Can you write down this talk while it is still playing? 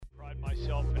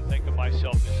think of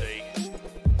myself as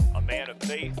a man of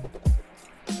faith.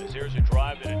 As there's a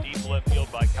drive in a deep left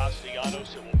field by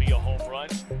Castellanos, it will be a home run.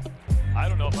 I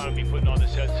don't know if I'm going to be putting on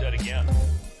this headset again.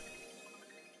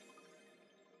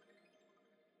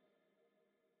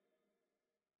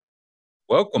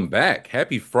 Welcome back.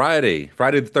 Happy Friday.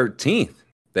 Friday the 13th,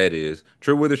 that is.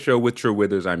 True Withers Show with True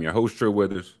Withers. I'm your host, True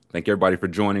Withers. Thank everybody for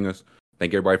joining us.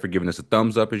 Thank everybody for giving us a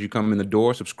thumbs up as you come in the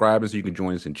door, subscribing so you can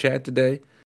join us in chat today.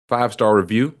 5-star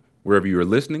review wherever you are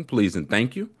listening, please and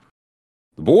thank you.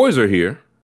 The boys are here.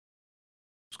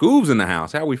 Scoob's in the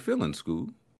house. How we feeling,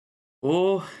 Scoob?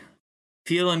 Oh,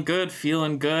 feeling good.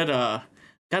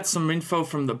 Got some info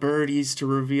from the birdies to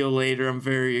reveal later. I'm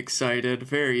very excited.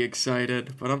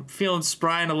 But I'm feeling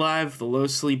spry and alive. The low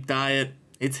sleep diet,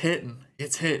 it's hitting.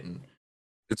 It's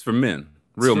for men.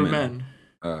 Real it's for men.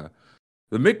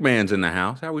 The Mick man's in the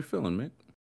house. How we feeling, Mick?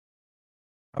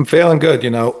 I'm feeling good.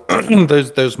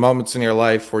 There's moments in your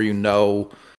life where you're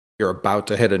about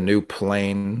to hit a new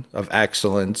plane of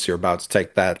excellence. You're about to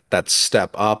take that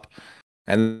step up.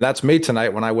 And that's me tonight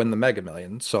when I win the Mega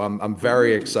Millions. So I'm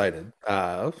very excited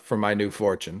for my new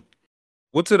fortune.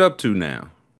 What's it up to now?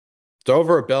 It's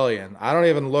over $1 billion. I don't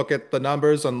even look at the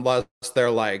numbers unless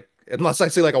I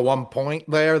see like a 1 point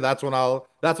there. That's when I'll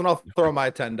throw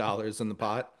my $10 in the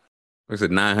pot. I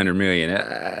said 900 million.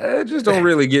 It just don't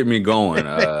really get me going.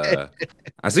 I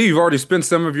see you've already spent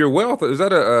some of your wealth. Is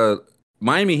that a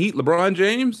Miami Heat LeBron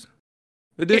James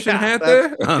edition hat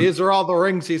there? These are all the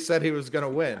rings he said he was going to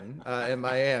win in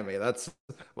Miami. That's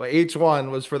each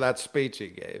one was for that speech he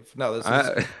gave. No, this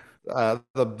is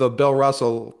the Bill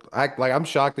Russell. I'm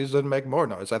shocked these didn't make more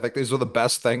noise. I think these were the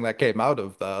best thing that came out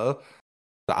of the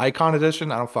Icon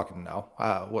edition. I don't fucking know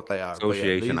what they are.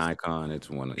 Association Icon. It's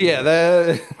one of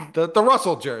the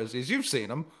Russell jerseys. You've seen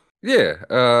them. Yeah.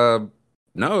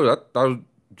 No, I was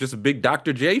just a big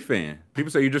Dr. J fan.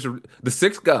 People say you're just the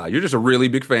sixth guy. You're just a really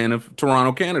big fan of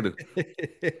Toronto, Canada.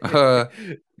 The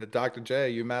Dr.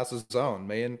 J, UMass's zone.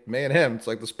 Me and him. It's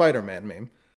like the Spider-Man meme.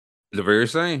 The very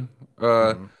same.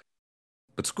 But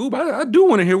Scoob, I do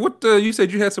want to hear what you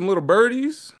said. You had some little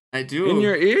birdies. I do. In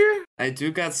your ear? I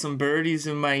do got some birdies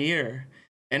in my ear.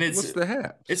 And what's the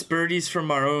hat? It's birdies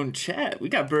from our own chat. We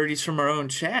got birdies from our own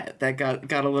chat that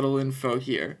got a little info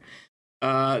here.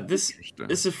 This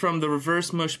is from the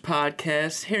Reverse Mush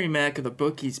podcast, Harry Mack of the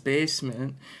Bookie's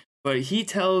Basement. But he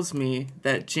tells me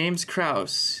that James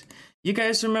Krause, you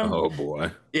guys remember? Oh boy.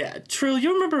 Yeah, Trill,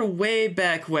 you remember way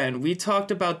back when we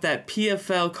talked about that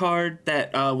PFL card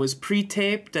that was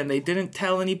pre-taped and they didn't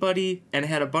tell anybody and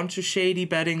had a bunch of shady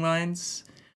betting lines?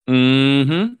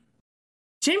 Mm-hmm.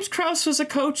 James Krause was a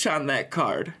coach on that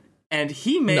card, and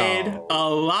he made a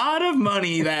lot of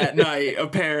money that night,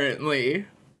 apparently.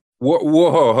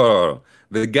 Whoa.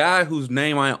 The guy whose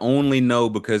name I only know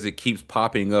because it keeps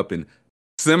popping up in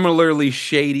similarly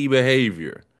shady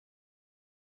behavior.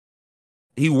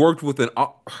 He worked with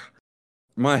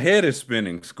my head is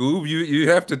spinning, Scoob. You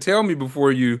have to tell me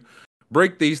before you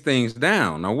break these things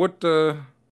down. Now, what do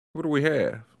we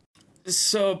have?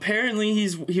 So apparently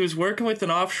he was working with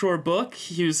an offshore book.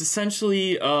 He was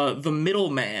essentially the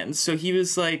middleman. So he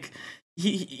was like,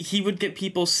 he would get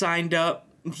people signed up.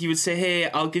 He would say, hey,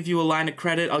 I'll give you a line of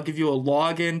credit. I'll give you a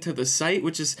login to the site,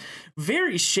 which is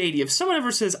very shady. If someone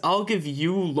ever says, I'll give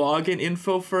you login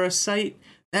info for a site,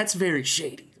 that's very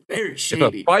shady. Very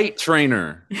shady. If a fight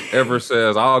trainer ever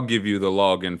says, I'll give you the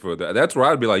login for that, that's where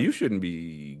I'd be like, you shouldn't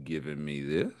be giving me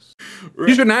this. Right.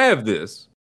 You shouldn't have this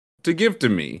to give to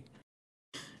me.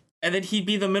 And then he'd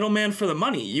be the middleman for the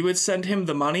money. You would send him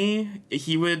the money.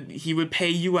 He would pay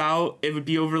you out. It would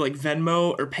be over like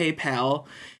Venmo or PayPal.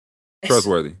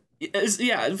 Trustworthy.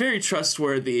 Yeah, very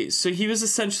trustworthy. So he was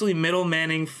essentially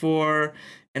middlemaning for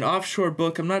an offshore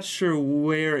book. I'm not sure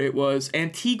where it was.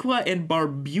 Antigua and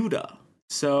Barbuda.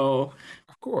 So,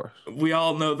 of course, we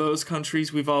all know those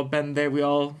countries. We've all been there. We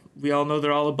all know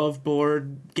they're all above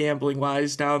board gambling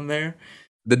wise down there.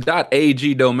 The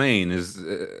 .ag domain is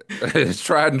as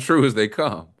tried and true as they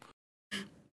come.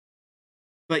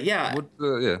 But yeah.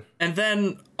 And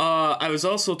then I was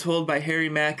also told by Harry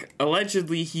Mack,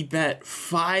 allegedly he bet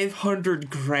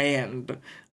 $500,000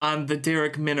 on the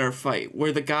Derek Minner fight,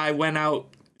 where the guy went out,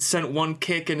 sent one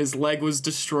kick, and his leg was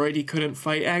destroyed. He couldn't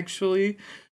fight, actually.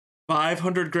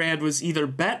 $500,000 was either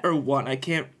bet or won. I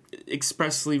can't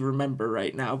expressly remember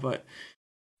right now, but...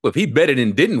 Well, if he bet it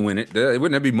and didn't win it,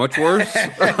 wouldn't that be much worse?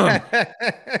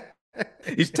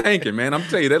 He's tanking, man. I'm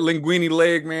telling you, that linguini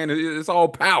leg, man, it's all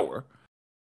power.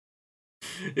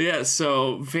 Yeah,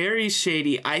 so very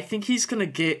shady. I think he's gonna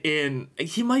get in.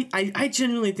 He might. I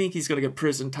genuinely think he's gonna get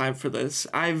prison time for this.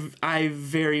 I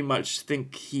very much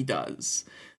think he does.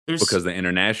 Because the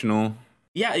international,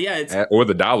 it's or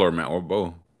the dollar amount, or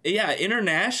both. Yeah,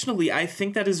 internationally, I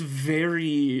think that is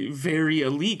very, very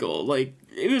illegal. Like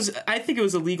I think it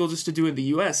was illegal just to do in the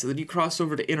U.S. And then you cross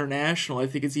over to international, I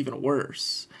think it's even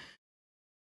worse.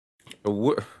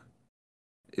 What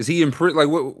is he in prison? Like,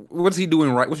 what's he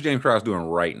doing right? What's James Krause doing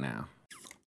right now?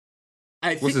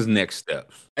 What's his next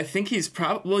steps? I think he's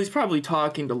probably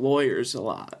talking to lawyers a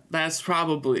lot. That's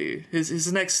probably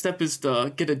his next step is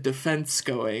to get a defense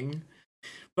going.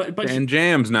 But and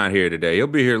Jam's not here today. He'll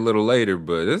be here a little later.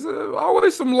 But there's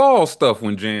always some law stuff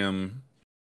when Jam.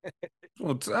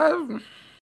 I'm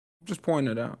just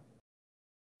pointing it out.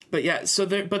 But yeah, so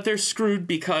they're screwed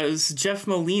because Jeff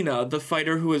Molina, the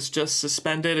fighter who was just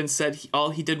suspended and said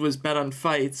all he did was bet on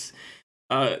fights.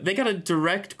 They got a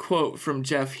direct quote from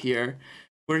Jeff here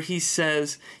where he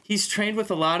says he's trained with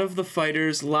a lot of the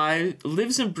fighters,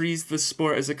 lives and breathes the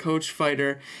sport as a coach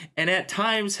fighter, and at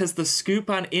times has the scoop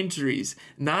on injuries,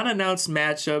 non-announced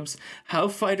matchups, how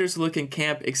fighters look in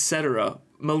camp, etc.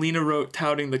 Molina wrote,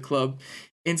 touting the club.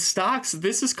 In stocks,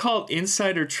 this is called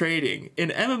insider trading. In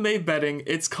MMA betting,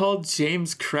 it's called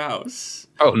James Krause.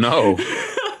 Oh no.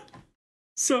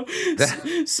 So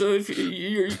if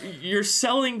you're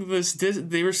selling this,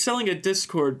 they were selling a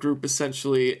Discord group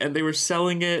essentially, and they were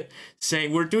selling it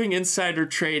saying we're doing insider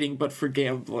trading but for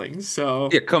gambling. So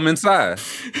yeah, come inside.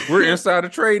 We're insider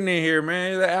trading in here,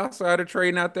 man. The outsider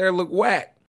trading out there look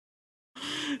whack.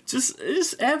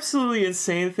 Just absolutely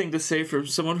insane thing to say from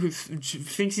someone who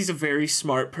thinks he's a very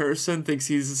smart person, thinks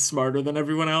he's smarter than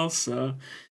everyone else. Not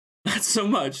so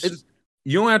much.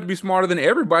 You don't have to be smarter than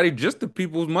everybody, just the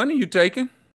people's money you're taking.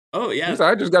 Oh, yeah.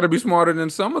 I just got to be smarter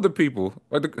than some of the people.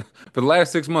 For the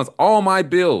last 6 months, all my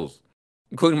bills,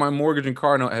 including my mortgage and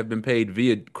car note, have been paid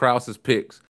via Krause's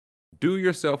picks. Do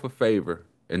yourself a favor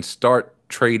and start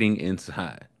trading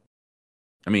inside.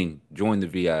 I mean, join the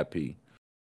VIP.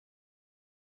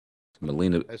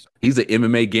 Molina, he's an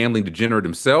MMA gambling degenerate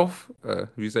himself.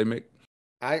 You say, Mick?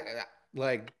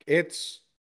 It's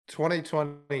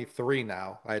 2023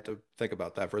 now. I had to think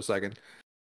about that for a second.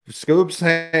 Scoop's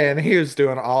saying he was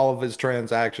doing all of his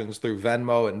transactions through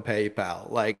Venmo and PayPal,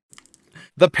 like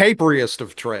the paperiest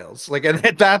of trails. Like, and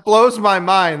that blows my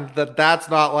mind that that's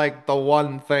not like the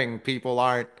one thing people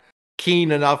aren't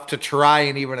keen enough to try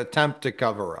and even attempt to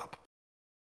cover up.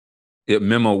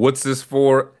 Memo, what's this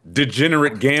for?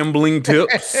 Degenerate gambling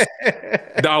tips?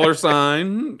 Dollar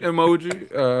sign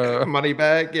emoji? Money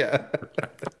bag, yeah.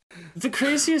 The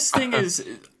craziest thing is,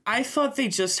 I thought they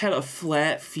just had a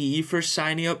flat fee for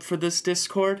signing up for this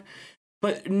Discord,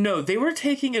 but no, they were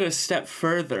taking it a step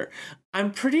further.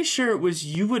 I'm pretty sure it was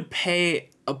you would pay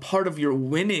a part of your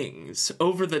winnings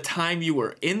over the time you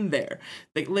were in there.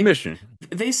 Mission.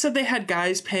 They said they had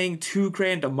guys paying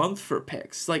 $2,000 a month for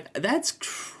picks. Like, that's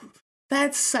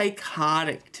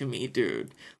psychotic to me,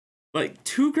 dude. Like,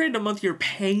 $2,000 a month you're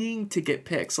paying to get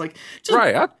picks. Like, just,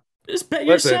 right. Just bet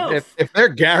yourself. If they're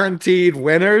guaranteed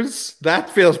winners, that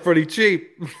feels pretty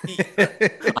cheap.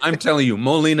 I'm telling you,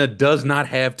 Molina does not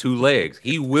have two legs.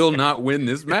 He will not win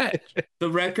this match. The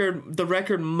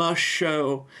record must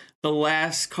show the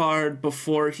last card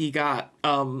before he got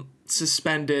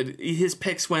suspended. His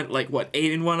picks went like what,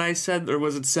 8-1? I said, or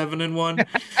was it 7-1?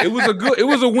 It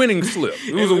was a winning slip.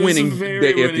 It was a winning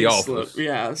day at the office.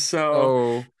 Yeah.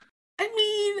 So I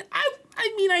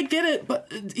mean, I get it,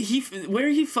 but where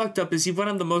he fucked up is he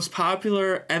went on the most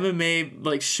popular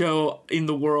MMA show in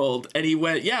the world, and he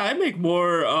went, "Yeah, I make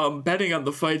more betting on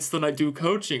the fights than I do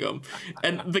coaching them."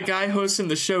 And the guy hosting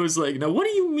the show is like, "Now, what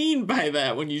do you mean by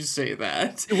that when you say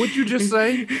that?" What'd you just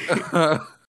say?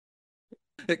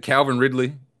 Calvin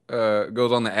Ridley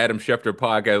goes on the Adam Schefter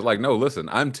podcast, like, "No, listen,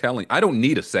 I don't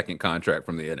need a second contract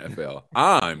from the NFL.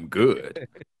 I'm good."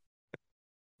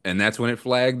 And that's when it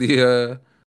flagged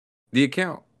the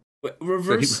account.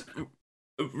 Reverse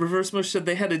Mush said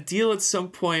they had a deal at some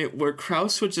point where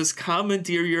Krause would just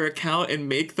commandeer your account and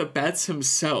make the bets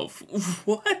himself.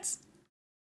 What?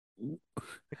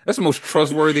 That's the most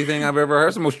trustworthy thing I've ever heard.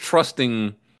 That's the most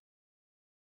trusting.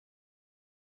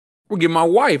 We'll give my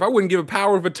wife. I wouldn't give a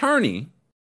power of attorney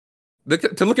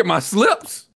to look at my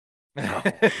slips. No.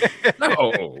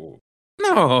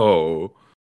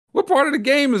 What part of the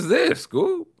game is this,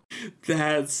 Scoop?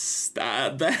 That's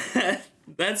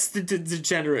the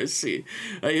degeneracy.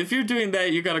 If you're doing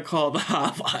that, you gotta call the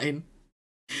hotline.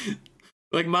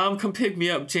 Like, Mom, come pick me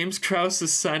up. James Krause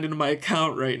is signed into my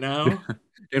account right now.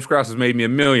 James Krause has made me a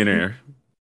millionaire.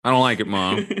 I don't like it,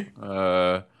 Mom.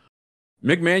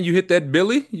 Mick, man, you hit that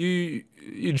Billy?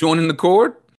 You joining the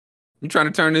cord? You trying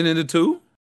to turn it into two?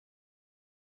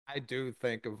 I do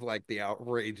think of like the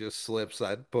outrageous slips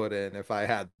I'd put in if I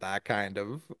had that kind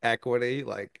of equity.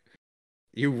 Like,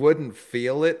 you wouldn't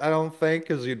feel it, I don't think,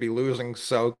 because you'd be losing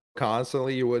so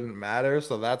constantly, you wouldn't matter.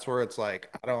 So that's where it's like,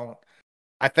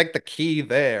 I think the key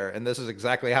there, and this is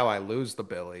exactly how I lose the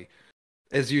Billy,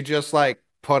 is you just like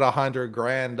put 100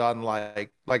 grand on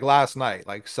like last night,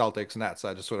 like Celtics Nets.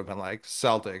 I just would have been like,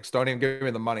 Celtics, don't even give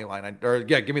me the money line.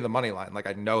 Give me the money line. Like,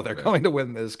 I know they're going to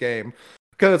win this game.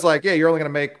 Because it's like, yeah, you're only going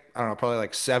to make, I don't know, probably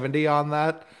like 70 on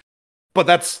that. But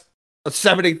that's a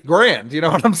 70 grand. You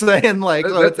know what I'm saying? Like,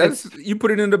 that's you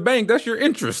put it in the bank. That's your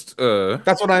interest.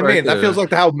 That's what I mean. That feels like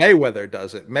how Mayweather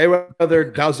does it.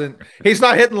 Mayweather doesn't, he's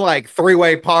not hitting like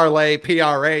three-way parlay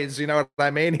PRAs. You know what I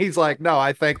mean? He's like, no,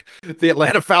 I think the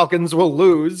Atlanta Falcons will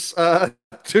lose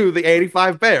to the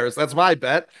 85 Bears. That's my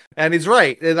bet. And he's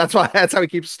right. And that's how he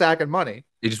keeps stacking money.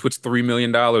 He just puts $3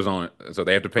 million on it. So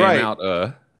they have to pay him out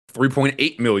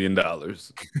 $3.8 million.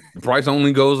 The price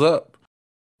only goes up.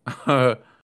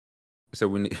 So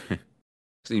we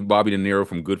see Bobby De Niro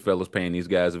from Goodfellas paying these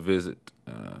guys a visit.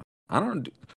 I don't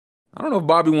know if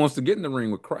Bobby wants to get in the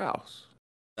ring with Krause.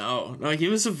 No, he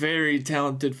was a very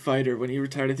talented fighter when he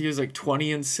retired. I think he was like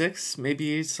 20-6,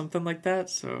 maybe something like that.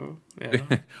 So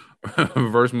yeah.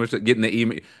 Reverse much getting the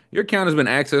email. Your account has been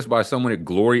accessed by someone at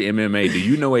Glory MMA. Do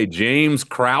you know a James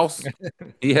Krause?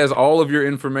 He has all of your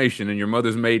information and your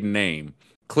mother's maiden name.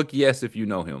 Click yes if you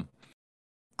know him.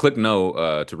 Click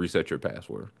no to reset your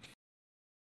password.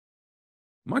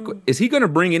 Michael, is he going to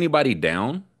bring anybody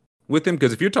down with him?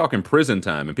 Because if you're talking prison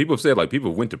time, and people have said like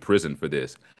people went to prison for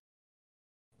this,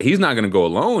 he's not going to go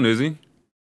alone, is he?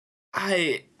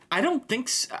 I don't think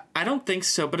so. I don't think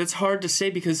so. But it's hard to say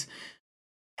because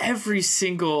every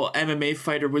single MMA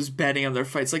fighter was betting on their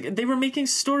fights. Like, they were making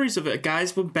stories of it.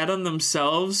 Guys would bet on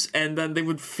themselves, and then they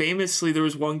would famously, there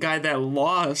was one guy that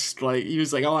lost. Like, he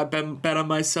was like, oh, I bet on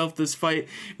myself this fight.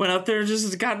 Went out there and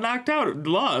just got knocked out and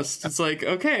lost. It's like,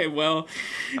 okay, well.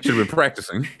 I should have been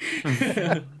practicing.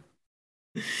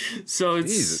 So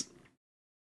it's...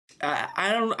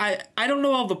 I don't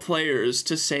know all the players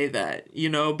to say that, you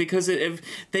know, because if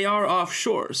they are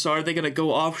offshore, so are they going to go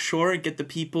offshore and get the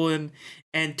people in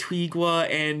Antigua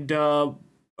and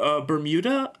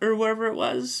Bermuda or wherever it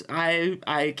was?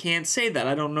 I can't say that.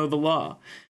 I don't know the law.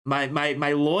 My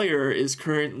lawyer is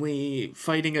currently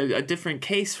fighting a different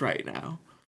case right now.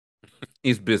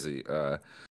 He's busy.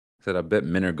 Said I bet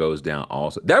Minner goes down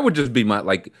also. That would just be my,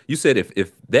 like you said,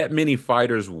 if that many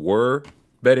fighters were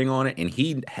betting on it and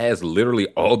he has literally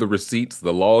all the receipts,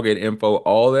 the login info,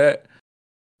 all that,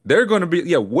 they're going to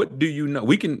be, what do you know?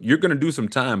 You're going to do some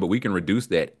time, but we can reduce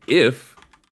that if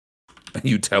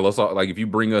you tell us all, like if you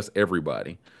bring us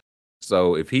everybody.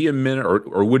 So if he and Minner,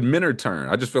 or would Minner turn?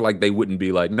 I just feel like they wouldn't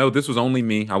be like, no, this was only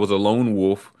me. I was a lone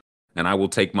wolf and I'll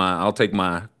take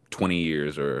my 20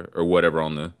 years or whatever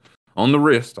on the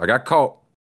wrist. I got caught.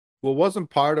 Well, wasn't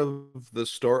part of the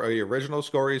story, the original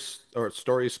story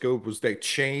scoop, was they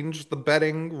changed the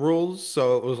betting rules,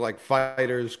 so it was like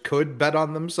fighters could bet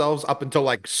on themselves up until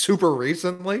like super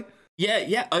recently.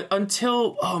 Yeah.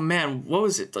 Until, oh man, what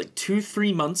was it, like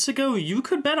 2-3 months ago? You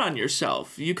could bet on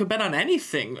yourself. You could bet on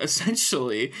anything,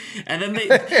 essentially. And then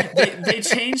they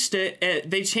changed it.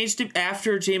 They changed it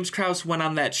after James Krause went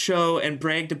on that show and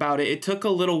bragged about it. It took a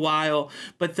little while,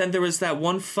 but then there was that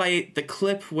one fight, the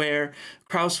clip where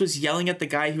Krause was yelling at the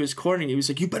guy he was cornering. He was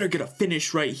like, "You better get a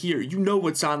finish right here. You know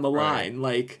what's on the line."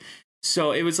 Like,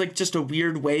 so it was like just a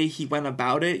weird way he went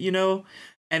about it, you know?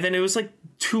 And then it was like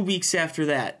 2 weeks after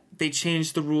that, they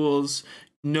changed the rules.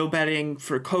 No betting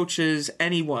for coaches,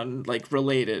 anyone like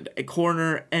related, a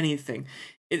corner, anything.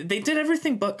 They did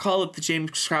everything but call it the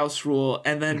James Krause rule.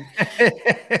 And then,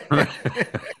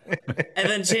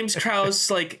 James Krause,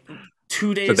 like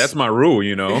 2 days. So that's my rule,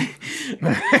 you know.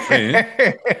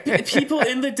 People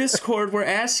in the Discord were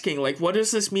asking, like, what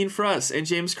does this mean for us? And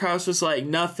James Krause was like,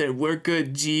 nothing. We're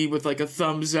good, G, with like a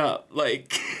thumbs up.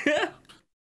 Like,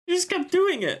 he just kept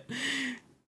doing it.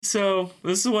 So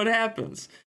this is what happens.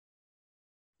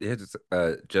 Yeah,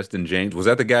 Justin James, was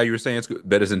that the guy you were saying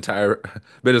bet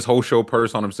his whole show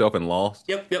purse on himself and lost?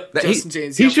 Yep. Justin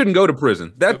James. He shouldn't go to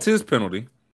prison. That's his penalty.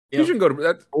 Yep. He shouldn't go to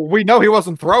that. We know he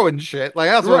wasn't throwing shit. Like,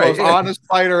 that's the most honest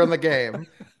fighter in the game.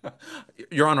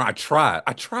 Your Honor, I tried.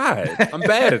 I'm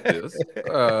bad at this.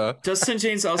 Justin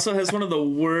James also has one of the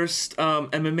worst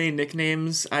MMA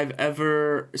nicknames I've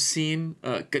ever seen.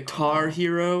 Guitar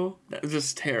Hero. That's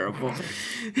just terrible.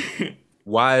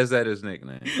 Why is that his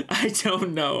nickname? I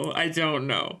don't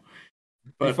know.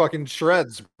 But he fucking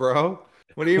shreds, bro.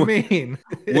 What do you mean?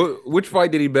 Which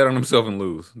fight did he bet on himself and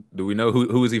lose? Do we know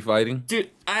who is he fighting? Dude,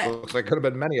 looks like could have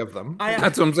been many of them.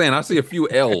 That's what I'm saying. I see a few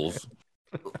L's.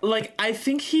 Like, I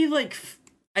think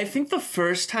the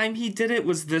first time he did it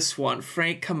was this one,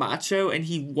 Frank Camacho, and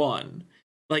he won.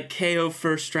 Like, KO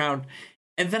first round.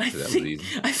 And then I think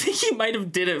he might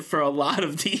have did it for a lot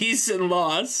of these and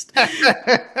lost.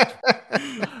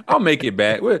 I'll make it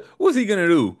back. What's he gonna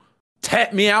do?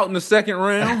 Tap me out in the second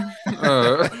round?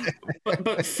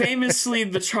 But famously,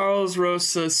 the Charles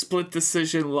Rosa split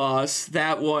decision loss,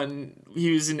 that one,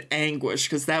 he was in anguish,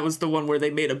 because that was the one where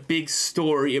they made a big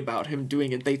story about him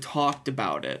doing it. They talked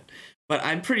about it. But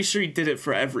I'm pretty sure he did it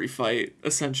for every fight,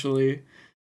 essentially.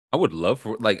 I would love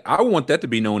I want that to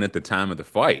be known at the time of the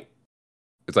fight.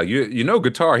 It's like,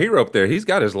 Guitar Hero up there, he's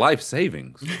got his life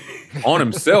savings on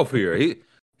himself here.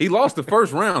 He lost the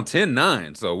first round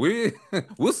 10-9, so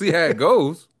we'll see how it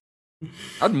goes.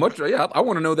 I want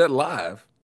to know that live.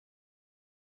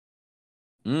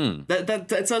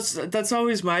 That's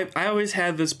always I always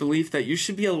had this belief that you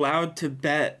should be allowed to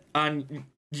bet on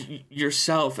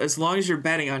yourself as long as you're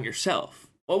betting on yourself.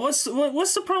 Well, what's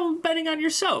the problem with betting on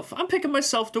yourself? I'm picking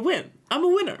myself to win. I'm a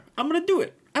winner. I'm gonna do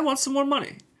it. I want some more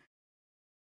money.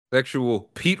 Sexual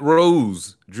Pete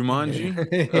Rose Jumanji.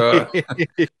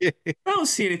 I don't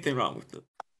see anything wrong with it.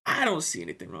 I don't see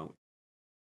anything wrong with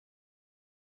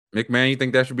it. McMahon, you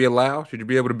think that should be allowed? Should you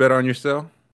be able to bet on yourself?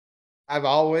 I've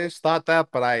always thought that,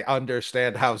 but I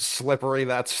understand how slippery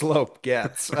that slope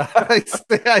gets.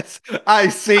 I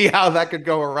see how that could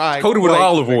go awry. Coated with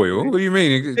olive oil. What do you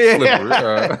mean? It's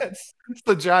slippery. It's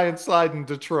the giant slide in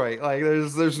Detroit. Like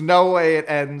there's no way it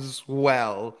ends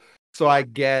well. So I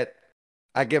get,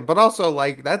 but also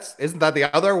like isn't that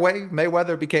the other way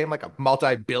Mayweather became like a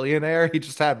multi-billionaire? He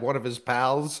just had one of his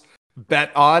pals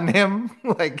bet on him.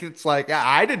 Like it's like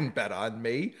I didn't bet on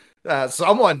me.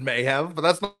 Someone may have, but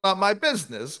that's not my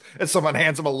business. And someone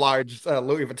hands him a large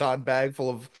Louis Vuitton bag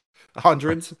full of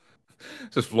hundreds.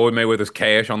 It's just Floyd Mayweather's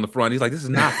cash on the front. He's like, this is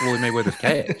not Floyd Mayweather's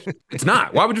cash. It's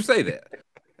not. Why would you say that?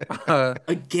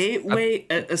 A gateway,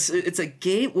 it's a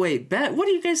gateway bet. What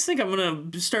do you guys think? I'm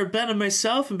gonna start betting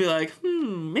myself and be like,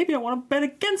 maybe I want to bet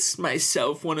against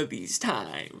myself one of these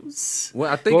times.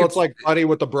 Well, I think it's like Buddy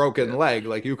with the broken leg.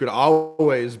 Like you could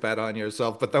always bet on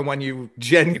yourself, but then when you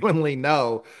genuinely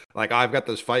know, like I've got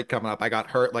this fight coming up, I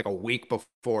got hurt like a week before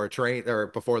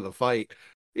before the fight.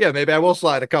 Yeah, maybe I will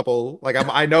slide a couple. Like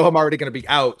I know I'm already going to be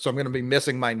out, so I'm going to be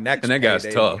missing my next. And that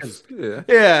guy's tough.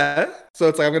 Yeah. So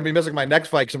it's like I'm going to be missing my next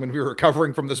fight because I'm going to be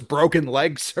recovering from this broken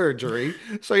leg surgery.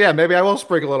 So yeah, maybe I will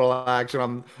sprinkle a little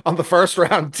action on the first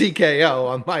round TKO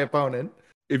on my opponent.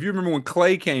 If you remember when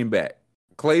Clay came back,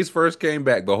 Clay's first came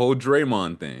back, the whole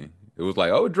Draymond thing. It was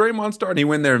like, oh, Draymond started. He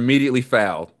went there immediately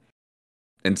fouled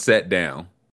and sat down.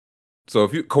 So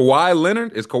if Kawhi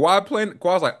Leonard, is Kawhi playing?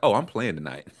 Kawhi's like, oh, I'm playing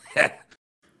tonight.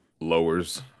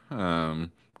 Lowers. Kawhi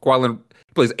Leonard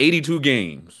plays 82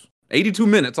 games, 82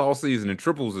 minutes all season, and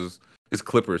triples his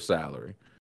Clippers salary.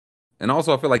 And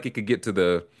also, I feel like it could get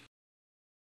to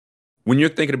when you're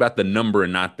thinking about the number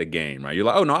and not the game, right? You're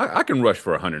like, oh no, I can rush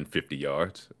for 150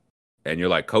 yards. And you're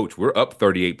like, coach, we're up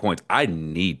 38 points. I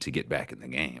need to get back in the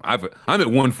game. I'm at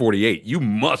 148. You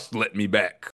must let me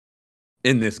back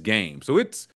in this game. So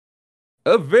it's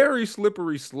a very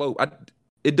slippery slope.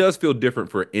 It does feel different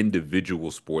for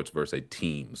individual sports versus a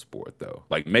team sport, though.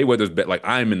 Like Mayweather's bet, like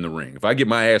I'm in the ring. If I get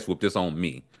my ass whooped, it's on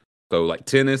me. So like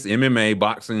tennis, MMA,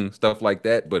 boxing, stuff like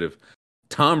that. But if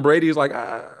Tom Brady's like,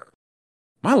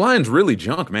 my line's really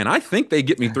junk, man. I think they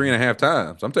get me 3.5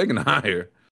 times. I'm taking the higher.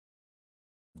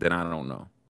 Then I don't know.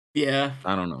 Yeah.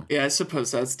 I don't know. Yeah, I suppose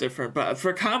that's different. But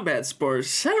for combat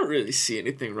sports, I don't really see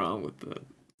anything wrong with it.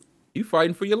 You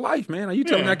fighting for your life, man. Are you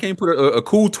telling me I can't put a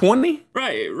cool 20?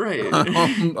 Right.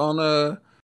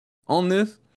 on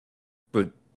this?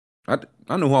 But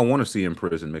I know who I want to see in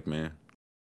prison, McMahon.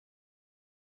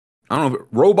 I don't know if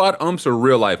robot umps or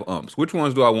real life umps. Which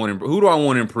ones do I want who do I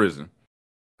want in prison?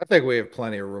 I think we have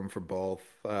plenty of room for both.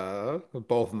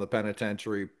 Both in the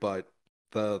penitentiary, but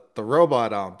the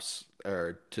robot umps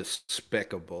are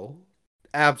despicable.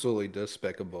 Absolutely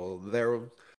despicable.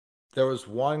 There was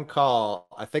one call,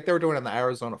 I think they were doing it in the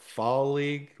Arizona Fall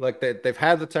League. Like they've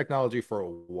had the technology for a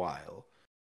while,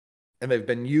 and they've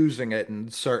been using it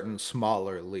in certain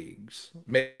smaller leagues,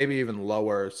 maybe even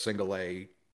lower single A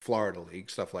Florida league,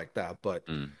 stuff like that. But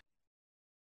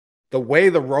the way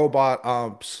the robot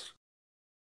umps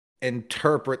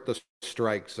interpret the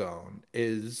strike zone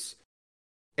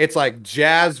it's like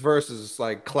jazz versus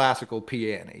like classical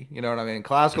piano. You know what I mean?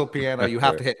 Classical piano, you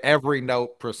have to hit every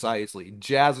note precisely.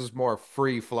 Jazz is more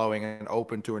free flowing and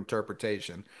open to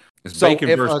interpretation. It's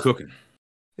bacon versus cooking.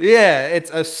 Yeah,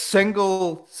 it's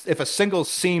if a single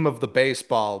seam of the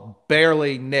baseball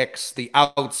barely nicks the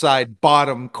outside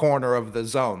bottom corner of the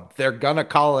zone, they're gonna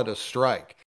call it a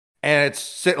strike. And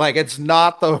it's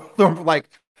not the like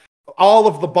all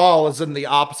of the ball is in the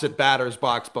opposite batter's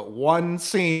box, but one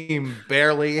seam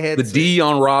barely hits The D it.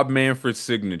 on Rob Manfred's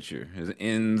signature is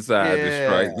inside the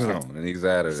strike Yeah. zone, and he's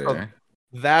out of So there.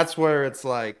 that's where it's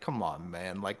like, come on,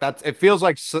 man. Like it feels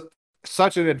like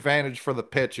such an advantage for the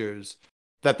pitchers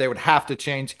that they would have to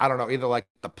change. I don't know, either like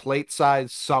the plate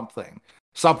size, something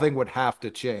would have to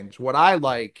change. What I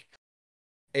like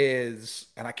is,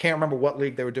 and I can't remember what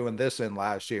league they were doing this in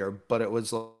last year, but it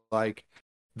was like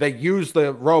they used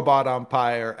the robot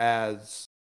umpire as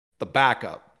the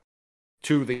backup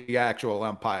to the actual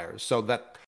umpires so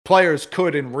that players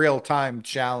could in real time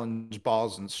challenge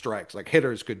balls and strikes. Like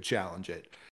hitters could challenge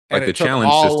it. Like the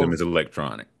challenge system is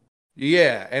electronic.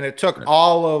 Yeah, and it took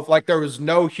all of like there was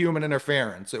no human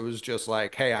interference. It was just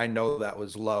like, hey, I know that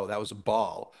was low. That was a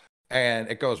ball. And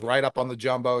it goes right up on the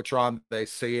Jumbotron. They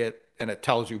see it and it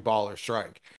tells you ball or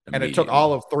strike. And it took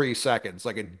all of 3 seconds.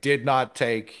 Like it did not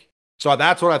take. So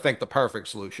that's what I think the perfect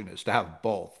solution is, to have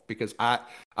both, because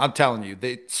I'm telling you,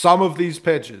 some of these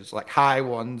pitches, like high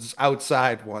ones,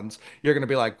 outside ones, you're going to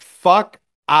be like, fuck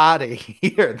out of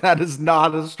here. That is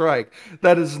not a strike.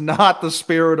 That is not the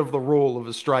spirit of the rule of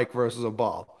a strike versus a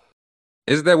ball.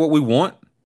 Is that what we want?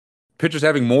 Pitchers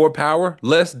having more power,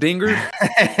 less dingers,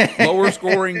 lower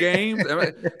scoring games?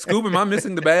 Scoop, am I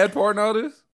missing the bad part in all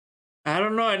this? I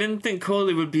don't know. I didn't think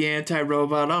Coley would be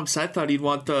anti-robot umps. I thought he'd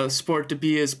want the sport to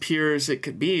be as pure as it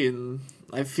could be, and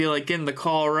I feel like getting the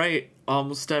call right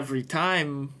almost every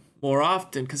time more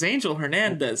often, because Angel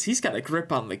Hernandez, he's got a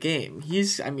grip on the game.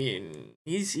 He's got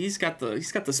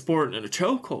the sport in a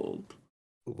chokehold.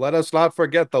 Let us not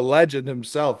forget the legend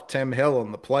himself, Tim Hill,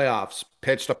 in the playoffs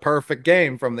pitched a perfect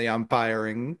game from the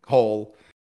umpiring hole.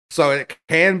 So it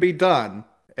can be done.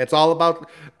 It's all about,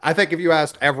 I think if you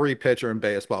asked every pitcher in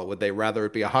baseball, would they rather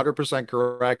it be 100%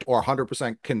 correct or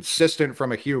 100% consistent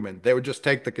from a human? They would just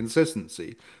take the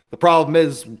consistency. The problem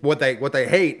is what they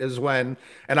hate is when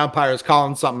an umpire is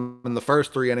calling something in the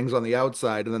first 3 innings on the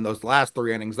outside, and then those last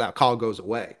 3 innings, that call goes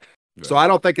away. Right. So I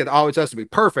don't think it always has to be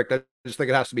perfect. I just think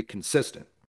it has to be consistent.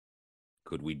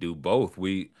 Could we do both?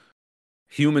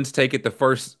 Humans take it the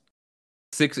first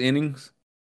 6 innings.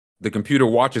 The computer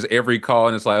watches every call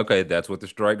and it's like, okay, that's what the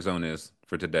strike zone is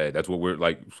for today. That's what we're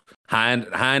like, high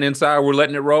and inside, we're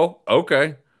letting it roll.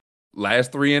 Okay.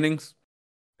 Last 3 innings.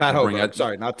 Pat Hoberg.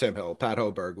 Sorry, not Tim Hill. Pat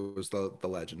Hoberg was the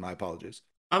legend. My apologies.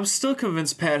 I'm still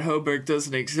convinced Pat Hoberg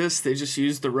doesn't exist. They just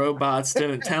used the robots,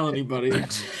 didn't tell anybody.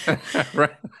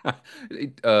 Right.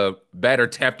 Batter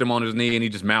tapped him on his knee and he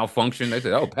just malfunctioned. They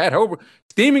said, oh, Pat Hoberg,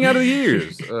 steaming out of the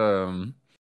ears.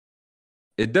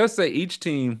 It does say each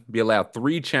team be allowed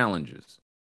 3 challenges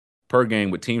per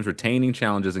game, with teams retaining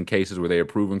challenges in cases where they are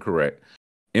proven correct.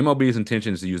 MLB's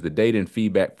intention is to use the data and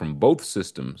feedback from both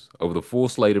systems over the full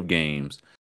slate of games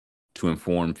to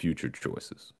inform future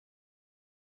choices.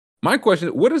 My question,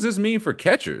 what does this mean for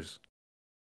catchers?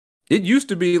 It used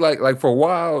to be like for a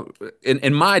while,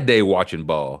 in my day watching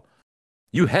ball,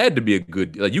 you had to be a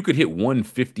good, like you could hit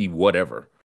 150 whatever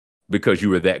because you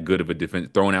were that good of a defense,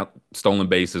 throwing out stolen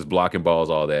bases, blocking balls,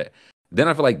 all that. Then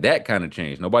I feel like that kind of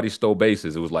changed. Nobody stole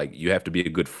bases. It was like, you have to be a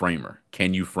good framer.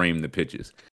 Can you frame the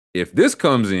pitches? If this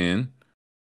comes in,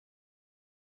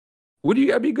 what do you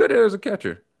got to be good at as a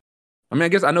catcher? I mean, I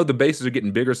guess I know the bases are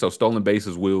getting bigger, so stolen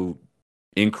bases will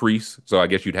increase. So I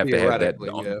guess you'd have to have that.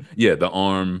 The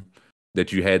arm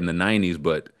that you had in the 90s.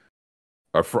 But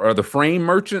are the frame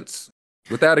merchants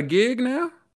without a gig now?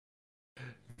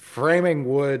 Framing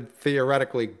would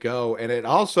theoretically go, and it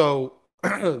also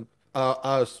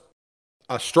a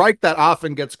strike that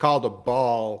often gets called a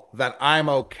ball that I'm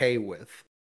okay with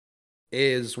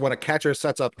is when a catcher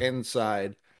sets up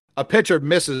inside, a pitcher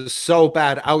misses so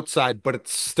bad outside, but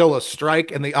it's still a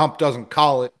strike, and the ump doesn't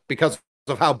call it because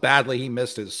of how badly he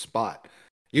missed his spot.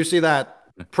 You see that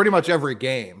pretty much every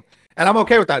game, and I'm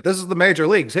okay with that. This is the major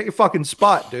leagues. Hit your fucking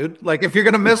spot, dude. Like if you're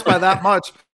gonna miss by that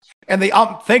much, and the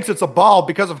ump thinks it's a ball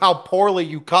because of how poorly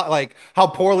you caught, like how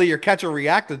poorly your catcher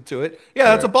reacted to it. Yeah,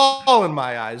 that's a ball in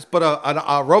my eyes. But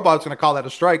a robot's going to call that a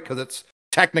strike because it's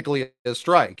technically a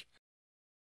strike.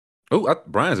 Oh,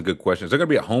 Brian's a good question. Is there going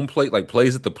to be a home plate, like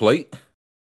plays at the plate?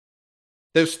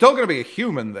 There's still going to be a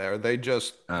human there. They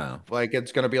just like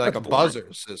it's going to be like a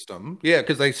buzzer system. Yeah,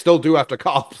 because they still do have to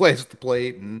call plays at the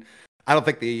plate, and I don't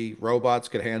think the robots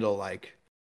could handle like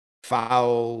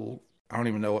foul. I don't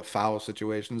even know what foul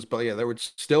situations, but yeah, there would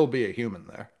still be a human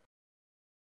there.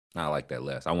 I like that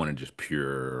less. I want just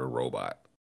pure robot.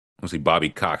 I want to see Bobby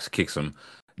Cox kick some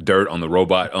dirt on the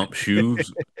robot ump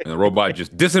shoes, and the robot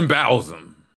just disembowels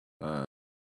them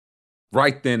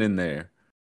right then and there.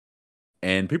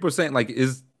 And people are saying, like,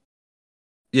 does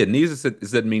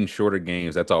that mean shorter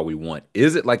games? That's all we want.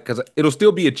 Is it like, because it'll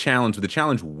still be a challenge, but the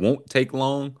challenge won't take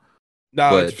long?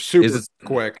 No, it's super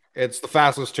quick. It's the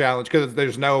fastest challenge because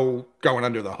there's no going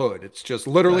under the hood. It's just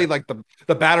literally like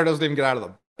the batter doesn't even get out of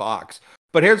the box.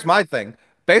 But here's my thing.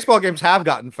 Baseball games have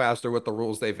gotten faster with the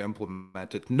rules they've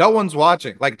implemented. No one's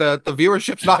watching. Like the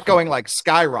viewership's not going like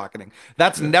skyrocketing.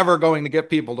 That's never going to get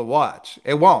people to watch.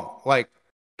 It won't. Like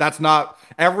that's not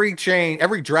every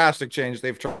drastic change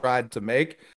they've tried to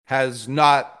make has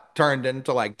not turned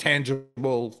into like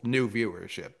tangible new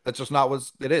viewership. That's just not what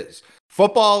it is.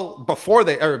 Baseball before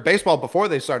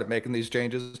they started making these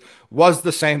changes was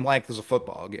the same length as a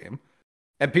football game.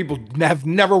 And people have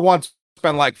never once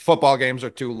been like football games are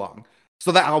too long.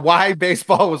 So that why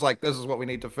baseball was like, this is what we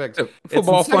need to fix.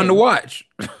 Football fun to watch.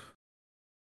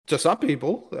 To some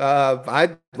people.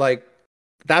 I like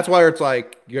that's why it's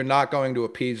like you're not going to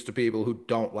appease to people who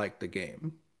don't like the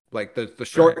game. Like the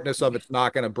shortness of it's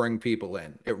not going to bring people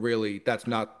in. That's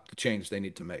not the change they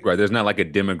need to make. Right. There's not like a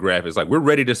demographic. It's like, we're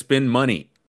ready to spend money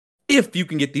if you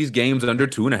can get these games under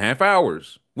 2.5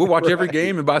 hours. We'll watch every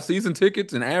game and buy season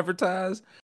tickets and advertise.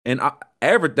 And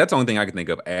that's the only thing I can think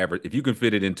of. Average. If you can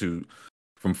fit it into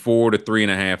from 4 to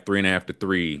 3.5, 3.5 to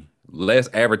 3, less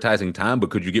advertising time, but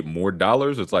could you get more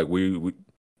dollars? It's like we're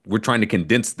trying to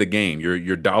condense the game.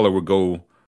 Your dollar will go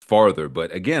farther.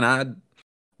 But again,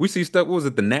 we see stuff. What was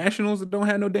it? The Nationals that don't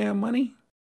have no damn money.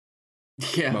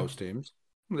 Yeah, most teams.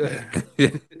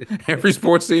 Every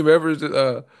sports team ever is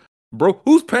broke.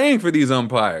 Who's paying for these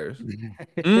umpires?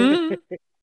 They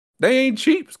ain't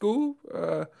cheap, school.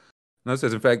 No, it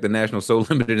says, in fact, the Nationals so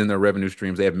limited in their revenue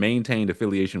streams, they have maintained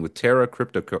affiliation with Terra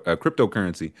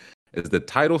cryptocurrency as the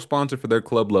title sponsor for their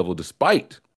club level,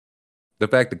 despite the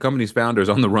fact the company's founder is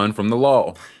on the run from the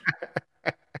law.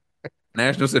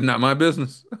 National said, not my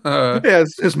business.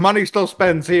 Yes, his money still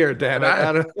spends here, damn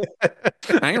it.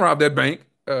 I ain't robbed that bank.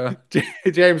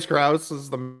 James Krause is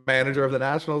the manager of the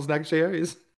Nationals next year.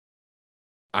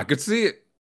 I could see it.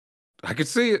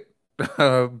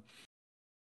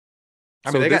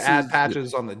 I mean, they got ad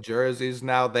patches on the jerseys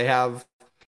now. They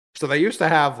used to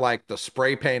have like the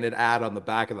spray painted ad on the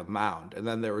back of the mound, and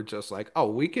then they were just like, oh,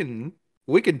 we can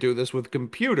do this with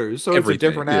computers, so it's a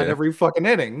different ad every fucking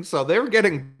inning. So they were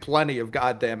getting plenty of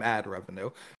goddamn ad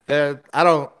revenue. And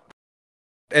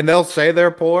they'll say they're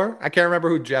poor. I can't remember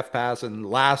who Jeff Passan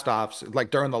last off,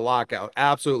 like during the lockout,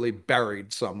 absolutely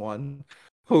buried someone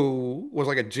who was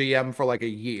like a GM for like a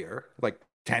year, like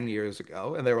 10 years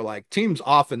ago. And they were like, teams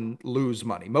often lose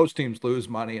money. Most teams lose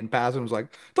money. And Passan was like,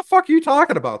 the fuck are you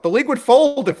talking about? The league would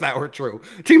fold if that were true.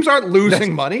 Teams aren't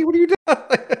losing money. What are you doing?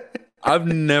 I've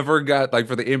never got, like,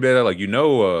 for the NBA, like,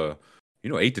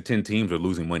 8 to 10 teams are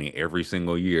losing money every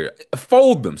single year.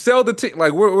 Fold them. Sell the team.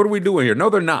 Like, what are we doing here? No,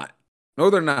 they're not.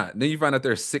 Then you find out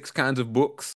there's 6 kinds of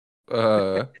books.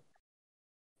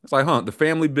 It's like, the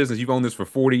family business. You've owned this for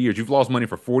 40 years. You've lost money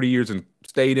for 40 years and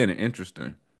stayed in it.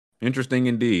 Interesting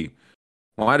indeed.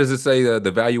 Why does it say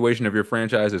the valuation of your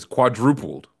franchise is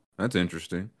quadrupled? That's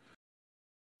interesting.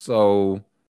 So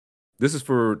this is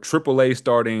for AAA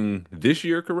starting this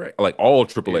year, correct? Like all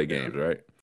AAA games, right?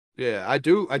 Yeah, I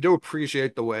do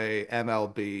appreciate the way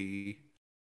MLB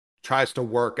tries to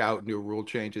work out new rule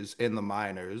changes in the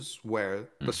minors where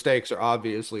the stakes are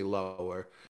obviously lower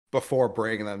before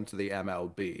bringing them to the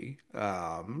MLB.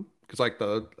 Because like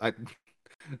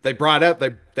they tried out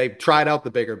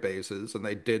the bigger bases and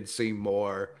they did see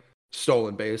more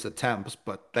stolen base attempts,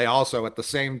 but they also at the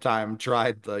same time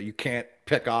tried the you can't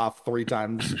pick off 3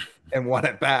 times in one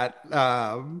at bat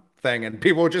thing, and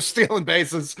people were just stealing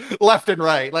bases left and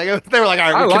right. Like they were like,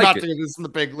 all right, we cannot do this in the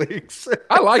big leagues.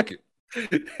 I like it.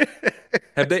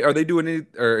 Are they doing any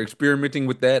or experimenting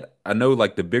with that? I know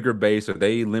like the bigger base, are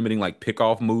they limiting like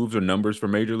pickoff moves or numbers for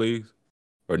major leagues?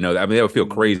 Or no, I mean, that would feel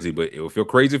crazy, but it would feel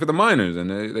crazy for the minors,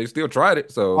 and they still tried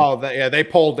it. So, they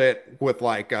pulled it with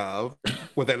like a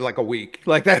week,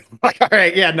 like that. Like, all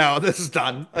right, yeah, no, this is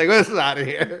done. Like, this is out of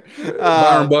here.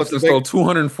 Byron Buxton stole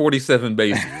 247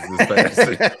 bases this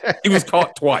past. He was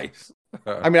caught twice.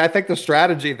 I mean, I think the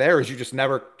strategy there is you just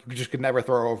could never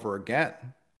throw over again.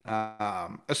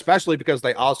 Especially because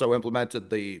they also implemented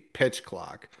the pitch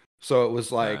clock, so it was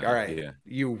like, all right,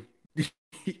 you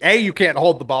can't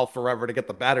hold the ball forever to get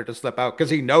the batter to step out because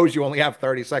he knows you only have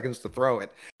 30 seconds to throw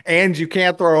it, and you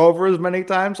can't throw over as many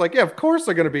times. Like, yeah, of course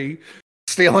they're going to be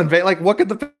stealing. Like, what could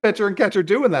the pitcher and catcher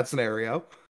do in that scenario?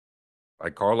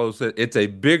 Like Carlos said, it's a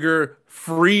bigger,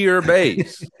 freer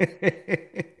base.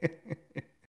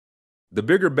 the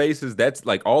bigger bases, that's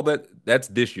like all that's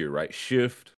this year, right?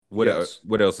 Shift. What else?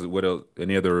 What else?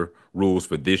 Any other rules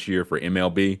for this year for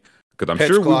MLB? Because I'm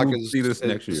sure we will see this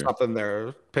next year.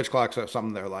 Pitch clocks are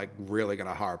something they're like really going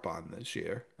to harp on this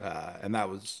year. And that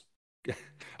was,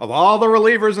 of all the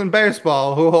relievers in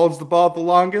baseball, who holds the ball the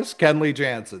longest? Kenley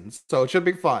Jansen. So it should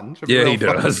be fun. He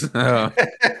does.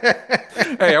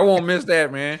 Hey, I won't miss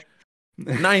that, man.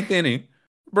 Ninth inning.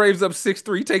 Braves up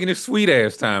 6-3, taking his sweet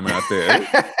ass time out there.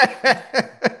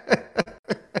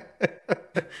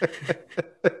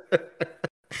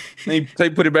 They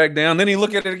put it back down. Then he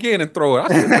look at it again and throw it. I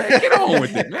said, man, get on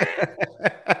with it, man.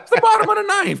 It's the bottom of the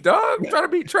ninth, dog. I'm trying to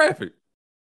beat traffic.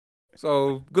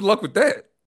 So good luck with that.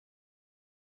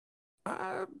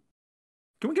 Can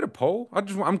we get a poll?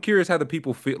 I'm curious how the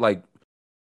people feel. Like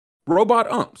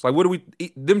robot umps. Like, what do we?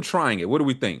 Them trying it. What do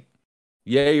we think?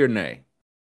 Yay or nay?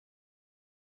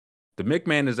 The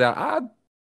McMahon is out.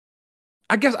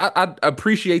 I guess I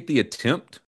appreciate the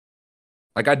attempt.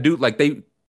 Like I do. Like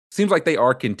seems like they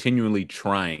are continually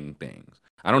trying things.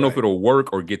 I don't know if it'll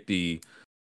work or get the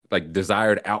like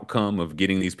desired outcome of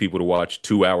getting these people to watch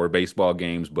 2-hour baseball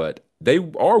games, but they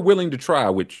are willing to try,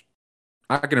 which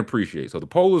I can appreciate. So the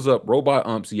poll is up. Robot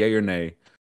umps, yay or nay?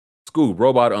 Scoob,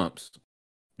 robot umps,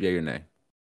 yay or nay?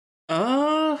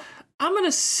 I'm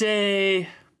gonna say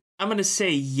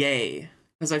yay,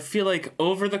 because I feel like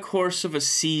over the course of a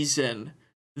season,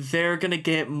 they're gonna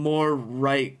get more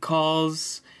right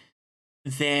calls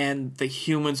than the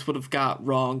humans would have got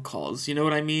wrong calls. You know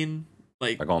what I mean?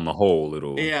 Like on the whole,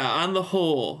 it'll... Yeah, on the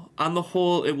whole,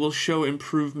 it will show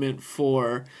improvement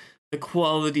for the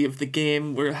quality of the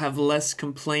game. We'll have less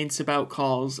complaints about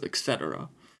calls, etc.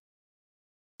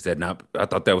 Is that not... I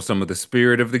thought that was some of the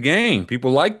spirit of the game. People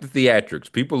like the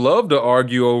theatrics. People love to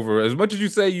argue over... As much as you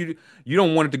say you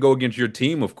don't want it to go against your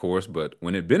team, of course, but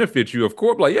when it benefits you, of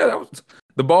course, like, yeah, that was...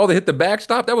 The ball that hit the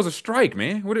backstop, that was a strike,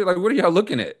 man. What are y'all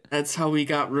looking at? That's how we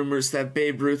got rumors that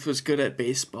Babe Ruth was good at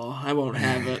baseball. I won't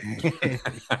have it.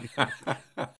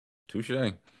 Touche.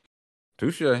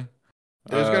 It's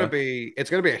gonna be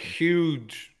a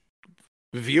huge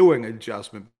viewing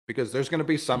adjustment because there's gonna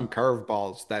be some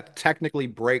curveballs that technically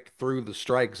break through the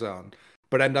strike zone,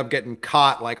 but end up getting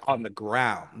caught like on the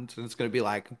ground. And it's gonna be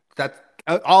like that's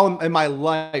all in my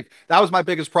life. That was my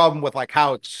biggest problem with like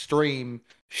how extreme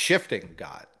shifting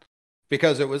got,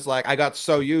 because it was like I got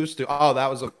so used to that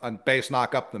was a base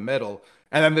knock up the middle,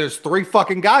 and then there's 3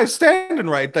 fucking guys standing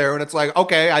right there, and it's like,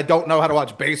 okay, I don't know how to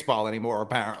watch baseball anymore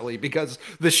apparently, because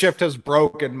the shift has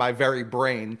broken my very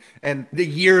brain and the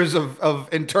years of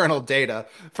internal data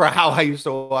for how I used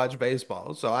to watch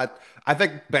baseball. So I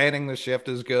think banning the shift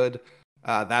is good.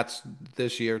 That's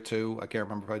this year too. I can't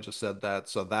remember if I just said that.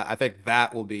 So that I think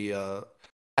that will be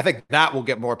I think that will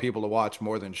get more people to watch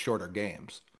more than shorter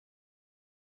games.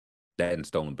 That and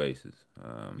stolen bases.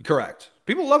 Correct.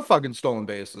 People love fucking stolen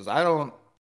bases.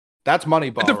 That's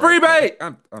Moneyball. It's a free base.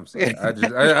 I'm sorry.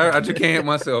 I just can't hit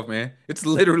myself, man. It's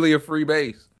literally a free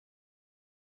base.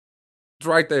 It's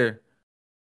right there.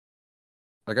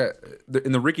 Like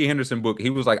in the Ricky Henderson book, he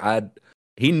was like,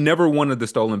 he never wanted the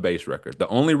stolen base record. The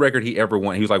only record he ever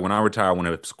wanted, he was like, when I retire, I want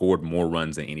to have scored more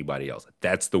runs than anybody else.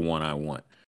 That's the one I want.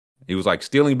 He was like,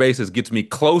 stealing bases gets me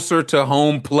closer to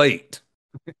home plate.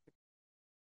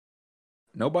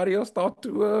 Nobody else thought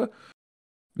to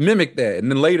mimic that. And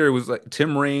then later it was like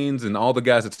Tim Raines and all the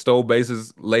guys that stole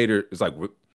bases later. It's like, was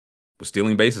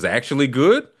stealing bases actually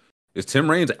good? Is Tim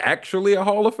Raines actually a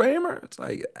Hall of Famer? It's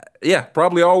like, yeah,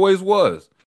 probably always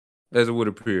was, as it would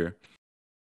appear.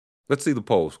 Let's see the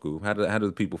poll, Scoob. How do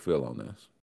the people feel on this?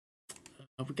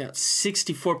 We got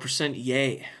 64%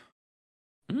 yay.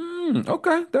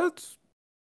 Okay, that's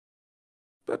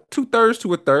 2/3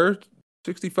 to a third.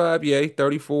 65 yay,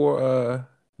 34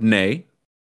 nay.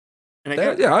 And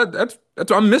that's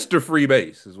I'm Mr. Free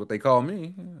Base is what they call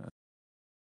me.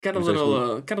 Got a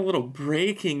little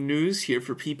breaking news here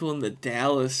for people in the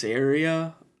Dallas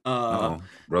area.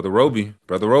 Brother Roby,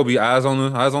 eyes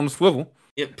on the swivel.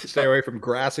 Yep. Stay away from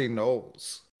grassy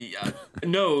knolls. Yeah.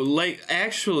 No, like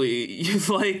actually, you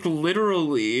like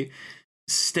literally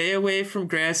stay away from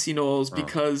grassy knolls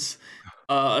because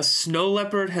a snow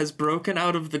leopard has broken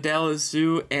out of the Dallas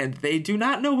Zoo and they do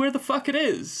not know where the fuck it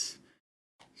is.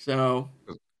 So,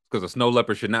 because a snow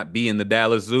leopard should not be in the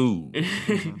Dallas Zoo.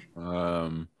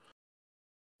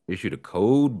 Issued a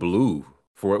code blue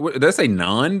for it. Did that say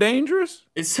non-dangerous?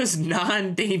 It says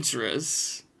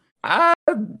non-dangerous.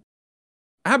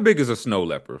 How big is a snow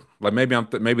leopard? Like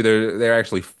maybe they're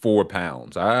actually 4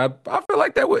 pounds. I feel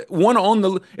like that would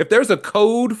if there's a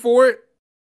code for it,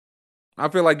 I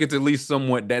feel like it's at least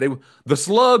somewhat that the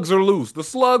slugs are loose. The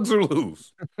slugs are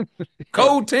loose.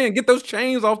 Code 10, get those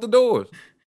chains off the doors.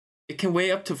 It can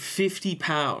weigh up to 50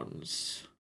 pounds.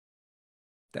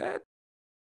 That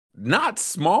not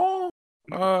small.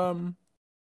 I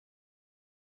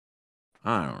don't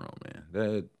know, man.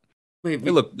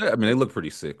 They look pretty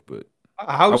sick, but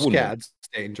house cat's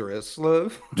dangerous.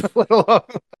 Let alone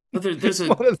there's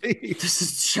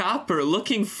a chopper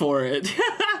looking for it.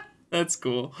 That's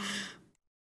cool.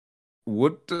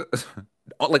 What?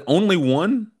 Like only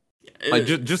one? Like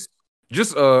just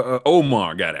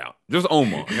Omar got out. Just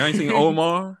Omar. You ain't seen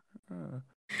Omar?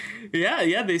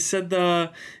 Yeah. They said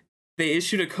they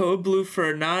issued a code blue for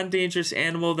a non-dangerous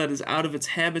animal that is out of its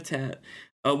habitat.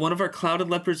 One of our clouded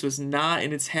leopards was not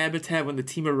in its habitat when the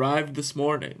team arrived this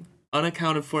morning.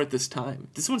 Unaccounted for at this time.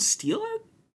 Did someone steal it?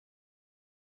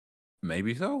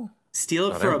 Maybe so.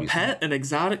 Steal it for a pet, an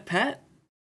exotic pet?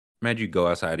 Imagine you go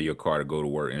outside of your car to go to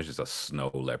work and it's just a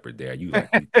snow leopard there. You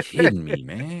kidding me,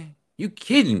 man? You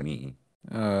kidding me?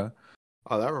 Oh,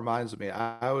 that reminds me.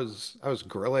 I was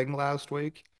grilling last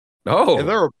week. Oh,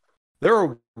 and there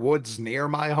are woods near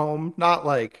my home, not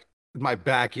like my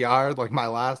backyard, like my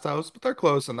last house, but they're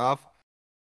close enough.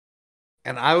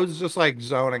 And I was just like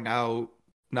zoning out,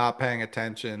 not paying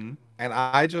attention, and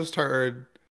I just heard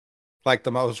like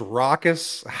the most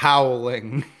raucous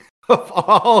howling of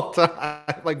all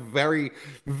time, like very,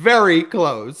 very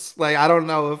close. Like I don't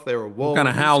know if they were wolves. What kind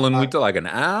of howling? We like an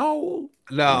owl?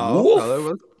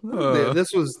 No,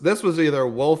 this was either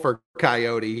wolf or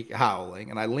coyote howling,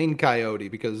 and I lean coyote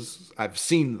because I've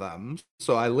seen them,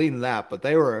 so I lean that. But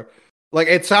they were like,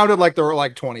 it sounded like there were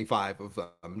like 25 of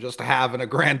them just having a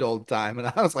grand old time,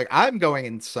 and I was like, I'm going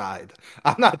inside.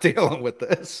 I'm not dealing with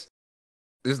this.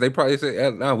 They probably say,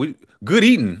 "No, we good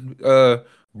eating."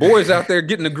 Boys out there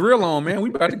getting the grill on, man. We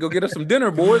about to go get us some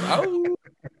dinner, boys. Oh.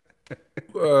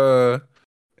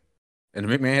 And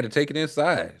the McMahon had to take it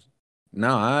inside.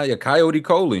 A Coyote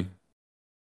Coley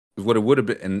is what it would have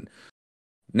been. And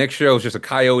next show is just a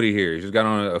coyote here. He's just got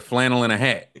on a flannel and a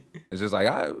hat. It's just like,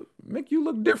 I make you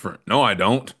look different. No, I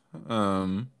don't.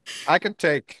 I could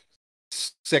take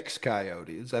 6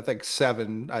 coyotes. I think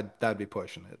 7, I'd be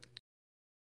pushing it.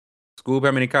 Scoob,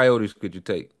 how many coyotes could you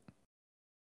take?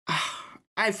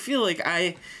 I feel like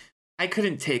I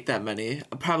couldn't take that many.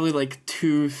 Probably like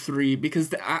 2, 3,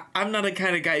 because I'm not a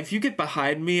kind of guy. If you get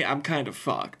behind me, I'm kind of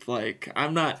fucked. Like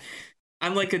I'm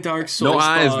like a Dark Souls. No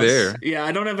eyes boss. there. Yeah,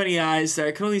 I don't have any eyes there.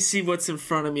 I can only see what's in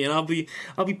front of me, and I'll be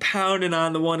pounding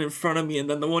on the one in front of me, and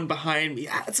then the one behind me.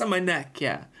 It's on my neck.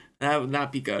 Yeah, that would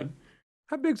not be good.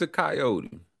 How big's a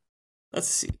coyote? Let's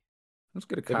see. Let's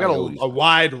get a coyote. They've got a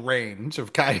wide range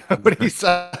of coyote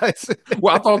size.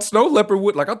 Well, I thought snow leopard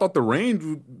would. Like I thought the range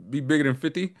would be bigger than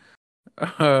 50.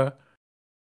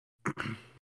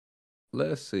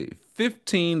 Let's see,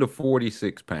 15 to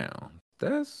 46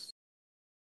 pounds.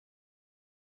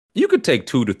 You could take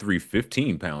 2 to 3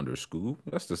 15-pounders, Scoob.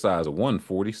 That's the size of one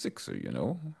 46er, you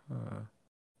know.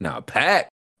 Now a pack,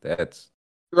 that's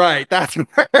right. That's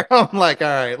where I'm like, all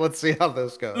right, let's see how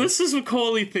this goes. This is what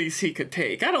Coley thinks he could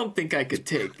take. I don't think I could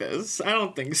take this. I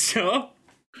don't think so.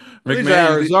 These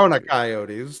are Arizona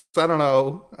coyotes. I don't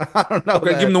know.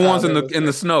 Okay, give him the ones in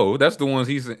the snow. That's the ones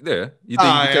he's there. You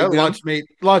think you lunch meat.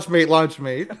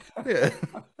 Yeah.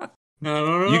 I don't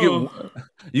know.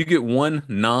 You get one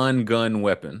non-gun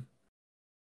weapon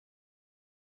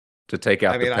to take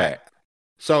out the pack.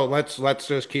 So let's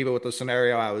just keep it with the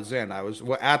scenario I was in. I was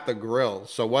at the grill.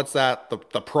 So what's that? The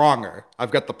pronger.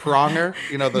 I've got the pronger.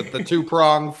 You know, the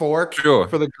 2-prong fork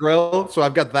for the grill. So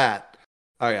I've got that.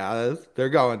 Oh yeah, they're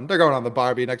going on the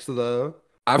Barbie next to the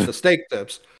steak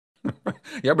tips.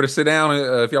 Y'all better sit down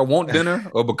if y'all want dinner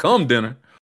or become dinner.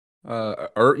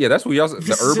 That's what y'all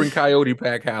the Urban Coyote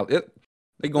Pack house.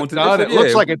 They going to done. It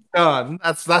looks like it's done.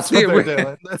 That's what they're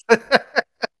doing.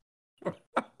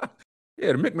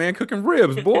 Yeah, the McMahon cooking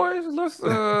ribs, boys.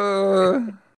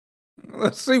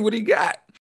 Let's see what he got.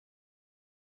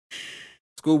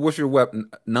 Scoob, what's your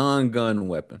weapon? Non-gun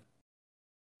weapon.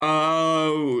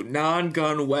 Oh,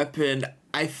 non-gun weapon.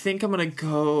 I think I'm gonna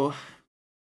go.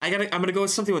 I'm gonna go with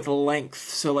something with length.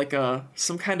 So like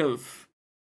some kind of,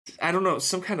 I don't know,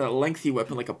 some kind of lengthy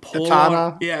weapon, like a pole.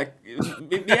 Katana. Yeah,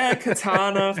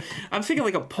 katana. I'm thinking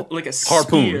like a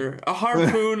spear, a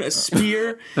harpoon, a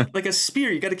spear, like a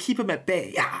spear. You got to keep him at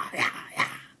bay. Yeah.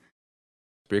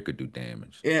 Spear could do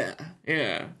damage. Yeah.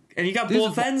 And you got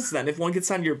both ends. Then, if one gets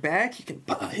on your back, you can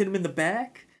hit him in the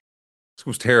back.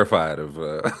 Was terrified of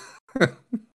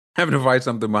having to fight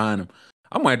something behind him.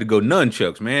 I might have to go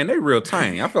nunchucks, man. They real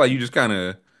tiny. I feel like you just kind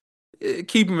of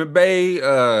keep them at bay.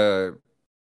 I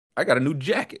got a new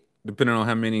jacket. depending on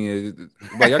how many.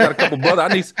 Like I got a couple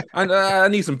brothers. I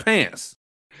need some pants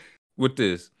with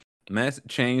this. Massive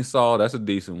chainsaw. That's a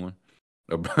decent one.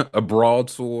 A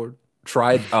broadsword.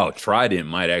 Trident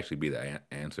might actually be the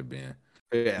answer, Ben.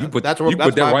 Yeah, you put that's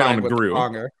that right on the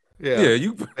grill. Yeah,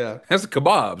 that's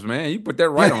kebabs, man. You put that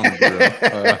right on the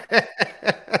grill.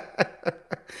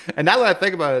 And now that I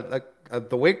think about it, like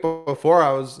the week before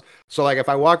I was like if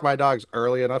I walk my dogs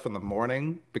early enough in the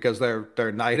morning because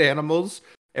they're night animals,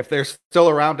 if they're still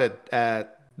around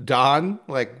at dawn,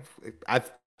 like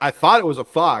I thought it was a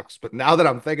fox, but now that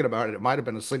I'm thinking about it, it might have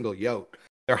been a single yote.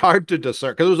 They're hard to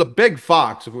discern because it was a big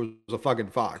fox if it was a fucking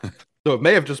fox. So it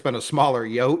may have just been a smaller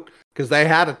yote because they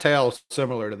had a tail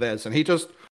similar to this, and he just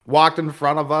walked in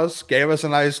front of us, gave us a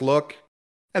nice look,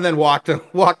 and then walked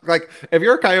like if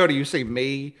you're a coyote, you see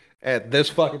me and this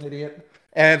fucking idiot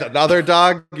and another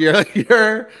dog,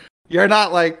 you're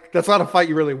not like that's not a fight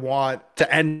you really want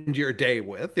to end your day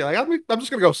with. You're like I'm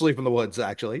just gonna go sleep in the woods.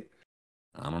 Actually,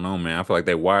 I don't know, man. I feel like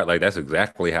they wired like that's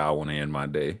exactly how I want to end my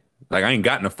day. Like I ain't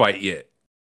gotten a fight yet.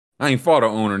 I ain't fought an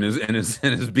owner and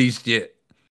his beast yet.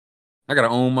 I gotta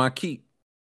own my keep.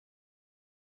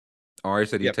 Ari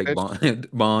said he'd take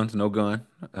bonds, no gun.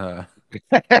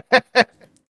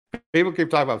 People keep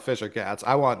talking about Fisher cats.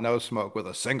 I want no smoke with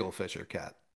a single Fisher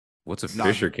cat. What's a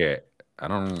Fisher cat? I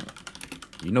don't.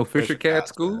 You know Fisher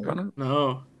cats, Scoob? I don't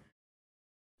know.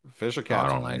 Fisher cats.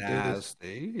 I don't like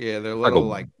nasty. Yeah, they're little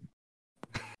like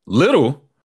little.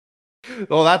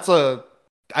 Well, that's a.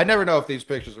 I never know if these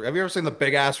pictures are. Have you ever seen the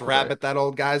big ass rabbit that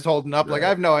old guy's holding up? Like I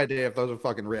have no idea if those are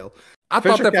fucking real. I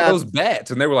thought that for those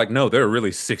bats, and they were like, no, they're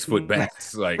really 6-foot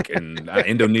bats, like in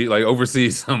Indonesia, like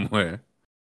overseas somewhere.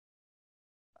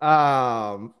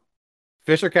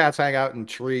 Fisher cats hang out in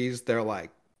trees. They're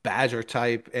like badger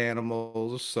type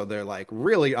animals, so they're like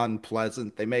really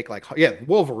unpleasant. They make like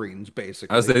Wolverines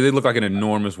basically. I would say they look like an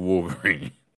enormous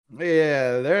Wolverine.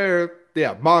 Yeah, they're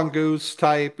mongoose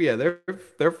type. Yeah, they're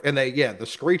the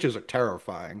screeches are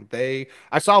terrifying.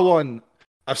 I saw one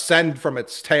ascend from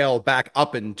its tail back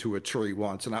up into a tree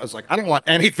once, and I was like, I don't want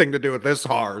anything to do with this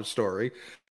horror story.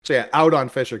 So yeah, out on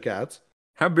Fisher cats.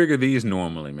 How big are these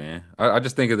normally, man? I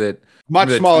just think of that much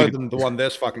smaller than the one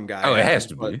this fucking guy. Oh, it has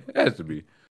to be. It has to be.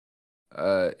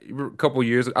 A couple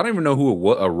years, I don't even know who it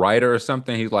was, a writer or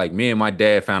something. He's like, me and my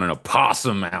dad found an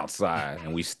opossum outside,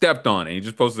 and we stepped on it. He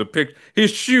just posted a picture, his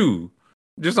shoe,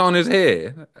 just on his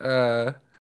head.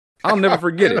 I'll never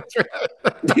forget it.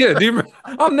 Yeah,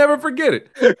 I'll never forget it.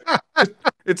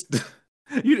 It's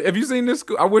have you seen this?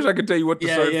 I wish I could tell you what to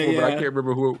search for, but I can't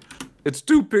remember who. It's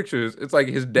two pictures. It's like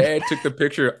his dad took the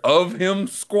picture of him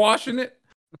squashing it,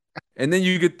 and then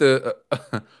you get the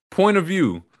point of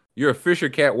view. You're a Fisher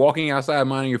cat walking outside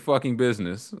minding your fucking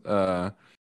business. Then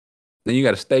you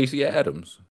got a Stacey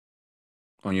Adams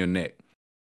on your neck.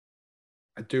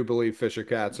 I do believe Fisher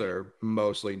cats are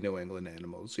mostly New England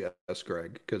animals. Yes,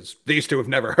 Greg, because these two have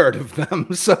never heard of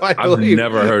them. So I've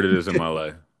never heard of this in my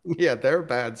life. Yeah, they're a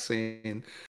bad scene.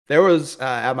 There was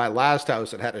at my last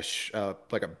house, it had a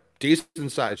like a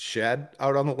decent sized shed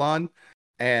out on the lawn,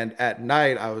 and at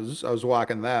night I was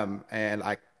walking them, and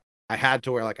I had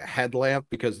to wear like a headlamp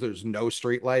because there's no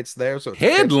street lights there. So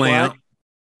headlamp.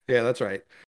 Yeah, that's right.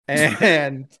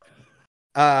 And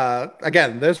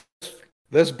again, this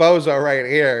bozo right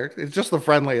here is just the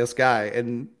friendliest guy,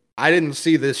 and I didn't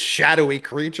see this shadowy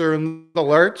creature in the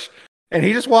lurch, and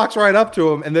he just walks right up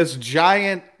to him, and this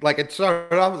giant, like it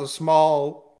started off as a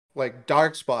small, like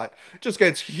dark spot, just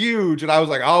gets huge, and I was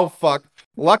like, oh fuck.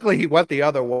 Luckily he went the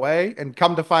other way, and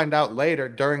come to find out later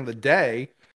during the day,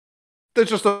 there's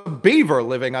just a beaver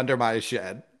living under my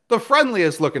shed. The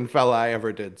friendliest looking fella I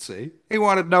ever did see. He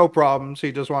wanted no problems.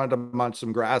 He just wanted to munch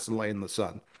some grass and lay in the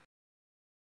sun.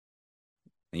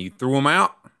 And you threw him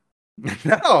out?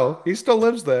 No, he still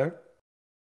lives there.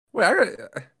 Wait,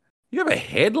 you have a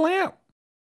headlamp?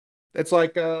 It's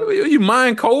like you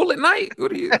mine coal at night?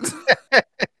 What are you?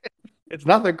 It's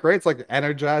nothing great. It's like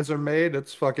Energizer made.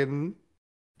 It's fucking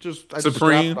just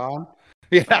Supreme. On.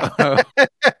 Yeah.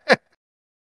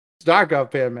 It's dark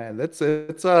up here, man. It's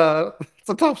a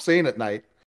tough scene at night.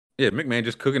 Yeah, McMahon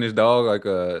just cooking his dog like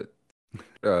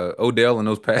Odell and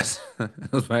those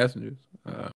passengers.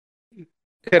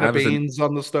 Hit of beans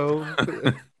on the stove.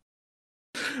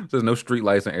 There's no street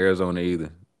lights in Arizona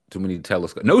either. Too many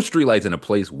telescopes. No street lights in a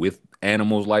place with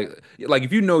animals like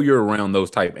if you know you're around those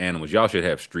type animals, y'all should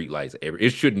have street lights.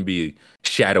 It shouldn't be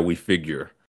shadowy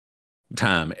figure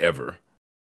time ever.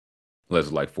 Unless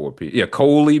it's like 4 p.m. Yeah,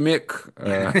 Coley Mick.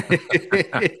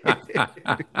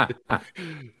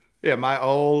 Yeah, my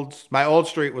old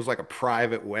street was like a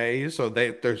private way, so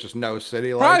there's just no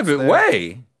city lights. Private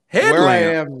way. Where I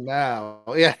Headlamp. am now,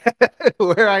 yeah,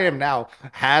 where I am now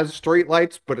has street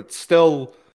lights, but it's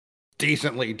still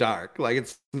decently dark. Like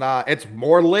it's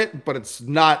more lit, but it's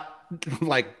not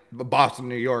like Boston,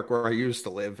 New York, where I used to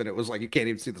live, and it was like you can't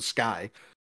even see the sky.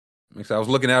 I was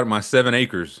looking out at my 7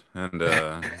 acres, and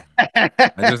I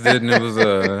just didn't. It was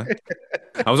I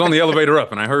was on the elevator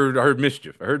up, and I heard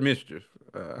mischief. I heard mischief.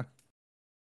 I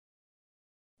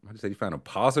just said he found a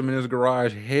possum in his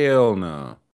garage. Hell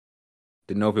no.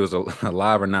 Didn't know if it was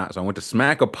alive or not, so I went to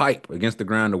smack a pipe against the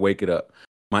ground to wake it up.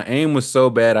 My aim was so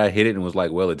bad I hit it and was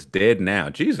like, well, it's dead now.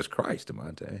 Jesus Christ,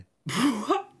 Demonte.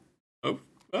 Oh, all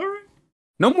right.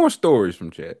 No more stories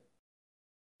from Chet.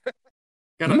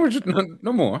 No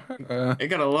more. I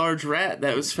got a large rat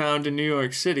that was found in New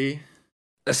York City.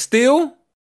 Still?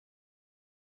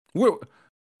 Where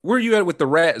are you at with the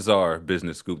Rat Czar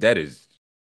business scoop?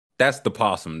 That's the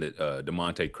possum that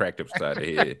Demonte cracked upside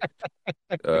the head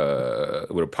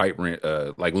with a pipe wrench,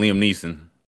 like Liam Neeson.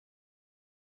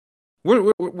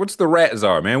 What's the Rat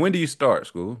Czar, man? When do you start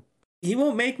school? He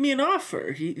won't make me an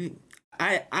offer.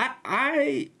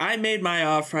 I made my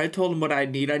offer. I told him what I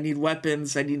need. I need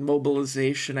weapons. I need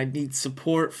mobilization. I need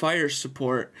support, fire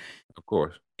support. Of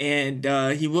course. And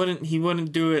he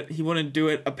wouldn't do it. He wouldn't do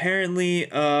it. Apparently,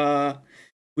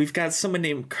 we've got someone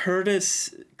named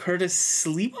Curtis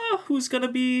Slima who's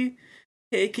gonna be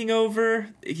taking over.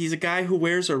 He's a guy who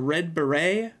wears a red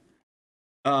beret.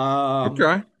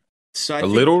 Okay. So a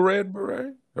little red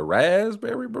beret, a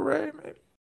raspberry beret, maybe.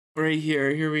 Right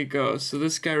here we go. So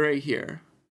this guy right here.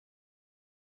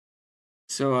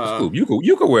 So cool.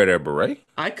 You could wear that beret.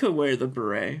 I could wear the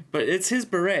beret, but it's his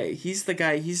beret. He's the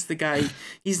guy.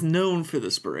 He's known for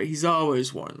this beret. He's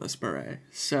always worn this beret.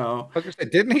 So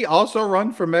didn't he also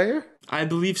run for mayor? I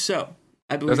believe so.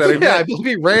 I believe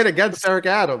he ran against Eric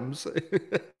Adams.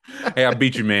 Hey, I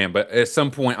beat you, man. But at some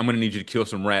point, I'm gonna need you to kill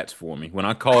some rats for me. When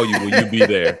I call you, will you be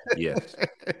there? Yes,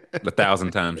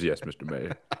 1,000 times yes, Mr.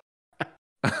 Mayor.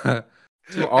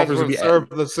 Offers to serve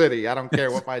the city. I don't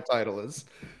care what my title is.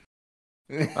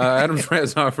 Adams ran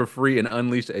on for free and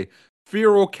unleashed a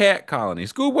feral cat colony.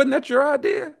 Scoob, wasn't that your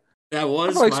idea? That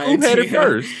was my Scoob had it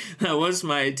first. That was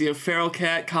my idea. Feral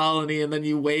cat colony, and then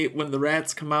you wait when the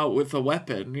rats come out with a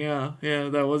weapon. Yeah,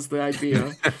 that was the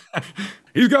idea.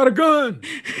 He's got a gun.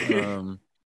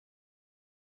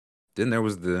 Then there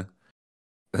was the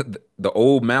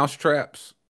old mouse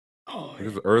traps. Oh, it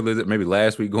was earlier, maybe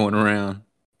last week, going around,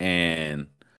 and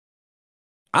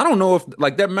I don't know if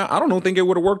like that. I don't think it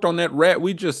would have worked on that rat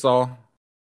we just saw.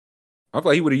 I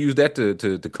thought he would have used that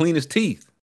to clean his teeth.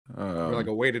 Like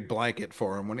a weighted blanket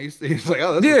for him when he's like,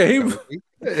 oh, he's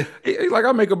like,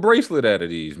 I'll make a bracelet out of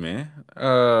these, man.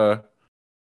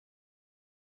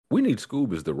 We need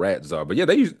Scoob as the Rat Czar, but here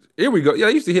we go. Yeah,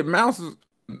 they used to hit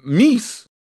meese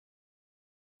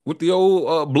with the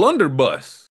old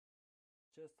blunderbuss.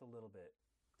 Just a little bit.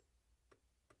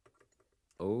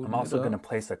 Oh, I'm also going to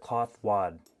place a cloth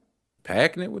wad.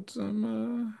 Packing it with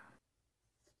some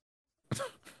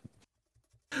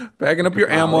packing up your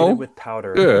ammo with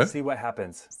powder. Yeah. Let's see what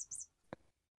happens.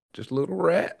 Just a little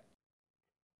rat.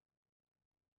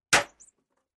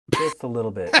 Just a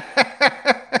little bit.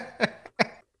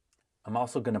 I'm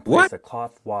also going to place a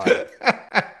cloth wad.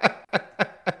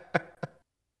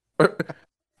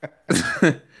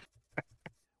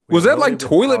 Was that like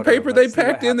toilet paper they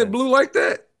packed in that blew like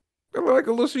that? Like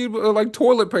a little sheet of like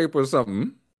toilet paper or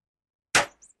something.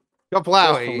 Go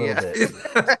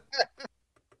Plowy.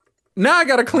 Now I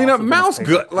gotta clean up mouse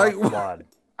gut. Like,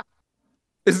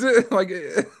 is it like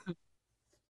at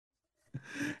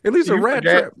least a rat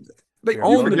trap? They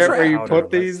own the trap. Where you put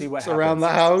these around the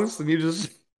house, and you just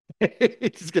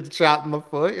get shot in the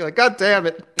foot. You're like, God damn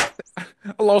it!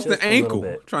 I lost an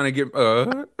ankle trying to get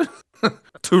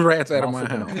 2 rats out of my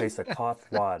house. Place a cloth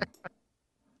wad.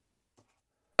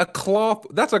 A cloth?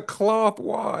 That's a cloth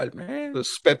wad, man. The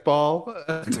spitball.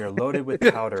 You're loaded with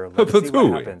powder. Let's see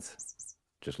what happens.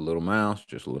 Just a little mouse.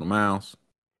 Just a little mouse.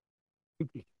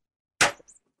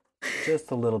 Just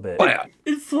a little bit.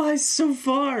 It flies so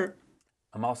far.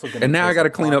 I'm also gonna. And now I got to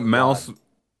clean up mouse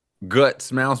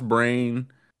guts, mouse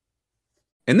brain,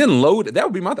 and then load. That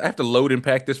would be I have to load and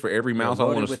pack this for every mouse I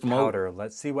want to smoke. Powder.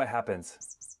 Let's see what happens.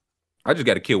 I just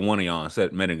got to kill one of y'all and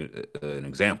set an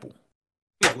example.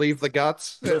 Leave the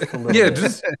guts. Yeah,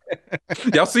 just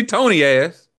y'all see Tony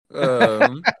ass.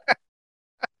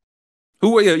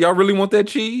 Who are y'all really want that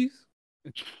cheese?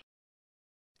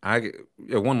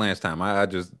 One last time. I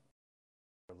just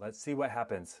let's see what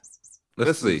happens.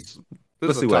 Let's see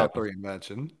what happens.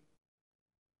 Reinvention.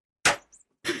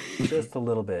 Just a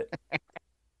little bit.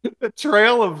 The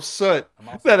trail of soot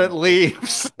that it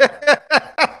leaves.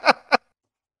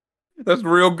 That's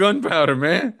real gunpowder,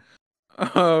 man.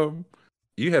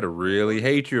 You had to really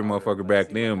hate your motherfucker back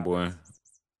then, boy.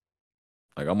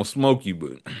 Like, I'm gonna smoke you,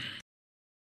 but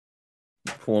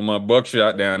pour my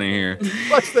buckshot down in here.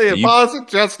 Let's say pause it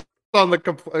just on the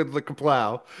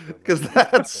Kaplow, because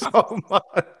that's so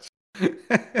much.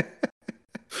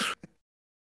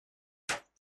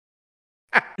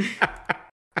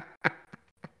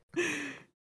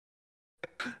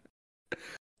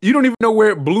 You don't even know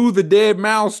where it blew the dead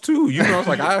mouse to. You know, it's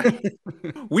like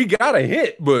we got a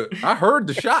hit, but I heard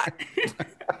the shot.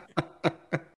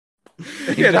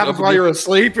 Yeah, it happens while you're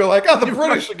asleep. You're like, oh, the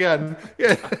British again.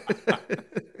 Yeah.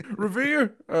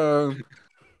 Revere.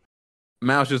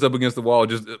 Mouse just up against the wall,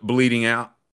 just bleeding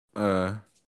out.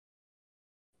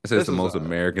 It's the most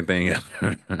American thing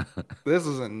ever. This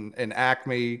is an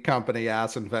Acme company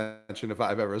ass invention if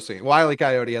I've ever seen. Wile E.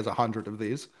 Coyote has 100 of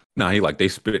these. No, they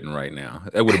spitting right now.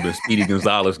 That would have been Speedy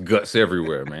Gonzalez guts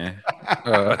everywhere, man.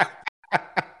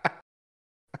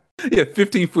 Yeah,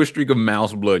 15-foot streak of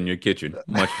mouse blood in your kitchen.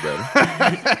 Much better.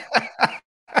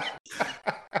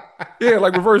 Yeah,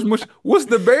 like reverse mush. What's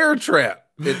the bear trap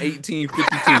in 1852,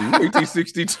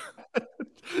 1862?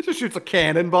 Just shoots a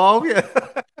cannonball. Yeah.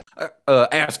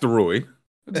 Asteroid.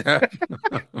 I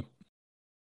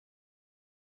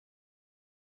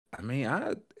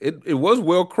mean, it was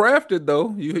well crafted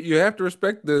though. You have to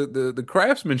respect the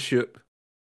craftsmanship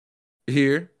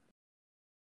here.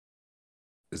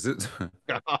 Is it?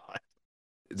 God.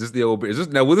 Is this the old? Is this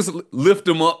now? Will this lift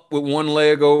him up with one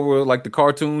leg over like the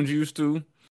cartoons used to?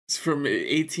 It's from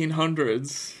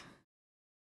 1800s.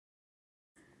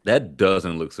 That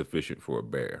doesn't look sufficient for a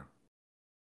bear.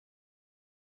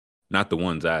 Not the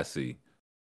ones I see.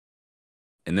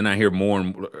 And then I hear more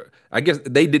and more, I guess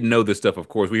they didn't know this stuff, of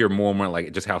course. We hear more and more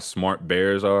like just how smart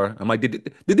bears are. I'm like,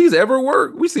 did these ever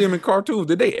work? We see them in cartoons.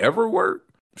 Did they ever work?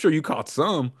 I'm sure you caught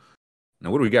some. Now,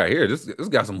 what do we got here? This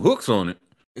got some hooks on it.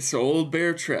 It's an old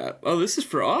bear trap. Oh, this is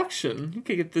for auction. You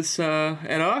could get this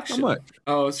at auction. How much?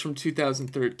 Oh, it's from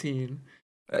 2013.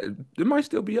 It might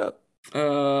still be up.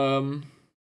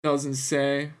 Doesn't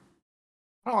say.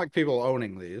 I don't like people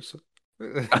owning these.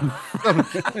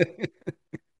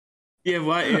 Yeah,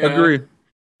 why? Yeah. Agree.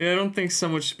 Yeah, I don't think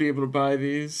someone should be able to buy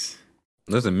these.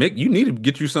 Listen, Mick, you need to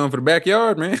get you some for the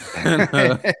backyard, man.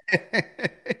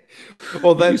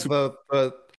 Well, then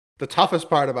the toughest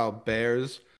part about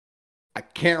bears, I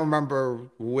can't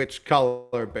remember which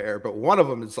color bear, but one of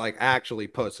them is like actually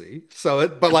pussy. So,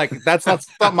 but like that's not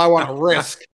something I want to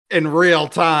risk in real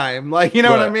time. Like, you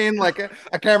know what I mean? Like,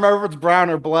 I can't remember if it's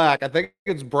brown or black. I think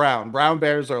it's brown. Brown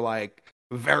bears are like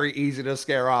very easy to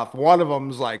scare off. One of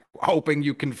them's like hoping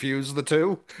you confuse the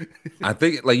two. I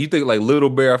think like you think like little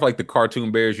bear. I feel like the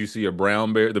cartoon bears you see a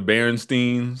brown bear, the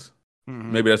Berensteins.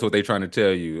 Mm-hmm. Maybe that's what they're trying to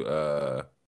tell you.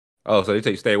 So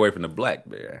they stay away from the black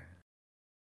bear.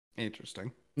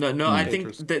 Interesting. No, I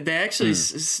think that they actually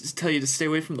tell you to stay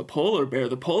away from the polar bear.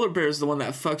 The polar bear is the one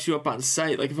that fucks you up on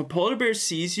sight. Like if a polar bear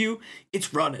sees you,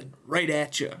 it's running right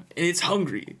at you, and it's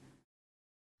hungry.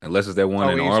 Unless it's that one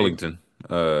in Arlington.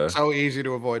 So easy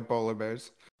to avoid polar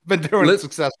bears. Been doing it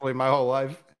successfully my whole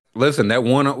life. Listen, that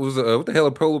one was what the hell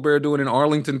a polar bear doing in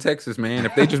Arlington, Texas, man?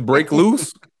 If they just break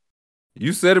loose,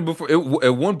 you said it before.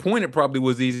 At one point, it probably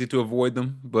was easy to avoid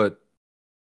them, but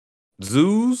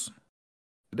zoos,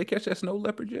 did they catch that snow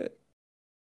leopard yet?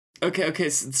 Okay.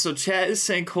 So chat is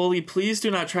saying, Coley, please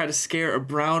do not try to scare a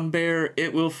brown bear.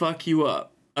 It will fuck you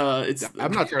up.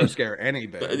 I'm not trying to scare any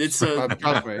bears.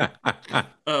 Trust me.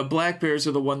 Black bears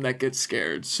are the one that gets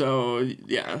scared. So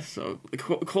yeah. So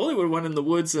Coley would have went in the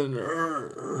woods and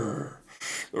the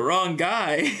wrong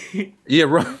guy. Yeah,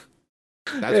 wrong.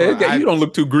 You don't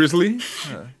look too grizzly.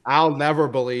 I'll never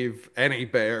believe any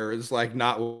bear is like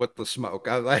not with the smoke.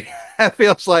 It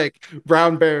feels like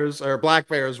brown bears or black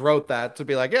bears wrote that to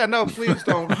be like, yeah, no, please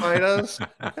don't fight us.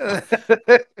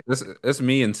 That's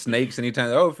me and snakes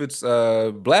anytime. Oh, if it's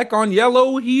black on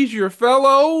yellow, he's your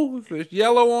fellow. If it's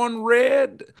yellow on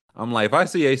red, I'm like, if I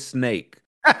see a snake,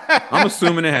 I'm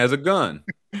assuming it has a gun.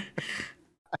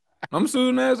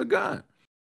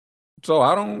 So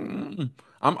I don't.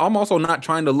 I'm also not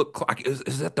trying to look like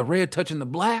is that the red touching the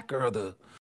black or the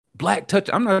black touch?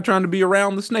 I'm not trying to be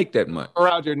around the snake that much.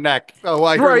 Around your neck. Oh,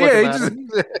 like right? Yeah, just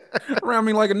around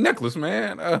me like a necklace,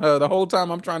 man. The whole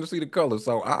time I'm trying to see the color,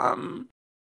 so I'm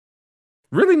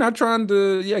really not trying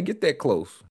to get that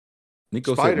close.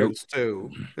 Nico spiders said,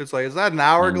 too. It's like, is that an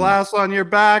hourglass on your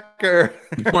back, or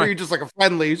are you just like a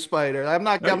friendly spider? I'm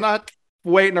not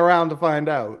waiting around to find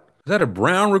out. Is that a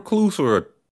brown recluse or a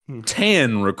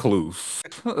tan recluse.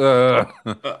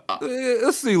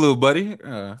 Let's see, little buddy.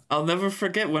 I'll never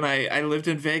forget when I lived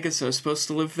in Vegas. I was supposed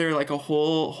to live there like a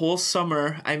whole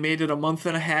summer. I made it a month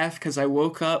and a half because I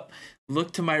woke up,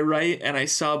 looked to my right, and I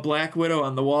saw a Black Widow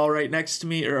on the wall right next to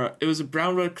me. Or it was a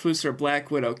brown recluse or a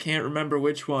Black Widow. Can't remember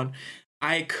which one.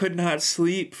 I could not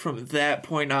sleep from that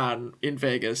point on in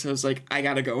Vegas. I was like, I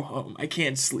gotta go home. I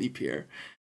can't sleep here.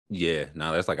 Yeah,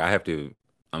 no, that's like I have to.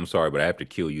 I'm sorry, but I have to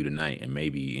kill you tonight, and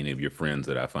maybe any of your friends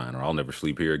that I find, or I'll never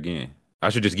sleep here again. I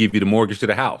should just give you the mortgage to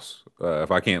the house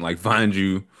if I can't like find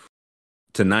you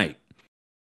tonight.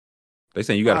 They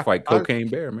saying you got to fight Cocaine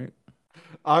Bear, man.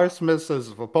 R. Smith says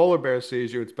if a polar bear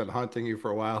sees you, it's been hunting you for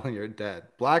a while and you're dead.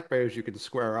 Black bears you can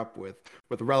square up with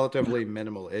relatively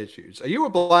minimal issues. Are you a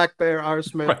black bear, R.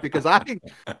 Smith? Because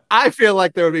I feel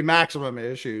like there would be maximum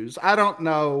issues. I don't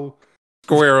know.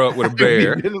 Square up with a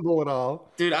bear. Minimal at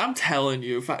all. Dude, I'm telling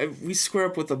you, if we square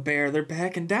up with a bear, they're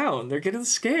backing down. They're getting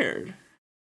scared.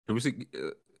 Can we see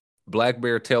black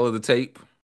bear tail of the tape?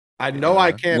 I know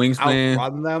I can't Wingspan.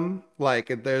 outrun them.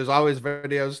 Like, there's always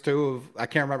videos too of, I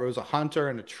can't remember, it was a hunter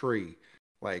and a tree.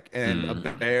 Like, and a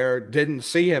bear didn't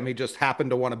see him. He just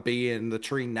happened to want to be in the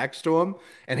tree next to him.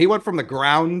 And he went from the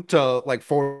ground to like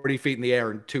 40 feet in the air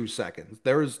in 2 seconds.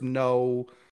 There is no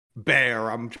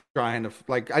bear I'm trying to,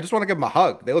 like, I just want to give them a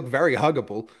hug. They look very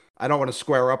huggable. I don't want to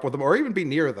square up with them or even be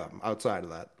near them outside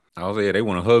of that. I was like, they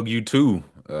want to hug you too.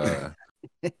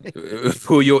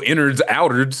 Pull your innards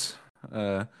outwards.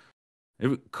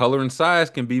 Color and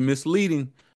size can be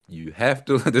misleading. You have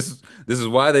to. This is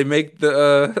why they make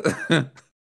the.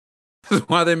 This is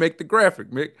why they make the graphic,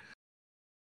 Mick.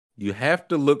 You have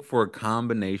to look for a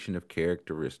combination of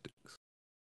characteristics.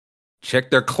 Check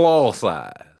their claw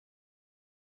size.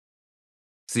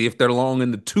 See if they're long in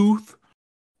the tooth.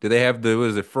 Do they have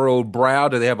the furrowed brow?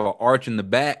 Do they have an arch in the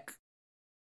back?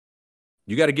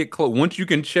 You got to get close. Once you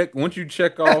check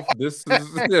off this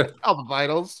is all the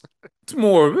vitals. It's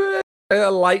more of a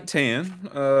light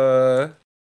tan.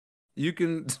 You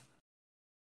can.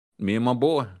 Me and my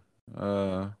boy.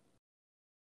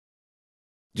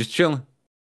 Just chilling.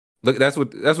 Look, that's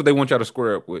what they want y'all to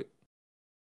square up with.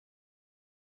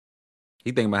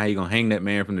 He thinking about how you gonna hang that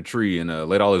man from the tree and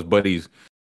let all his buddies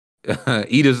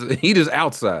eat his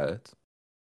outsides.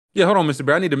 Yeah, hold on, Mr.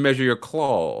 Bear. I need to measure your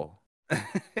claw.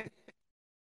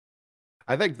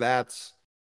 I think that's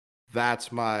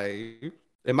my.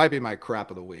 It might be my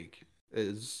crap of the week.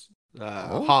 Is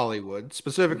Hollywood,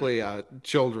 specifically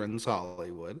children's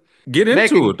Hollywood. Get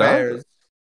into it, dog.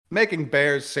 Making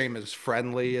bears seem as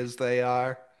friendly as they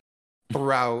are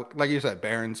throughout, like you said,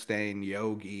 Berenstain,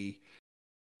 Yogi.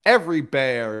 Every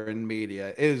bear in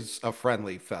media is a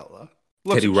friendly fella.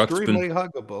 Looks Teddy extremely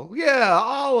Ruxpin. huggable. Yeah,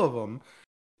 all of them.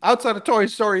 Outside of Toy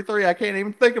Story 3, I can't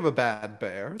even think of a bad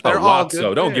bear. They're all good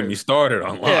Lotso. Don't bears. get me started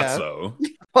on Lotso. Yeah.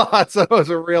 Lotso is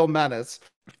a real menace.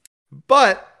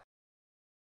 But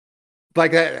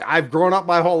like, I've grown up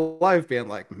my whole life being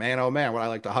like, man, oh man, would I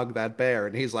like to hug that bear?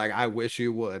 And he's like, I wish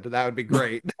you would. That would be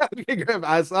great.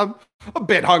 I'm a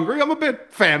bit hungry. I'm a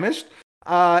bit famished.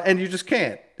 And you just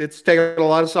can't. It's taken a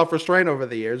lot of self-restraint over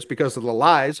the years because of the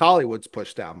lies Hollywood's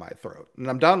pushed down my throat. And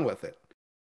I'm done with it.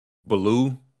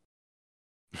 Baloo.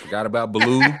 Forgot about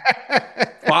Baloo.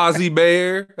 Fozzie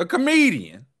Bear, a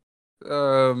comedian.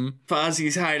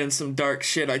 Fozzie's hiding some dark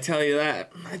shit. I tell you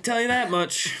that. I tell you that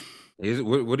much.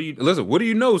 What do you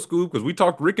know, Scoob? Because we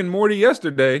talked Rick and Morty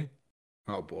yesterday.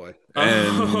 Oh boy.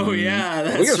 Oh yeah,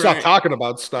 that's we gotta stop talking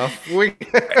about stuff. We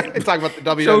talk about the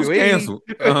WWE. Show's canceled.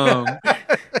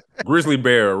 Grizzly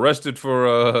Bear arrested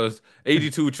for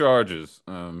 82 charges.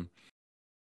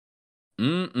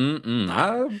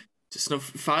 Just know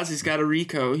Fozzie's got a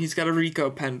RICO. He's got a RICO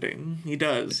pending. He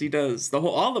does.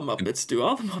 All the Muppets do.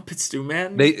 All the Muppets do,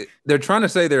 man. They're trying to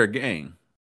say they're a gang.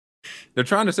 They're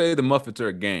trying to say the Muppets are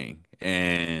a gang,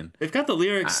 and they've got the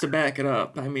lyrics to back it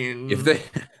up. I mean, if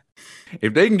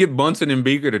they can get Bunsen and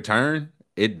Beaker to turn,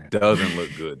 it doesn't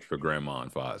look good for Grandma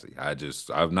and Fozzie.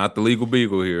 I'm not the legal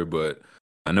beagle here, but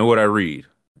I know what I read,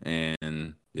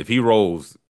 and if he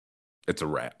rolls, it's a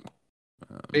wrap.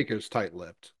 Beaker's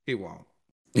tight-lipped. He won't.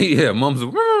 Yeah, Mom's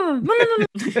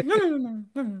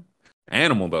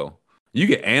Animal though. You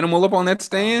get Animal up on that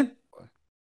stand.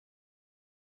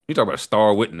 You talk about a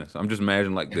star witness. I'm just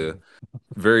imagining like the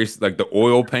the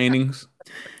oil paintings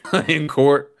in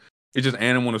court. It's just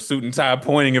Animal in a suit and tie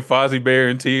pointing at Fozzie Bear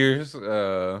in tears.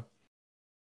 Ordering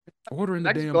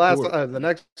the damn court. The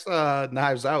next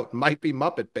Knives Out might be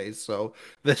Muppet based, so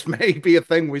this may be a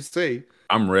thing we see.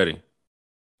 I'm ready.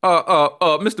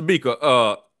 Mr.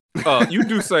 Beaker, you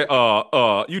do say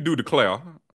you do declare.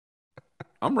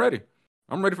 I'm ready.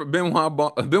 I'm ready for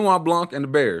Benoit Blanc and the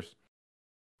Bears.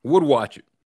 Would watch it.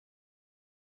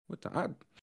 What time?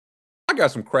 I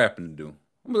got some crapping to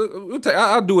do.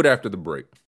 I'll do it after the break.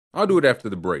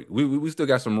 We still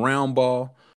got some round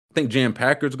ball. I think Jan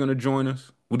Packard's going to join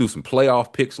us. We'll do some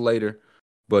playoff picks later.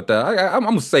 But I'm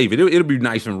going to save it. It'll be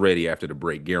nice and ready after the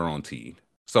break, guaranteed.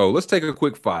 So let's take a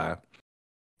quick 5.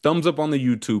 Thumbs up on the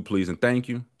YouTube, please, and thank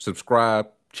you. Subscribe,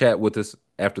 chat with us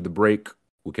after the break.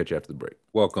 We'll catch you after the break.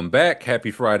 Welcome back.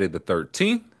 Happy Friday the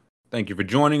 13th. Thank you for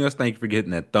joining us. Thank you for getting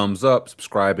that thumbs up,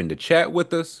 subscribing to chat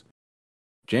with us.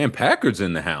 Jan Packard's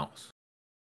in the house.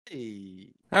 Hey.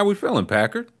 How we feeling,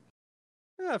 Packard?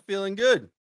 Yeah, feeling good.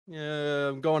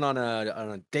 I'm going on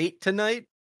a date tonight,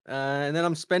 and then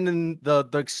I'm spending the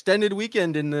extended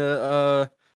weekend in the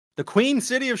Queen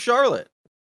City of Charlotte.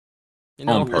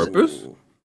 On purpose?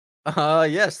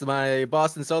 Yes, my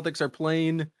Boston Celtics are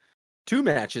playing 2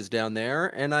 matches down there,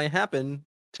 and I happen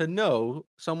to know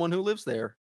someone who lives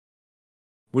there.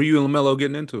 What are you and LaMelo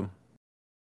getting into?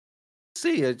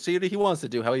 See what he wants to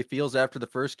do, how he feels after the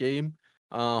first game.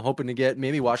 Hoping to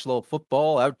maybe watch a little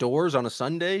football outdoors on a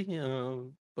Sunday,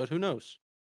 but who knows?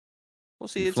 We'll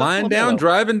see. It's flying down,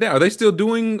 driving down. Are they still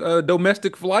doing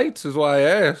domestic flights? Is why I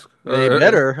ask. They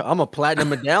better. I'm a platinum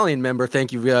medallion member.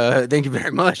 Thank you. Thank you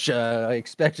very much. I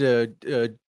expect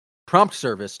a prompt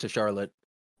service to Charlotte.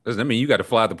 Doesn't mean you got to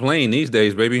fly the plane these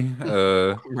days, baby?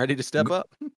 I'm ready to step up.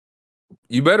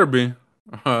 You better be.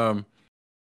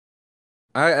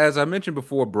 As I mentioned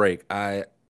before break, I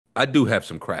do have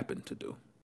some crapping to do.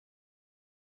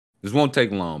 This won't take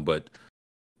long, but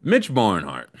Mitch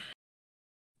Barnhart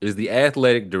is the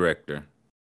athletic director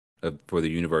for the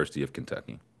University of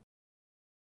Kentucky.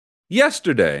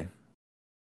 Yesterday,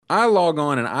 I log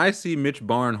on and I see Mitch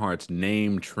Barnhart's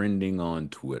name trending on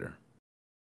Twitter.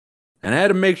 And I had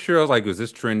to make sure, I was like, is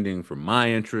this trending for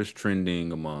my interest,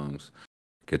 trending amongst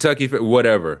Kentucky,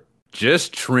 whatever,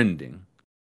 just trending.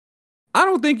 I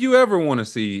don't think you ever want to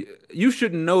see, you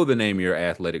shouldn't know the name of your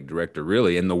athletic director,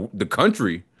 really, and the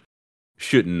country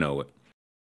shouldn't know it.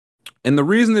 And the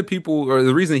reason that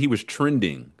the reason that he was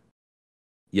trending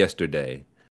yesterday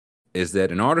is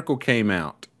that an article came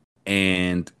out,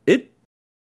 and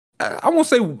I won't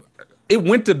say it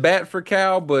went to bat for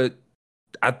Cal, but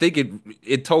I think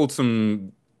it told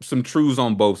some truths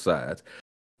on both sides.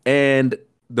 And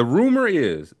the rumor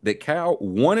is that Cal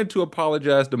wanted to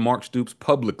apologize to Mark Stoops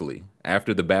publicly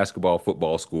after the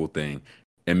football school thing,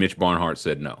 and Mitch Barnhart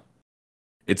said no.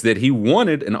 It's that he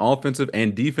wanted an offensive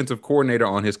and defensive coordinator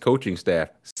on his coaching staff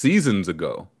seasons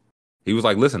ago. He was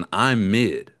like, listen, I'm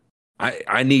mid.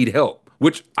 I need help,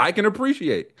 which I can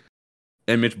appreciate.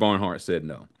 And Mitch Barnhart said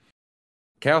no.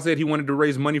 Cal said he wanted to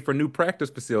raise money for a new practice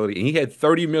facility, and he had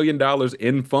 $30 million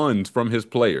in funds from his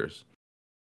players.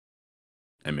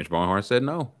 And Mitch Barnhart said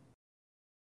no.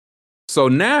 So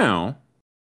now,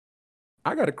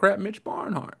 I got to crap Mitch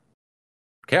Barnhart.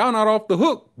 Cal not off the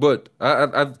hook, but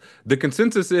the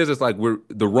consensus is it's like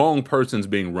the wrong person's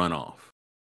being run off.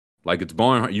 Like it's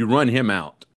Barnhart, you run him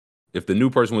out. If the new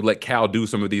person would let Cal do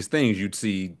some of these things, you'd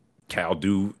see Cal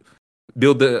build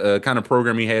the kind of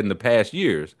program he had in the past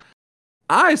years.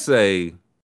 I say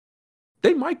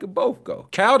they might could both go.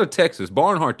 Cal to Texas,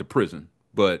 Barnhart to prison.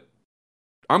 But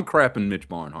I'm crapping Mitch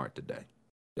Barnhart today.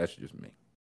 That's just me.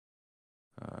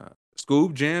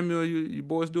 Scoob, Jam, you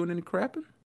boys doing any crapping?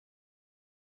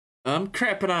 I'm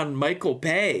crapping on Michael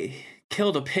Bay.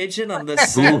 Killed a pigeon on the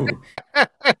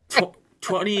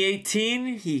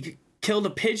 2018. He killed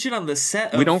a pigeon on the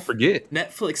set of We don't forget.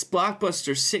 Netflix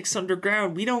blockbuster 6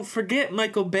 Underground. We don't forget,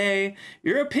 Michael Bay.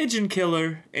 You're a pigeon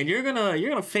killer, and you're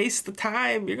gonna face the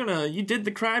time. You did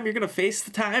the crime. You're gonna face the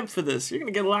time for this. You're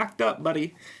gonna get locked up,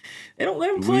 buddy. They don't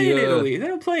let him play in Italy. They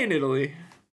don't play in Italy.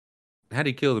 How'd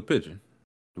he kill the pigeon?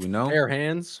 Do we know? Bare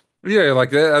hands. Yeah, like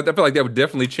that. I feel like that would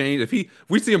definitely change if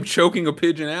we see him choking a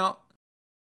pigeon out.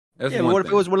 That's but what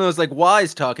if it was one of those like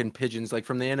wise talking pigeons, like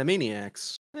from the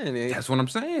Animaniacs? That's what I'm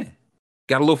saying.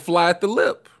 Got a little fly at the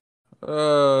lip.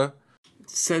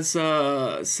 Says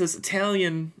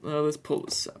Italian. Let's pull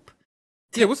this up.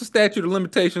 Yeah, what's the statute of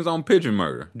limitations on pigeon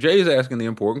murder? Jay's asking the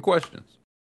important questions.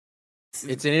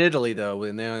 It's in Italy though,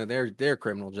 and their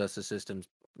criminal justice system's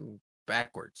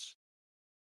backwards.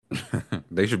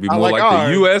 They should be more like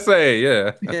the USA.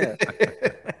 Yeah. Yeah.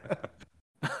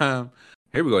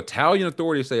 Here we go. Italian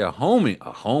authorities say a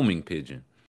homing pigeon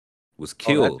was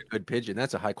killed. That's a good pigeon.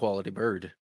 That's a high quality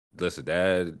bird. Listen,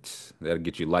 that'll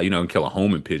get you light. Kill a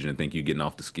homing pigeon and think you're getting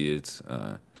off the skids.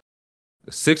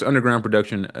 6 Underground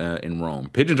production in Rome.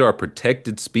 Pigeons are a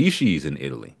protected species in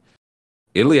Italy.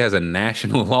 Italy has a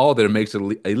national law that makes it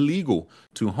illegal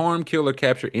to harm, kill, or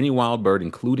capture any wild bird,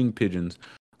 including pigeons,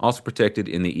 also protected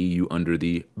in the EU under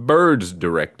the Birds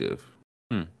Directive.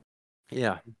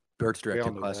 Yeah, Birds We all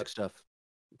Directive, knew classic that. stuff.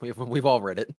 We've all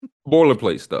read it.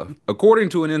 Boilerplate stuff. According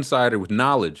to an insider with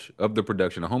knowledge of the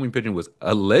production, a homing pigeon was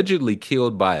allegedly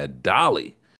killed by a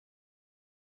dolly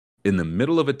in the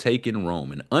middle of a take in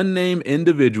Rome. An unnamed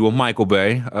individual, Michael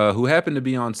Bay, who happened to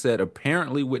be on set,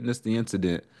 apparently witnessed the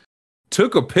incident,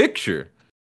 took a picture,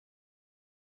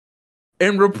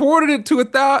 and reported it to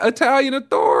Italian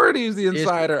authorities, the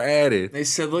insider added. They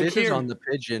said, "Look This here." is on the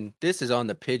pigeon. This is on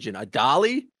the pigeon. A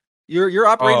dolly? You're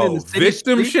operating in the city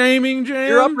victim streets? shaming, Jam?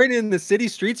 You're operating in the city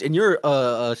streets, and you're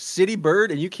a city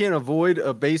bird, and you can't avoid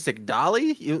a basic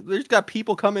dolly. There's got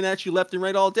people coming at you left and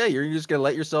right all day. You're just gonna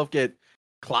let yourself get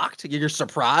clocked? You're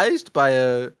surprised by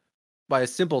a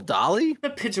simple dolly? The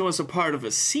pigeon was a part of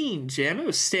a scene, Jam. It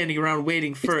was standing around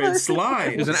waiting for its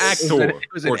line. It was an It actor.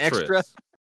 was an extra. Tris.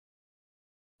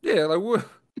 Yeah, like what?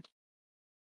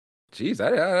 Jeez,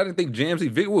 I didn't think Jamsey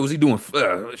Vic. What was he doing?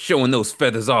 Showing those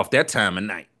feathers off that time of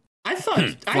night, I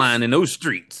thought flying in those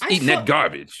streets, eating that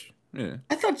garbage. Yeah.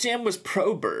 I thought Jam was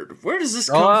pro bird. Where does this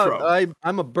come from?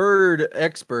 I'm a bird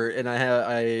expert,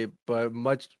 and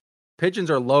but pigeons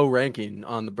are low ranking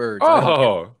on the birds.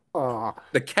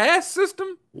 The caste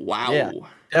system? Wow. Yeah.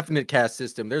 Definite caste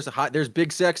system. There's big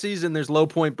sexies and there's low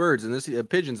point birds, and this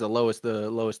pigeon's the lowest of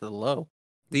the low.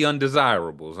 The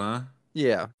undesirables, huh?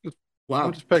 Yeah. Wow.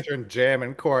 I'm just picturing Jam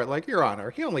in court, like, Your Honor,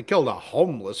 he only killed a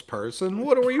homeless person.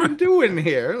 What are we even doing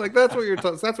here? Like, that's what you're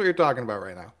talking about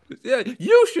right now. Yeah,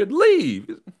 you should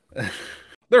leave.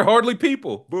 They're hardly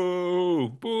people. Boo,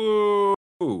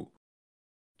 boo.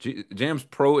 Jam's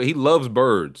pro. He loves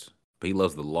birds, but he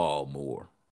loves the law more.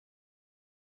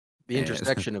 The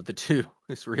intersection of the two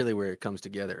is really where it comes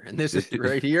together. And this is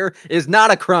right here is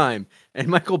not a crime. And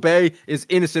Michael Bay is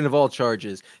innocent of all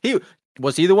charges.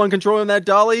 Was he the one controlling that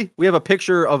dolly? We have a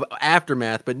picture of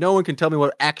aftermath, but no one can tell me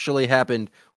what actually happened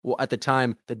at the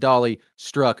time the dolly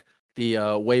struck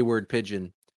the wayward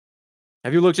pigeon.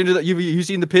 Have you looked into that? You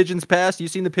seen the pigeon's past? You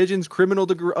seen the pigeon's criminal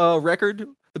record?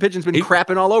 The pigeon's been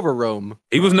crapping all over Rome.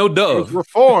 He was no He dove. was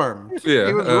reformed. Yeah,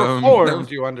 He was that reformed,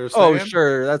 was- you understand? Oh,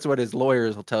 sure. That's what his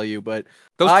lawyers will tell you. But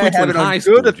Those I tweets were have in it on high good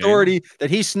school, authority that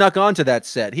he snuck onto that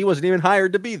set. He wasn't even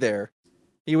hired to be there.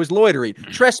 He was loitering,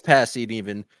 trespassing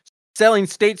even, selling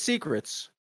state secrets.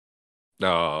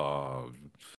 Oh,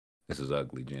 this is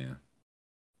ugly, Jam.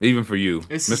 Even for you,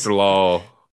 This Mr. is- Law.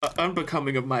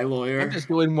 Unbecoming of my lawyer. I'm just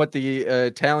doing what the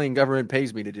Italian government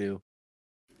pays me to do.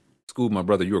 School, my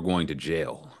brother, you are going to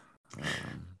jail.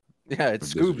 Yeah,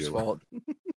 it's This is Scoob's your- fault.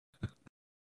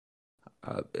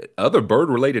 Other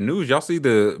bird-related news. Y'all see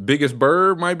the biggest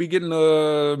bird might be getting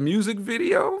a music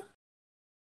video?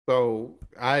 So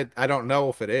I don't know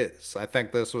if it is. I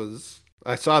think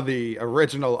I saw the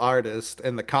original artist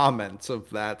in the comments of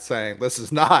that saying this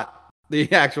is not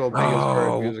the actual biggest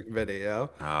bird music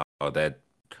video.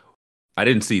 I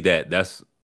didn't see that. That's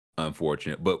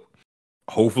unfortunate. But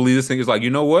hopefully this thing is like, you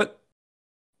know what?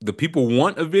 The people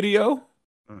want a video.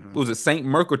 Mhm. Was it Saint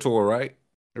Mercator, right?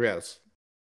 Yes.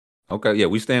 Okay, yeah,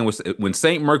 we stand with when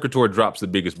Saint Mercator drops the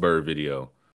biggest bird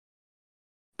video.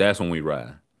 That's when we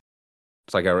ride.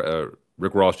 It's like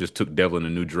Rick Ross just took Devil in a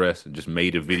New Dress and just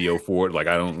made a video for it. Like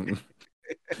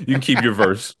You can keep your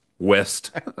verse,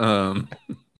 West. Got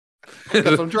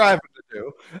some driving to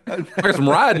do. I got some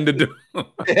riding to do.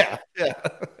 Yeah.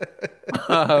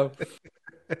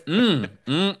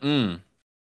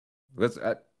 Let's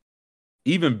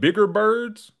even bigger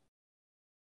birds.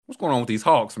 What's going on with these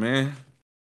hawks, man?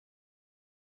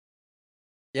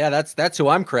 Yeah, that's who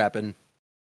I'm crapping.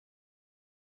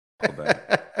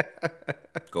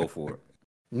 Go for it.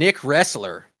 Nick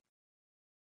Ressler.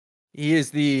 He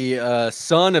is the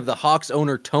son of the Hawks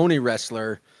owner Tony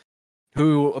Ressler,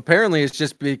 who apparently has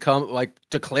just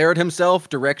declared himself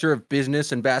director of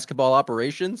business and basketball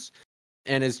operations,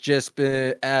 and has just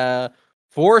been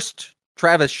forced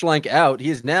Travis Schlenk out. He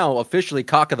is now officially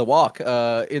cock of the walk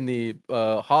in the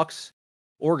Hawks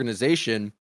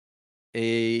organization.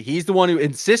 He's the one who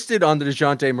insisted on the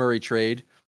DeJounte Murray trade,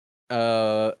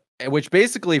 which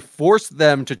basically forced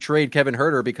them to trade Kevin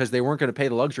Huerter because they weren't going to pay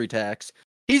the luxury tax.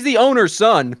 He's the owner's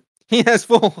son. He has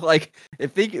full,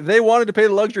 if they wanted to pay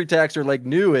the luxury tax or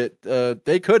knew it,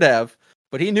 they could have,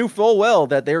 but he knew full well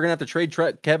that they were going to have to trade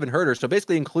Kevin Huerter. So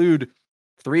basically include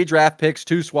 3 draft picks,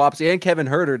 2 swaps, and Kevin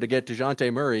Huerter to get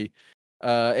DeJounte Murray.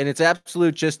 And it's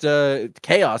absolute just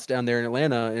chaos down there in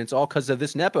Atlanta. And it's all because of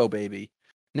this Nepo baby.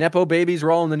 Nepo babies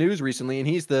were all in the news recently, and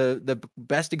he's the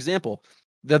best example.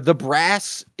 The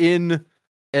brass in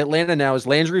Atlanta now is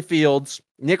Landry Fields,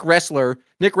 Nick Ressler,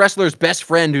 Nick Ressler's best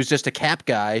friend, who's just a cap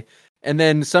guy, and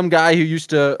then some guy who used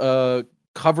to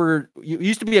you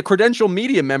used to be a credential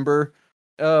media member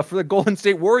for the Golden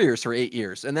State Warriors for 8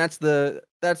 years, and that's the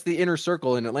inner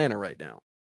circle in Atlanta right now.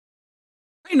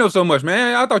 You know so much,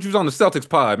 man. I thought you was on the Celtics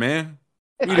pod, man.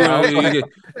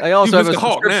 I also have a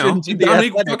Hawk now. subscription to the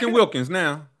Dominique Athletic. fucking Wilkins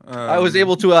now. I was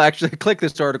able to actually click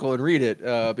this article and read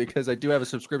it because I do have a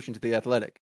subscription to the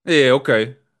Athletic. Yeah,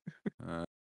 okay.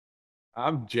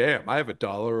 I'm Jam. I have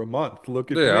 $1 a month.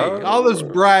 Look at Yeah, me. All this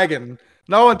bragging.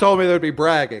 No one told me there'd be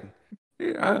bragging.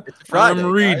 Yeah, It's Friday,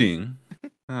 I'm reading.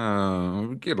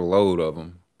 Get a load of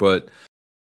them. But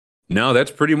no, that's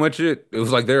pretty much it. It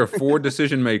was like there are 4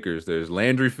 decision makers. There's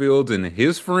Landry Fields and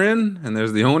his friend, and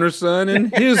there's the owner's son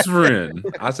and his friend.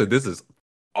 I said, this is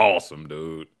awesome,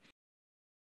 dude.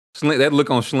 That look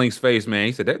on Schlink's face, man.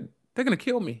 He said, they're going to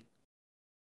kill me.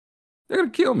 They're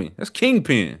going to kill me. That's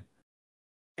Kingpin.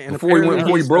 And Before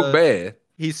he broke bad.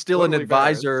 He's still an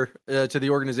advisor to the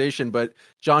organization, but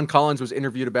John Collins was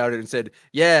interviewed about it and said,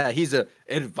 yeah, he's an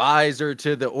advisor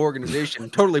to the organization.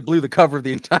 Totally blew the cover of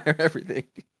the entire everything.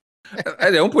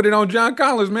 Hey, don't put it on John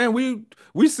Collins, man.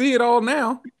 We see it all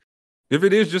now. If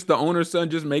it is just the owner's son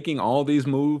just making all these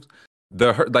moves,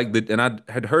 and I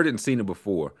had heard it and seen it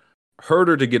before.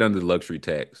 Herder to get under the luxury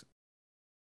tax.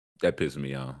 That pissed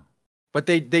me off. But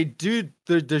they do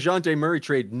the DeJounte Murray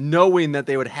trade knowing that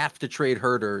they would have to trade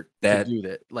Herder to do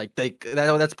that. Like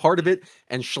that's part of it.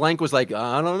 And Schlenk was like,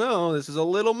 I don't know, this is a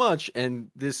little much. And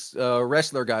this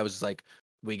wrestler guy was like,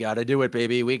 we got to do it,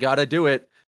 baby. We got to do it.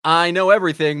 I know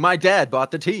everything. My dad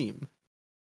bought the team.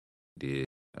 Did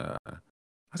I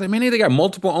was like, man, they got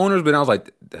multiple owners, but I was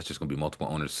like, that's just gonna be multiple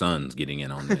owners' sons getting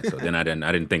in on this. So then I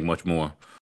didn't think much more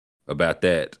about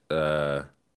that.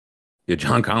 Yeah,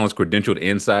 John Collins credentialed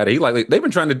insider. He they've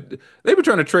been trying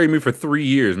to trade me for 3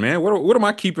 years, man. What am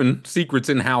I keeping secrets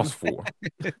in house for?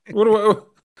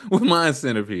 What's my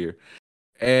incentive here?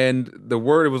 And the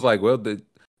word was like, well, the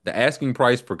asking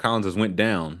price for Collins has went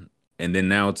down, and then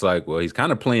now it's like, well, he's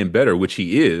kind of playing better, which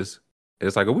he is. And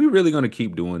it's like, are we really going to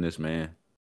keep doing this, man?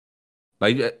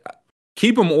 Like,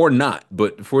 keep him or not,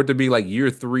 but for it to be like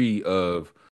year 3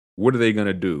 of what are they going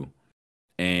to do?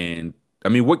 And I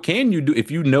mean, what can you do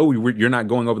if you know you're not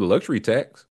going over the luxury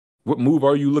tax? What move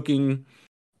are you looking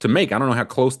to make? I don't know how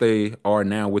close they are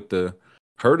now with the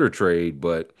Herder trade,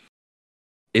 but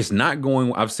it's not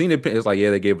going. I've seen it. It's like, yeah,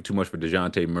 they gave up too much for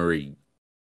DeJounte Murray.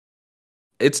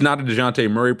 It's not a DeJounte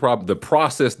Murray problem. The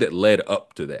process that led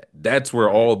up to that. That's where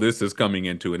all this is coming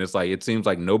into. And it's like, it seems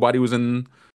like nobody was in.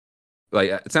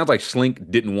 Like, it sounds like Schlink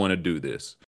didn't want to do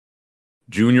this.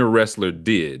 Junior Wrestler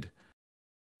did.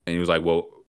 And he was like, well,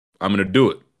 I'm going to do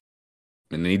it.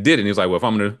 And then he did it. And he was like, well,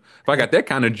 if I got that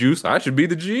kind of juice, I should be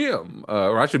the GM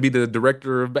or I should be the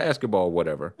director of basketball,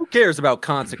 whatever. Who cares about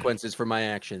consequences for my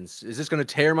actions? Is this going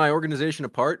to tear my organization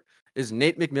apart? Is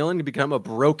Nate McMillan going to become a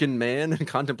broken man and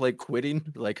contemplate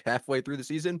quitting like halfway through the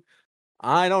season?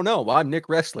 I don't know. I'm Nick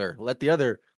Wrestler.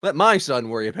 Let my son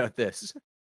worry about this.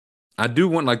 I do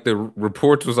want, like, the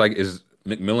reports was like, is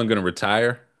McMillan going to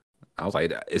retire? I was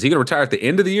like, is he going to retire at the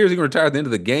end of the year? Or is he going to retire at the end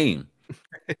of the game?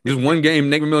 Just one game,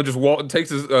 Nate McMillan just takes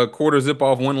his quarter zip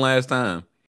off one last time.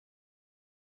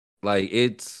 Like,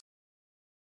 it's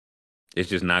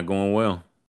just not going well.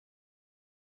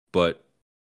 But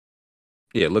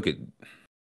yeah,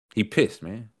 he pissed,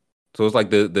 man. So it's like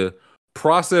the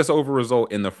process over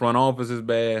result in the front office is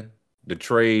bad, the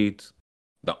trades,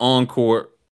 the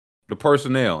on-court, the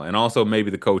personnel, and also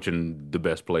maybe the coach and the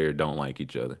best player don't like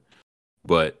each other.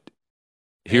 But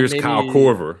here's Kyle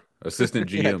Korver, assistant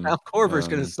GM. Kyle Korver is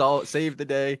going to save the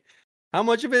day. How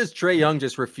much of it is Trae Young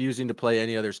just refusing to play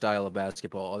any other style of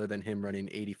basketball other than him running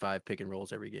 85 pick and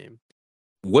rolls every game?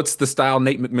 What's the style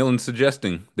Nate McMillan's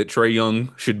suggesting that Trae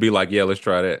Young should be like? Yeah, let's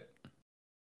try that.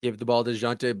 Give the ball to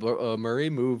DeJounte Murray,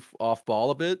 move off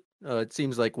ball a bit. It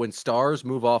seems like when stars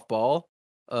move off ball,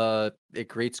 it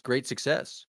creates great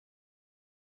success.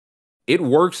 It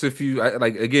works if you,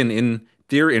 like, again, in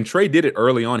theory, and Trae did it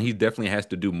early on. He definitely has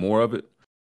to do more of it.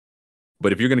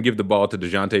 But if you're going to give the ball to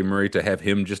DeJounte Murray to have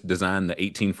him just design the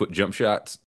 18-foot jump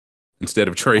shots instead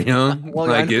of Trae Young, well,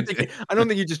 I don't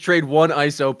think you just trade one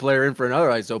ISO player in for another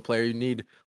ISO player. You need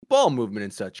ball movement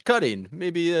and such, cutting,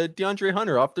 maybe DeAndre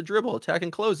Hunter off the dribble,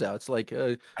 attacking closeouts. Like,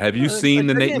 have you seen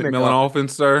the Nate McMillan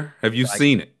offense, sir? Have you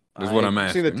seen it? Is what I'm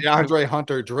asking. I've seen the DeAndre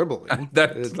Hunter dribbling.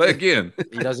 That's again.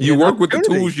 You work with the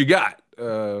tools you got.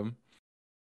 I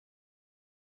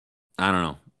don't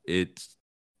know.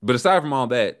 But aside from all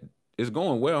that, it's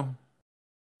going well.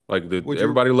 Like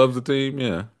everybody loves the team.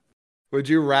 Yeah. Would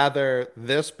you rather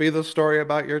this be the story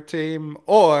about your team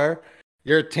or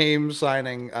your team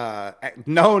signing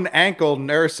known ankle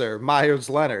nurser Myers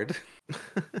Leonard?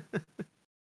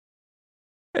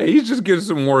 Hey, he's just getting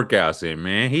some workouts in,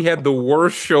 man. He had the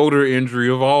worst shoulder injury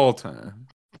of all time.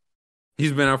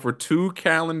 He's been out for 2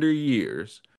 calendar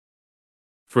years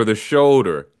for the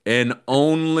shoulder and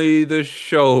only the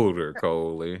shoulder,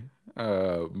 Coley.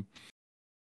 I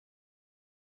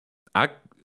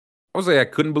would say I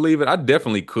couldn't believe it. I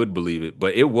definitely could believe it,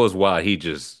 but it was wild.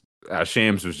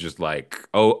 Shams was just like,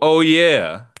 oh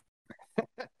yeah.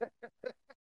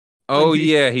 Oh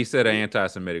yeah, he said an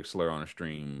anti-Semitic slur on a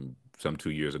stream some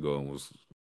 2 years ago and was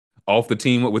off the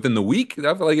team within the week.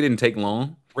 I feel like it didn't take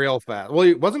long. Real fast.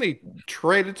 Well, wasn't he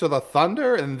traded to the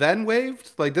Thunder and then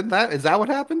waived? Like, is that what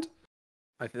happened?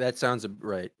 That sounds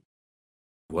right.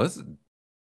 Was it?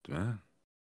 I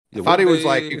thought he was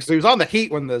like, because he was on the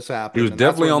Heat when this happened. He was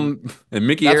definitely and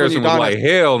Mickey Harrison was like,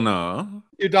 hell no.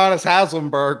 Udonis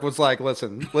Haslemberg was like,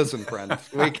 listen, friends,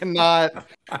 we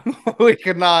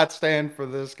cannot stand for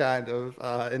this kind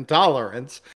of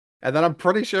intolerance. And then I'm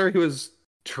pretty sure he was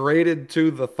traded to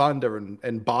the Thunder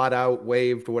and bought out,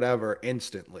 waived, whatever,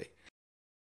 instantly.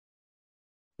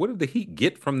 What did the Heat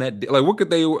get from that? Like, what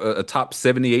could they, a top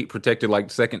 78 protected,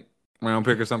 like, second round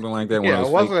pick or something like that? Yeah, it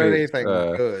wasn't anything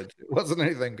good. It wasn't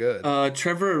anything good.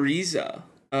 Trevor Ariza.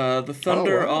 The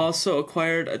Thunder also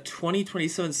acquired a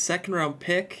 2027 second-round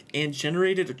pick and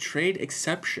generated a trade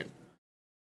exception.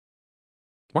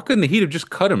 Why couldn't the Heat have just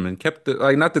cut him and kept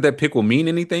not that pick will mean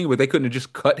anything, but they couldn't have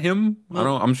just cut him?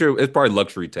 No. I'm sure it's probably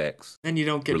luxury tax. And you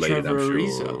don't get Trevor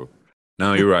Ariza. Sure.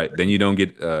 No, you're right. Then you don't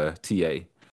get TA.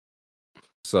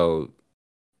 So,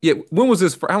 yeah, when was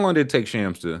this? How long did it take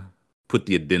Shams to put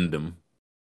the addendum?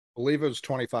 I believe it was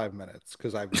 25 minutes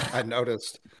because I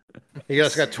noticed he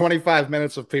just got 25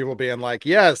 minutes of people being like,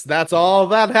 yes, that's all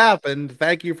that happened.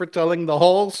 Thank you for telling the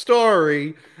whole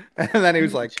story. And then he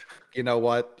was like, you know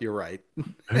what? You're right.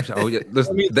 Oh, yeah.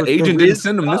 The agent didn't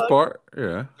send him this part.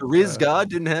 Yeah. The Riz God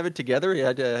didn't have it together. He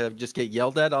had to just get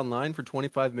yelled at online for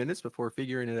 25 minutes before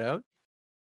figuring it out.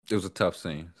 It was a tough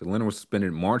scene. So Leonard was suspended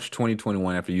in March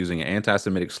 2021 after using an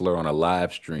anti-Semitic slur on a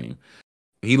live stream.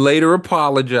 He later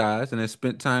apologized and has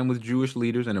spent time with Jewish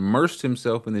leaders and immersed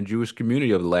himself in the Jewish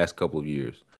community over the last couple of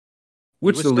years,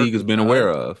 which the league has been aware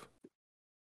of.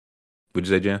 What'd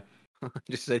you say, Jan?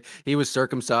 Just say he was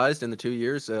circumcised in the 2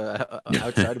 years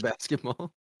outside of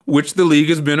basketball. Which the league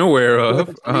has been aware of.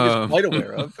 Is quite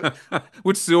aware of.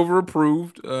 Which Silver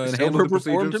approved and Silver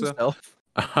performed himself.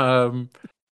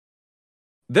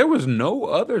 There was no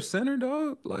other center,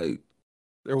 dog. Like,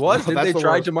 there was. Did they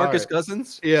try DeMarcus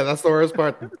Cousins? Yeah, that's the worst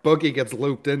part. Boogie gets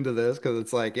looped into this because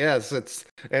it's like, yes, it's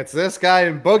this guy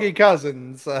and Boogie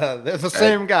Cousins. They're the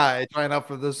same guy trying out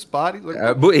for this spot. He's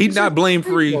like, but he's not blame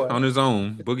free on his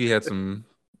own. Boogie had some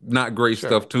not great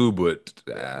stuff too, but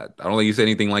I don't think he said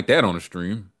anything like that on the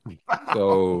stream.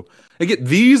 So again,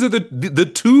 these are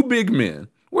the two big men.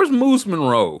 Where's Moose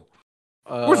Monroe?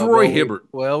 Where's Roy Hibbert?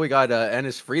 We got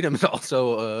Ennis Freedom's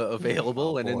also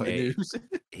available and in the news.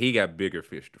 He got bigger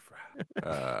fish to fry.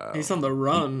 He's on the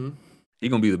run. He's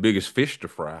gonna be the biggest fish to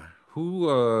fry.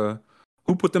 Who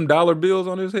put them dollar bills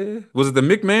on his head? Was it the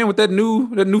McMahon with that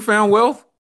newfound wealth?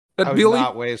 That Billy?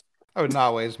 I would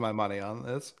not waste my money on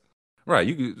this.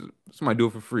 Right, somebody do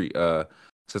it for free. It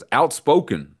says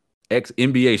outspoken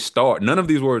ex-NBA star. None of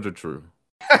these words are true.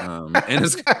 And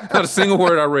it's not a single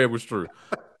word I read was true.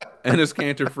 Enes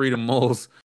Kanter Freedom Moles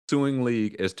suing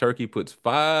league as Turkey puts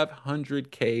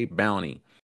 $500K bounty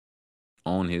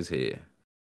on his head.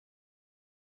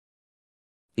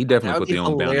 He definitely put the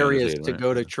own bounty on his head. Hilarious to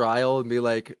go to trial and be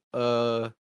like,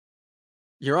 Your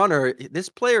Honor, this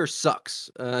player sucks.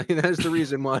 That's the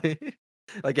reason why.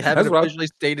 Like, having it officially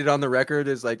stated on the record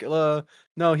is like,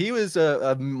 no, he was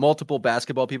multiple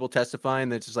basketball people testifying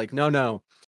that's just like, no.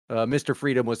 Mr.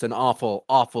 Freedom was an awful,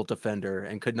 awful defender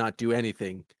and could not do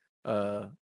anything.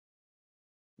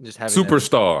 Just having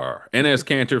superstar Enes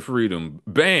Kanter Freedom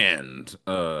banned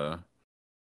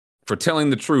for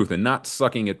telling the truth and not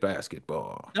sucking at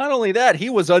basketball. Not only that, he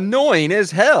was annoying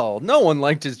as hell. No one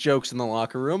liked his jokes in the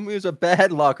locker room. He was a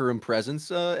bad locker room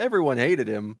presence. Everyone hated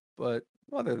him, but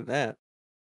other than that,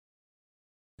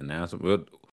 and now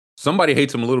somebody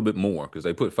hates him a little bit more because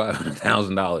they put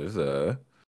 $500,000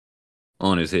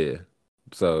 on his head.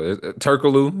 So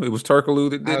Turkoglu, it was Turkoglu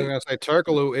that did it. I was gonna say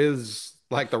Turkoglu is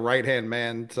like the right hand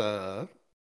man to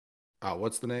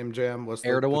what's the name, Jam? What's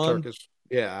the Turkish?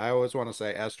 Yeah, I always want to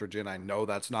say estrogen. I know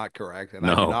that's not correct, and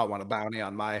I do not want a bounty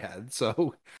on my head.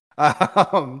 So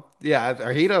yeah,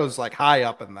 Hito's like high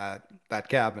up in that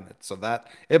cabinet. So that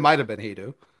it might have been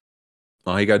Hito.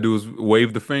 All he gotta do is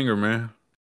wave the finger, man.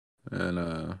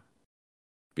 And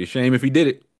be a shame if he did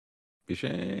it. Be a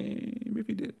shame if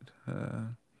he did it.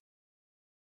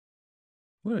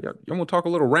 Y'all want to talk a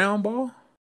little round ball?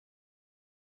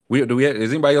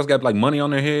 Has anybody else got like money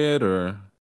on their head, or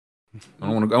I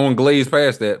don't want to glaze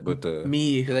past that, but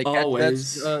Me, Do they catch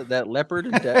always. that leopard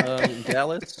in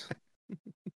Dallas?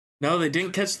 No, they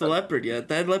didn't catch the leopard yet.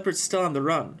 That leopard's still on the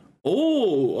run.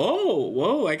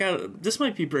 Whoa! This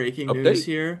might be breaking news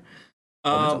here.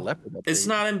 There's a leopard update. It's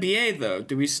not NBA though.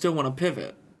 Do we still want to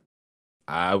pivot?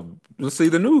 We'll see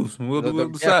the news. We'll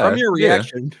decide. From your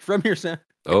reaction, from your sound.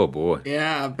 Oh boy.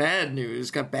 Yeah, bad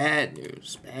news. Got bad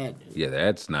news. Bad news. Yeah,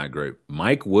 that's not great.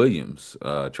 Mike Williams,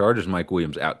 Chargers Mike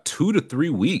Williams out 2 to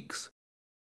 3 weeks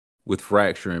with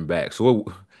fracturing back. So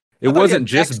it wasn't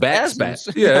just back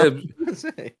spasms. Yeah,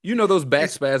 you know those back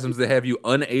spasms that have you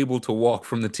unable to walk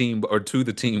from the team or to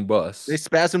the team bus. They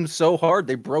spasmed so hard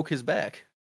they broke his back.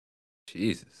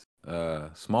 Jesus.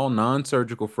 Small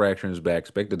non-surgical fracture in his back,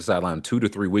 expected to sideline 2 to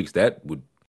 3 weeks. That would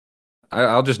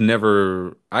I'll just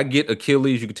never. I get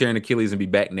Achilles. You could tear an Achilles and be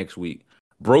back next week.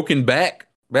 Broken back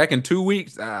in 2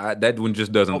 weeks. That one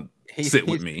just doesn't sit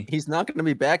with me. He's not going to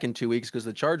be back in 2 weeks because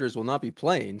the Chargers will not be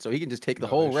playing, so he can just take the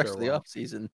whole rest of the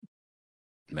offseason.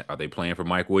 Are they playing for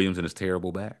Mike Williams and his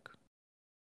terrible back?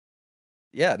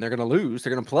 Yeah, and they're going to lose.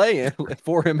 They're going to play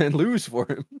for him and lose for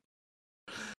him.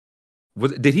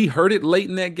 Did he hurt it late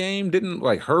in that game? Didn't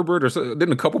like Herbert or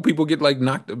didn't a couple people get like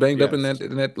banged up in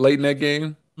that late in that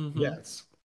game? Mm-hmm. Yes.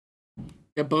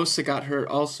 Yeah, Bosa got hurt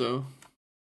also.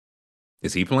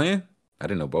 Is he playing? I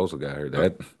didn't know Bosa got hurt.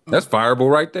 That's fireable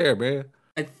right there, man.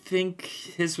 I think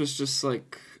his was just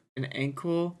like an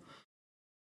ankle.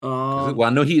 Well, I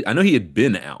know he had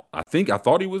been out. I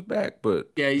thought he was back,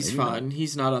 but yeah, he's fine. Not.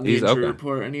 He's not on the injury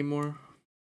report anymore.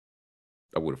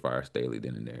 I would have fired Staley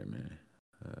then and there, man.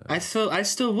 I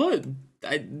still would.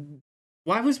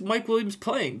 Why was Mike Williams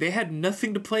playing? They had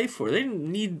nothing to play for. They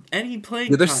didn't need any playing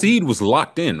time. Their seed was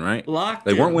locked in, right?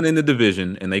 They weren't winning the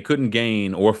division, and they couldn't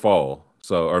gain or fall.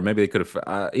 So, or maybe they could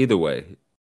have. Either way,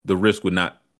 the risk would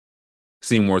not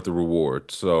seem worth the reward.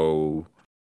 So,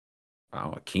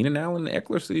 Keenan Allen,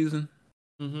 Eckler season.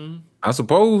 Mm-hmm. I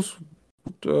suppose.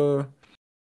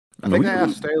 I think they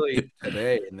asked Staley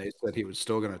today, and they said he was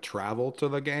still going to travel to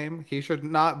the game. He should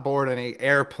not board any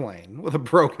airplane with a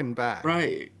broken back.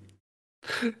 Right.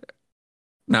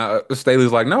 Now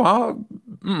Staley's like, no,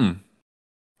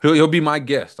 he'll be my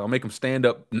guest. I'll make him stand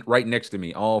up right next to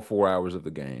me all 4 hours of the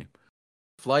game.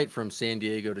 Flight from San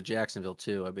Diego to Jacksonville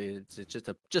too. I mean, it's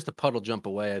just a puddle jump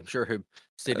away. I'm sure him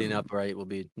sitting upright will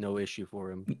be no issue for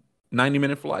him.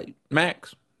 90-minute flight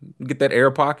max. Get that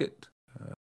air pocket.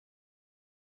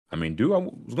 I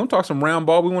was going to talk some round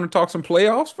ball. We want to talk some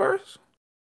playoffs first.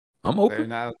 I'm open.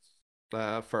 They're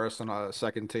now first and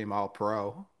second team All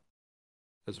Pro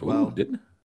as well. Ooh, didn't it?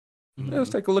 Mm-hmm. Let's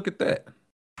take a look at that.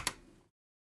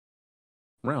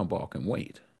 Round ball can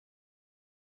wait.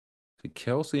 See,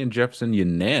 Kelce and Jefferson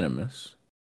unanimous.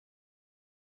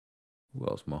 Who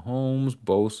else? Mahomes,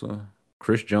 Bosa,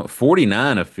 Chris Jones,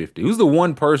 49 of 50. Who's the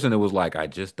one person that was like, I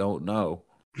just don't know?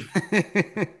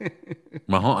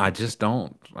 Mahomes, I just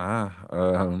don't.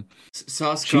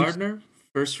 Sauce Gardner,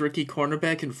 first rookie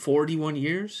cornerback in 41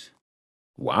 years.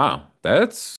 Wow,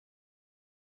 that's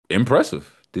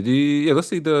impressive. Did he? Yeah, let's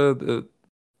see the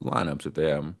lineups if they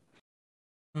have them.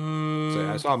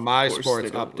 So I saw My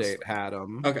Sports Update had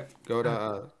him. Okay, go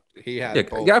to he had. Yeah,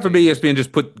 God forbid ESPN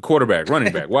just put quarterback,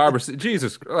 running back, wide receiver.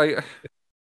 Jesus, like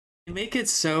they make it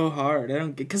so hard. I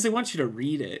don't because they want you to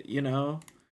read it. You know.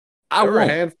 There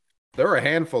were a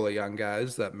handful of young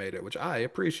guys that made it, which I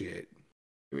appreciate.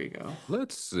 Here we go.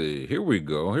 Let's see. Here we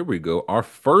go. Our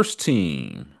first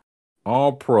team,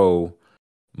 All Pro,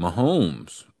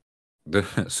 Mahomes, the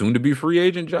soon-to-be free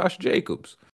agent Josh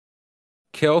Jacobs,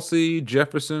 Kelce,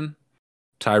 Jefferson,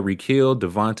 Tyreek Hill,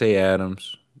 Devontae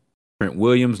Adams, Trent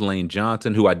Williams, Lane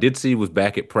Johnson, who I did see was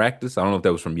back at practice. I don't know if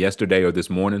that was from yesterday or this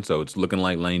morning, so it's looking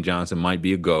like Lane Johnson might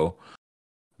be a go.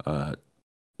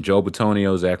 Joe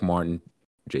Bitonio, Zach Martin,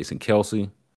 Jason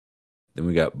Kelce. Then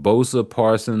we got Bosa,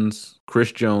 Parsons,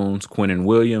 Chris Jones, Quinnen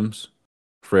Williams,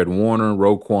 Fred Warner,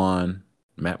 Roquan,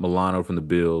 Matt Milano from the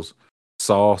Bills,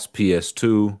 Sauce,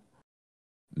 PS2,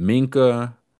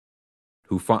 Minka,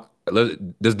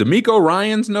 does D'Amico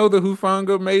Ryans know that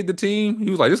Hufanga made the team? He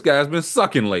was like, this guy's been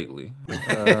sucking lately.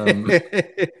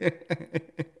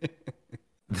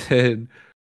 Then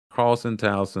Carlson,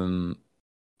 Towson.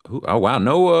 Oh wow,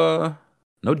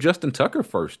 no Justin Tucker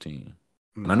first team.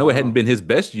 And I know it hadn't been his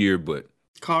best year, but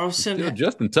Carlson,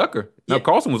 Justin Tucker. Now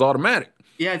Carlson was automatic.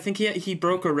 Yeah, I think he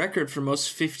broke a record for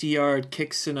most 50-yard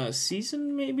kicks in a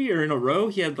season, maybe, or in a row.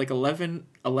 He had like 11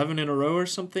 in a row or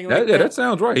something like that. Yeah, that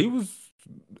sounds right. He was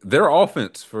their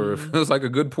offense for it was like a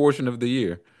good portion of the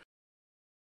year.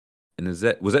 And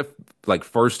was that like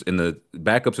first in the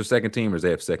backups or second team, or does they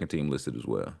have second team listed as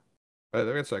well?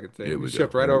 They're in second team. Here We we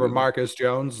shipped go. right Here over we go. Marcus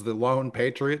Jones, the lone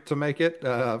Patriot, to make it.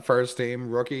 First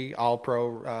team rookie,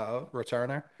 all-pro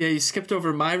returner. Yeah, you skipped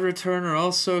over my returner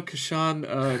also,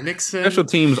 Kashawn Nixon. Special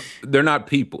teams, they're not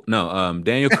people. No,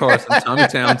 Daniel Carson, Tommy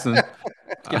Townsend.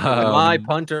 My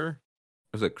punter.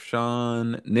 It was like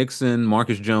Sean Nixon,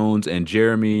 Marcus Jones, and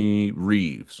Jeremy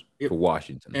Reeves for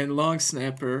Washington. And long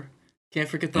snapper. Can't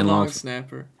forget the And long long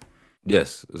snapper.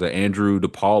 Yes, it was like Andrew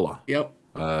DePaula. Yep.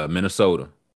 Minnesota.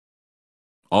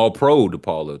 All pro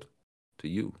DePaula to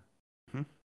you. Mhm.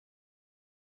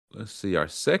 Let's see. Our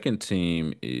second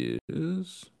team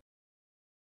is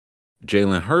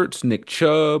Jalen Hurts, Nick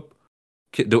Chubb.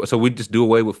 So we just do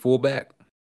away with fullback.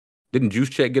 Didn't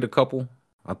Juszczyk get a couple?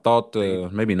 I thought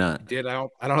maybe not. I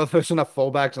don't know if there's enough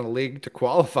fullbacks in the league to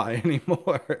qualify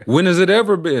anymore. When has it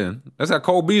ever been? That's how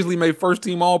Cole Beasley made first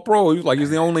team All Pro. He's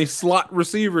the only slot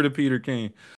receiver to Peter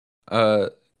King.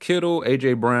 Kittle,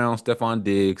 AJ Brown, Stephon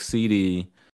Diggs, CD,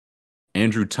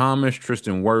 Andrew Thomas,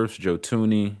 Tristan Wirfs, Joe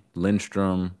Tooney,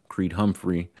 Lindstrom, Creed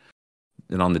Humphrey.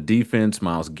 Then on the defense,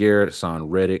 Myles Garrett, Hassan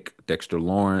Reddick, Dexter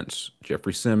Lawrence,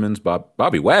 Jeffrey Simmons,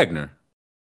 Bobby Wagner.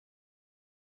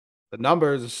 The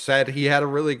numbers said he had a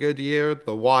really good year.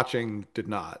 The watching did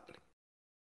not.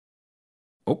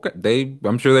 Okay,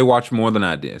 I'm sure they watched more than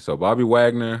I did. So Bobby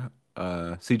Wagner,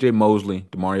 C.J. Mosley,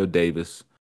 Demario Davis,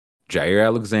 Jair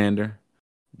Alexander,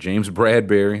 James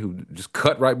Bradbury, who just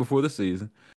cut right before the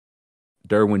season,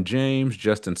 Derwin James,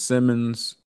 Justin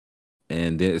Simmons,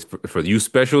 and then for you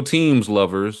special teams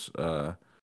lovers,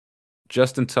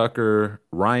 Justin Tucker,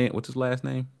 Ryan, what's his last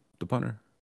name? The punter.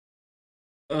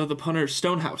 The punter,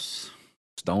 Stonehouse.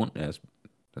 Stone, that's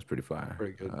pretty fire.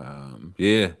 Pretty good.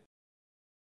 Yeah.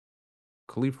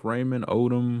 Khalif Raymond,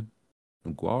 Odom,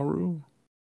 Nguaru.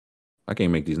 I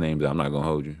can't make these names out. I'm not gonna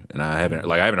hold you, and I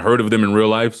haven't heard of them in real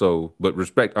life. So, but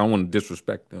respect. I don't want to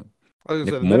disrespect them. I was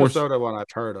Nick gonna say, the Morse. Minnesota one I've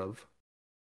heard of.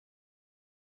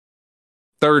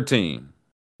 Third team.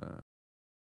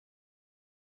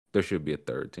 There should be a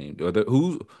third team.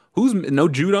 Who's no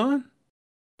Judon?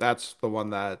 That's the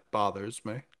one that bothers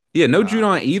me. Yeah, no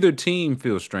Judon. Either team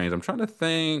feels strange. I'm trying to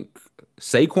think.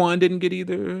 Saquon didn't get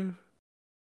either.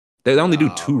 They only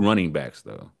do two running backs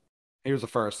though. He was a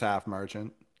first half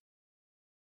merchant.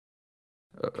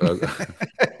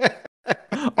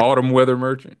 Autumn weather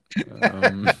merchant.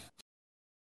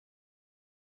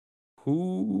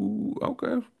 Who?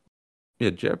 Okay.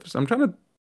 Yeah, Jefferson. I'm trying to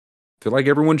feel like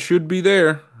everyone should be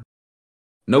there.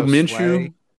 No Minshew.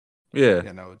 Slay. Yeah.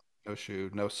 Yeah, no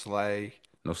Shoe, no Slay.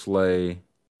 No Slay.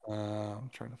 I'm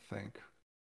trying to think.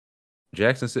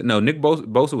 Jackson said no. Nick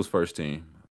Bosa was first team.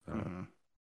 I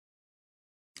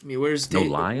mean, where's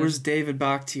Lions? David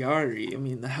Bakhtiari? I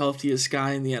mean, the healthiest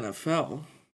guy in the NFL.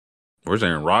 Where's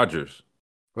Aaron Rodgers?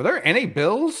 Were there any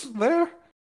Bills there?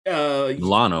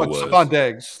 Milano was. Stephon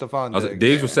Diggs.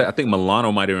 Diggs was. I think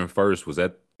Milano might have been first. Was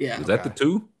that? Yeah. Was that the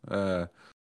two?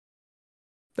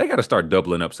 They got to start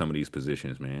doubling up some of these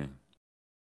positions, man.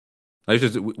 It's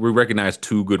just we recognize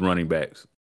two good running backs.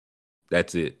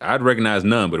 That's it. I'd recognize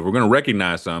none, but if we're gonna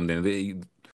recognize some, then they at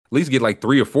least get like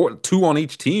 3 or 4, 2 on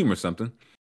each team or something.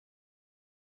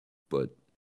 But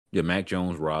yeah, Mac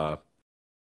Jones, Rob,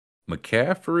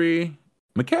 McCaffrey's.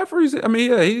 I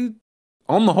mean, yeah, he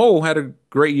on the whole had a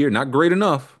great year. Not great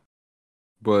enough,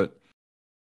 but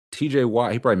T.J.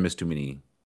 Watt, he probably missed too many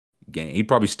games. He'd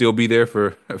probably still be there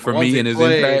for me and his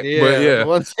impact. But yeah,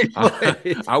 once he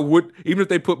played. I would, even if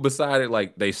they put beside it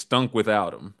like they stunk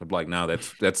without him. I'm like, no,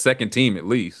 that's second team at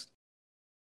least.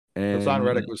 And Hassan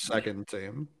Reddick was second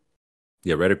team.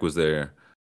 Yeah, Reddick was there.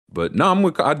 But no,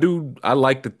 I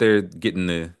like that they're getting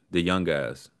the young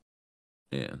guys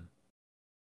in.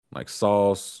 Like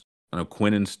Sauce, I know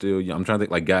Quinnen's still young. I'm trying to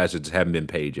think like guys that just haven't been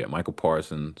paid yet. Michael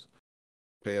Parsons.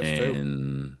 PS2.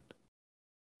 And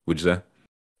what'd you say?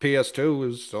 PS2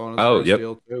 was on his first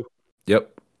deal too.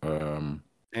 Yep.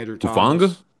 Andrew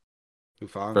Hufanga?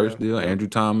 Hufanga. First deal, yeah. Andrew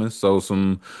Thomas. So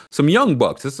some young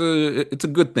bucks. It's a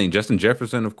good thing. Justin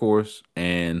Jefferson, of course,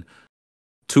 and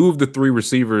 2 of the 3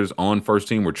 receivers on first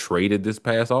team were traded this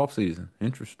past offseason.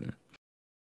 Interesting.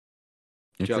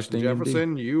 Justin Jefferson,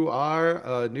 indeed. You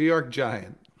are a New York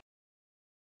Giant.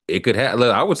 It could have.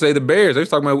 I would say the Bears. They was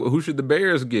talking about who should the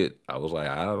Bears get. I was like,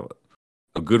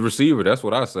 a good receiver. That's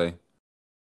what I say.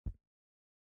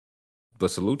 But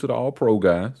salute to the All-Pro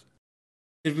guys.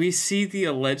 Did we see the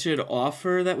alleged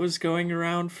offer that was going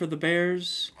around for the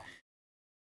Bears?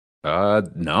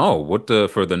 No. What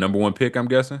for the number 1 pick? I'm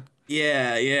guessing.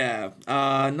 Yeah.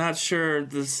 Not sure.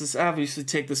 This is obviously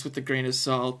take this with a grain of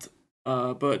salt.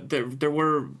 But there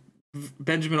were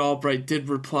Benjamin Albright did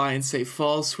reply and say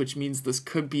false, which means this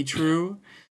could be true.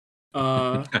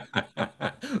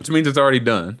 Which means it's already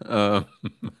done.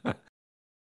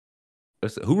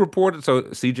 Who reported? So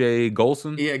CJ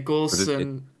Golson? Yeah,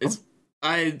 Golson.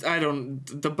 I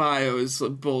don't. The bio is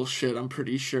bullshit. I'm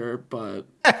pretty sure, but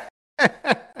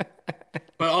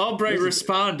Albright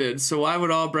responded. So why would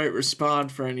Albright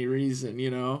respond for any reason? You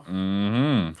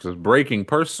know. So it's breaking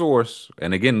per source.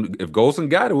 And again, if Golson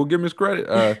got it, we'll give him his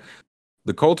credit.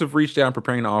 The Colts have reached out and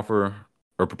preparing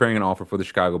an offer for the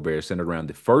Chicago Bears centered around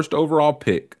the first overall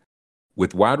pick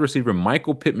with wide receiver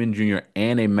Michael Pittman Jr.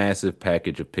 and a massive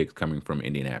package of picks coming from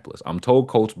Indianapolis. I'm told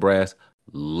Colts brass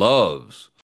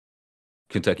loves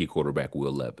Kentucky quarterback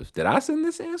Will Levis. Did I send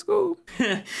this in school?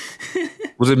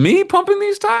 Was it me pumping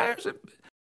these tires?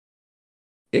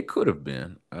 It could have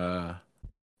been.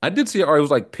 I did see it was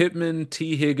like Pittman,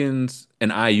 T. Higgins,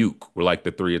 and Ayuk were like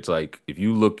the three. It's like if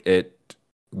you look at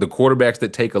the quarterbacks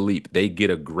that take a leap, they get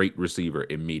a great receiver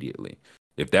immediately.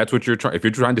 If that's what if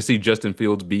you're trying to see Justin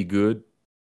Fields be good,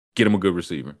 get him a good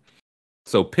receiver.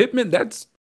 So Pittman, that's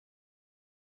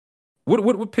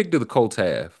what pick do the Colts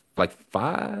have? Like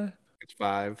 5? It's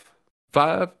 5.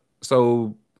 5.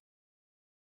 So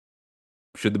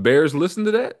should the Bears listen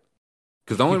to that?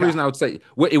 Because the only reason I would say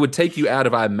it would take you out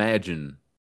of, I imagine,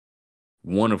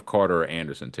 one of Carter or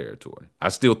Anderson territory. I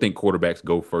still think quarterbacks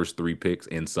go first 3 picks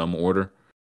in some order.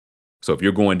 So if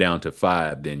you're going down to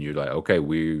 5, then you're like, okay,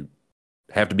 we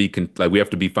have to be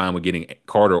fine with getting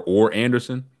Carter or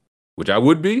Anderson, which I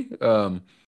would be. But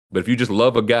if you just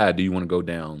love a guy, do you want to go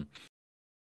down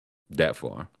that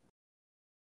far?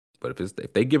 But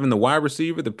if they give him the wide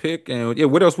receiver the pick,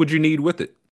 and what else would you need with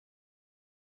it?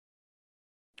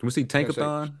 Can we see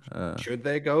Tankathon? Should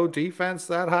they go defense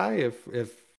that high? If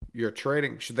you're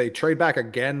trading, should they trade back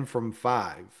again from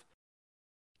 5,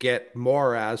 get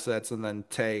more assets, and then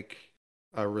take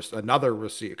another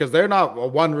receiver? Because they're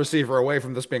not one receiver away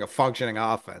from this being a functioning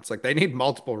offense. Like they need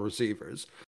multiple receivers.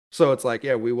 So it's like,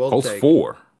 we will take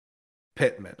 4.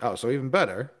 Pittman. Oh, so even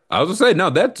better. I was gonna say no.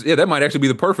 That might actually be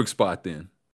the perfect spot then.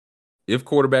 If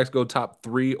quarterbacks go top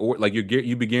 3, or like you'd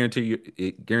be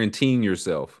guaranteeing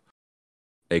yourself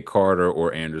a Carter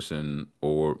or Anderson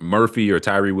or Murphy or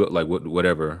Tyree, like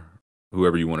whatever,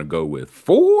 whoever you want to go with.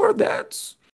 4,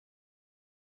 that's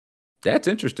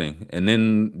interesting. And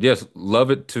then yes,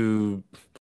 love it to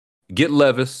get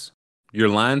Levis. Your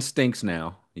line stinks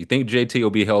now. You think JT will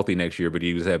be healthy next year, but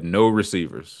he just have no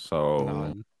receivers.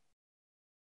 So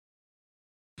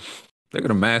they're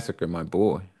gonna massacre my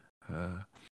boy.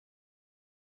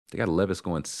 They got Levis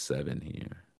going 7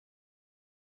 here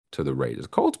to the Raiders.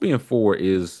 Colts being 4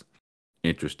 is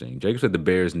interesting. Jacob said the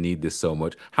Bears need this so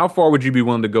much. How far would you be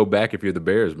willing to go back if you're the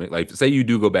Bears? Like, say you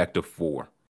do go back to 4.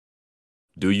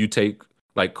 Do you take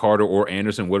like Carter or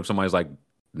Anderson? What if somebody's like,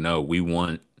 no, we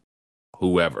want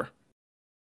whoever?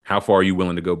 How far are you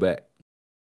willing to go back?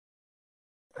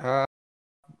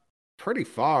 Pretty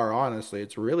far, honestly.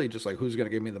 It's really just like who's going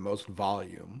to give me the most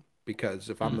volume. Because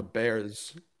if I'm the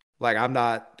Bears, like I'm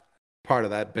not part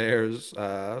of that Bears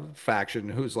faction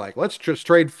who's like, let's just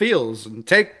trade Fields and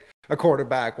take a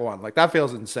quarterback one. Like that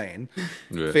feels insane.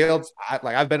 Yeah. Fields,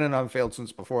 I've been in on Fields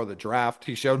since before the draft.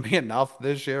 He showed me enough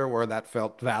this year where that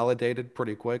felt validated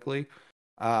pretty quickly.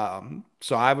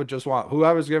 So I would just want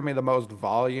whoever's giving me the most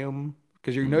volume,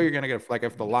 because you're going to get, like,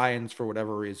 if the Lions for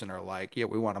whatever reason are like, we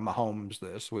want a Mahomes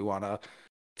this, we want to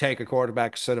take a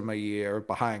quarterback, sit him a year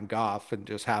behind Goff and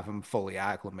just have him fully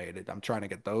acclimated. I'm trying to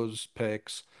get those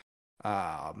picks.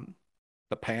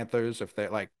 The Panthers, if they're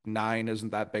like 9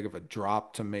 isn't that big of a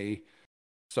drop to me.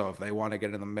 So if they want to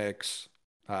get in the mix,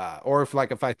 or if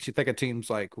I think a team's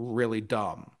like really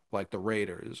dumb, like the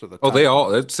Raiders or the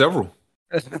Titans. That's several.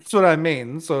 That's what I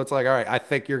mean. So it's like, all right, I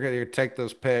think you're going to take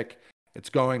this pick. It's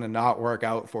going to not work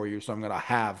out for you. So I'm going to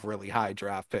have really high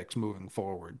draft picks moving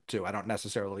forward too. I don't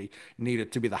necessarily need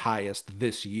it to be the highest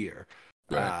this year.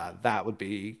 Right. That would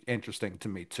be interesting to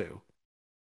me too.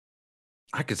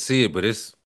 I could see it, but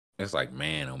it's like,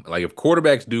 man, like if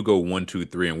quarterbacks do go 1, 2,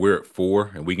 3, and we're at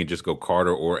 4, and we can just go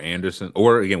Carter or Anderson,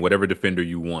 or again whatever defender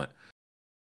you want.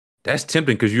 That's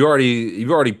tempting because you've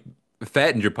already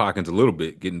fattened your pockets a little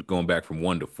bit, going back from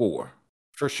 1 to 4.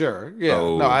 For sure, yeah.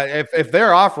 So, no, if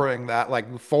they're offering that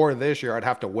like 4 this year, I'd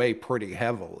have to weigh pretty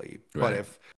heavily. Right. But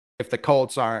if the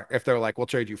Colts aren't, if they're like, we'll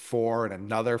trade you 4 and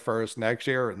another first next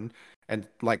year, and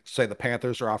like say the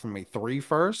Panthers are offering me 3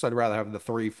 firsts, I'd rather have the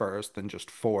 3 first than just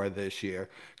 4 this year.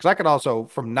 Because I could also,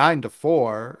 from 9 to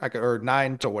 4, or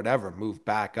 9 to whatever, move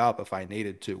back up if I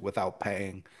needed to without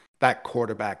paying that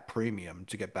quarterback premium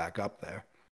to get back up there.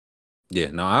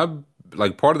 Yeah, no, I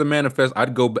like part of the manifest.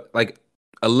 I'd go like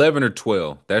 11 or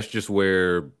 12. That's just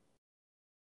where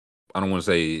I don't want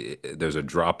to say there's a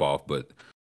drop off, but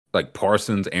like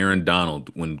Parsons, Aaron Donald,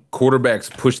 when quarterbacks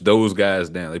push those guys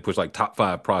down, they push like top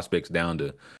 5 prospects down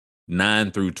to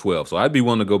 9 through 12. So I'd be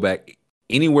willing to go back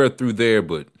anywhere through there,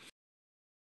 but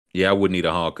yeah, I wouldn't need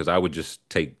a hog because I would just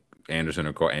take Anderson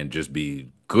or Carr and just be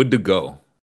good to go.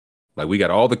 Like we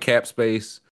got all the cap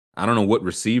space. I don't know what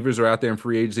receivers are out there in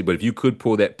free agency, but if you could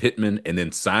pull that Pittman and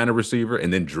then sign a receiver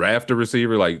and then draft a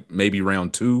receiver, like maybe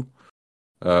round 2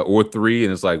 or 3,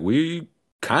 and it's like we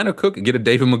kind of cook and get a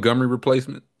David Montgomery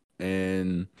replacement,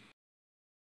 and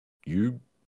you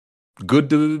good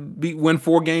to win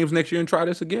 4 games next year and try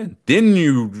this again. Then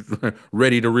you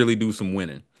ready to really do some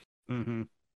winning. Mm-hmm.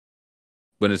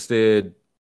 But instead,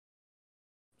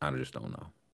 I just don't know.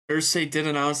 Irsay did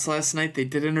announce last night they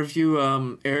did interview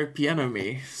Eric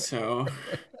Bieniemy, so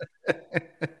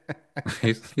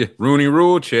yeah, Rooney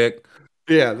Rule check.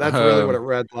 Yeah, that's really what it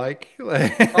read like.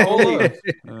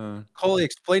 Coley,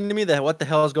 explain to me that what the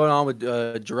hell is going on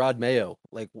with Gerard Mayo?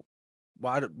 Like,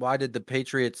 why did the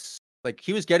Patriots, like,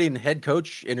 he was getting head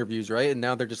coach interviews, right? And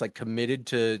now they're just like committed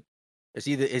to, is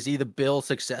he the Bill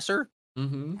successor?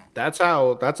 mm-hmm. That's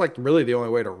like really the only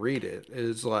way to read it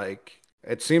is like,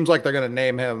 it seems like they're going to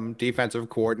name him defensive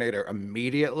coordinator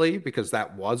immediately because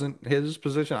that wasn't his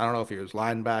position. I don't know if he was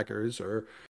linebackers or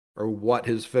what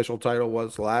his official title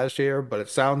was last year, but it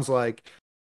sounds like,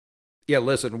 yeah,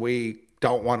 listen, we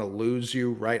don't want to lose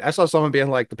you, right? I saw someone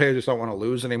being like, the Patriots don't want to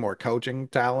lose any more coaching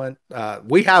talent.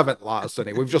 We haven't lost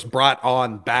any. We've just brought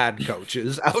on bad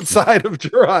coaches outside of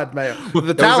Gerard Mayo.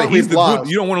 The talent we've lost.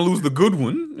 You don't want to lose the good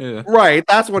one. Yeah. Right.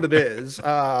 That's what it is.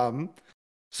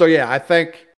 So yeah, I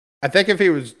think if he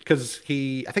was, because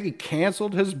I think he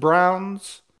canceled his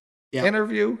Browns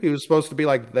interview. He was supposed to be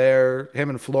like him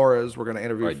and Flores were going to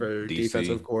interview for DC.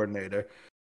 Defensive coordinator.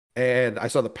 And I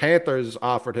saw the Panthers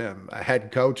offered him a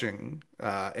head coaching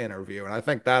interview. And I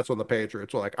think that's when the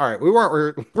Patriots were like, all right, we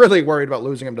weren't really worried about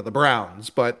losing him to the Browns,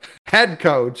 but head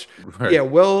coach, yeah,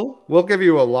 we'll give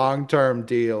you a long-term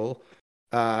deal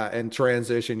and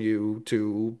transition you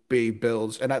to be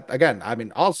Bills. And again, I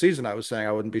mean, all season I was saying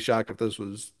I wouldn't be shocked if this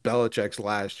was Belichick's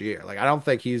last year. Like, I don't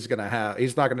think he's not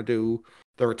going to do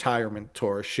the retirement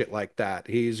tour, shit like that.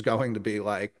 He's going to be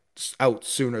like out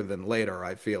sooner than later,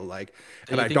 I feel like.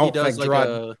 And I don't think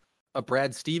like a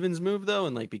Brad Stevens move though,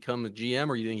 and like become a GM,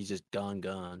 or you think he's just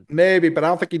gone? Maybe, but I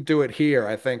don't think he'd do it here.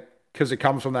 I think because it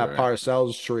comes from that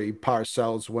Parcells tree.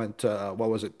 Parcells went to what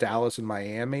was it, Dallas and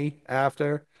Miami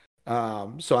after.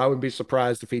 So I wouldn't be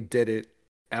surprised if he did it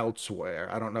elsewhere.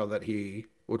 I don't know that he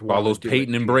would follows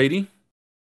Peyton and Brady.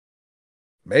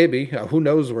 Maybe who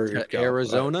knows where he'd go.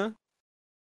 Arizona.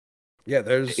 Yeah,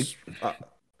 there's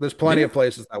plenty of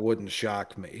places that wouldn't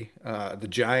shock me. The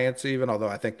Giants, even, although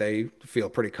I think they feel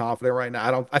pretty confident right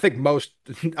now. I think most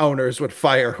owners would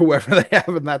fire whoever they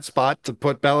have in that spot to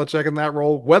put Belichick in that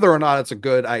role, whether or not it's a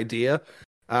good idea.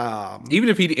 Even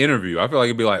if he'd interview, I feel like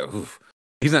it'd be like, oof,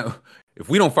 he's not. If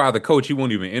we don't fire the coach, he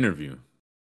won't even interview.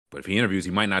 But if he interviews,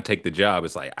 he might not take the job.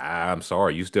 It's like, I'm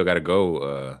sorry, you still got to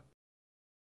go.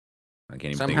 I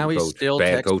can't even somehow think of he still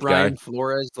texts Brian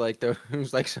Flores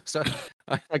who's like, so,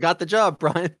 I got the job,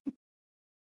 Brian.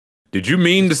 Did you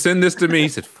mean to send this to me? He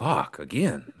said, fuck,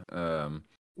 again. So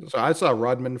I saw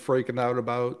Rudman freaking out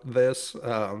about this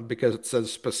because it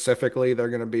says specifically they're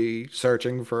going to be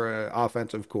searching for an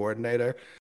offensive coordinator,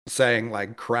 saying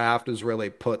like Kraft is really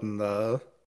putting the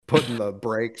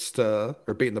brakes or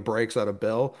beating the brakes out of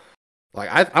Bill. Like,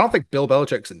 I don't think Bill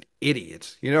Belichick's an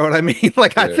idiot. You know what I mean?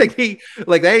 Like, I think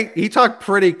he talked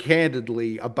pretty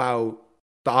candidly about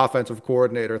the offensive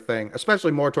coordinator thing,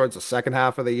 especially more towards the second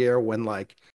half of the year when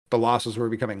like the losses were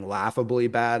becoming laughably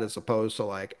bad, as opposed to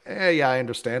like, yeah, I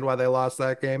understand why they lost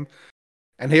that game.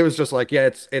 And he was just like, yeah,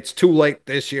 it's too late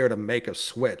this year to make a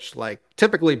switch. Like,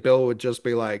 typically Bill would just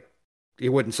be like, he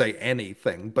wouldn't say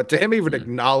anything, but to him even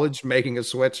acknowledge making a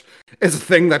switch is a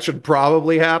thing that should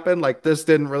probably happen. Like, this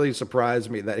didn't really surprise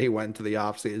me that he went to the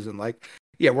offseason like,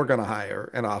 yeah, we're going to hire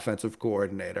an offensive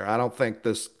coordinator. I don't think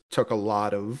this took a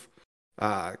lot of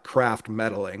Kraft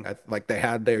meddling. Like, they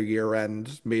had their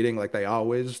year-end meeting like they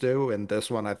always do, and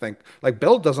this one, I think, like,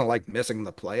 Bill doesn't like missing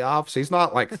the playoffs. He's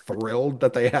not like thrilled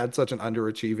that they had such an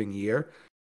underachieving year.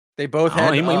 They both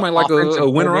had he might like a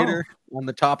winner on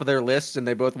the top of their list, and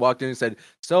they both walked in and said,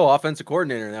 so offensive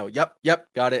coordinator now. Yep,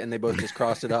 got it. And they both just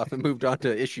crossed it off and moved on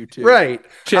to issue 2. Right.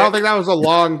 Check. I don't think that was a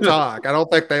long talk. I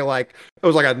don't think it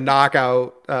was like a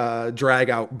knockout, drag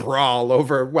out brawl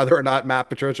over whether or not Matt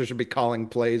Patricia should be calling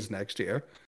plays next year.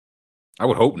 I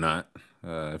would hope not.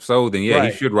 If so, then yeah,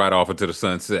 he should ride off into the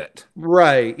sunset.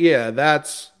 Right. Yeah,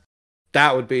 that's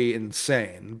that would be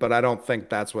insane. But I don't think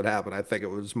that's what happened. I think it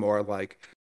was more like,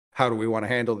 how do we want to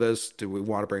handle this? Do we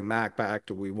want to bring Mac back?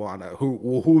 Do we want to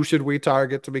who should we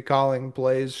target to be calling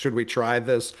plays? Should we try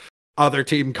this other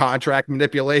team contract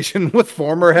manipulation with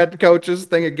former head coaches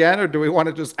thing again, or do we want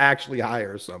to just actually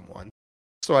hire someone?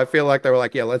 So I feel like they were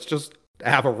like, yeah, let's just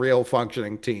have a real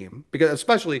functioning team, because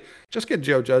especially just get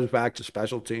Joe Judge back to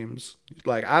special teams.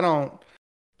 Like, I don't.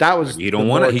 That was he don't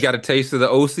want it. He got a taste of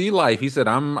the OC life. He said,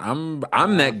 "I'm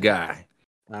that guy.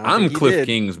 I'm Cliff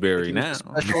Kingsbury now."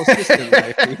 Special assistant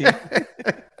life.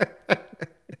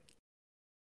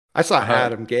 I saw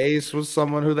Adam Gase was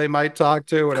someone who they might talk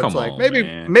to, and it's like,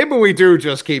 man. maybe we do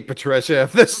just keep Patricia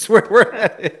if this is where we're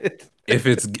headed. If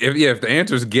the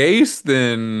answer is Gase,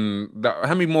 then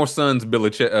how many more sons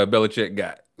Belichick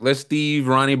got? Let Steve,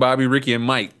 Ronnie, Bobby, Ricky, and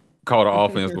Mike call the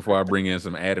offense before I bring in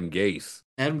some Adam Gase.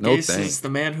 Adam Gase is the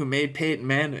man who made Peyton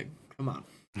Manning. Come on.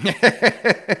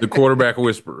 The quarterback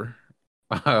whisperer.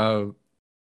 What do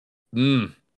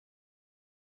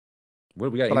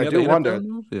we got? But I do wonder.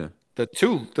 Yeah. The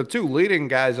two leading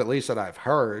guys, at least that I've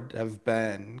heard, have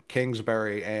been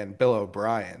Kingsbury and Bill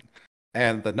O'Brien.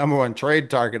 And the number one trade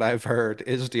target I've heard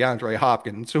is DeAndre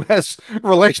Hopkins, who has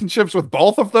relationships with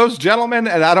both of those gentlemen.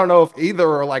 And I don't know if either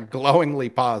are like glowingly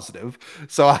positive.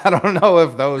 So I don't know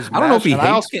if those. I don't know if he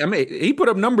hates. I mean, he put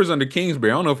up numbers under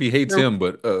Kingsbury. I don't know if he hates him,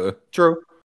 but true.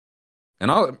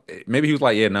 And maybe he was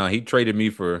like, yeah, no, he traded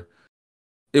me for.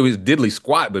 It was diddly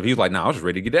squat, but he was like, "No, I was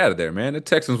ready to get out of there, man. The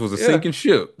Texans was a sinking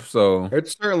ship." So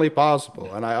it's certainly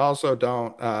possible, and I also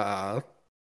don't know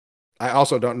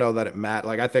that it matters.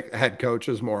 Like, I think head coach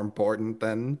is more important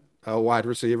than a wide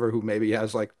receiver who maybe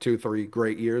has like 2-3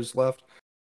 great years left.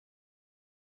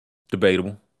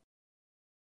 Debatable.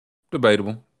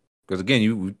 Because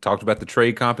again, we talked about the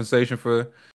trade compensation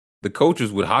for the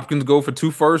coaches. Would Hopkins go for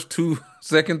 2 firsts, 2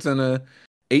 seconds, and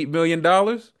 $8 million?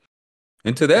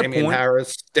 And to that Damian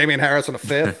Harris on a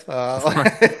 5th.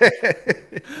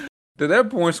 To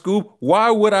that point, Scoop, why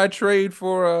would I trade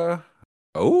for?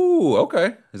 Oh,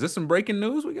 okay. Is this some breaking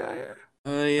news we got here?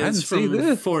 Yeah, it's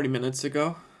from 40 minutes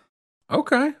ago.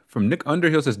 Okay. From Nick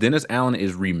Underhill says Dennis Allen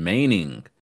is remaining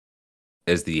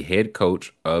as the head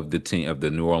coach of the team of the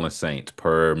New Orleans Saints,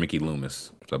 per Mickey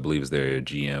Loomis, which I believe is their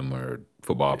GM or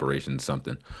football operations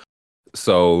something.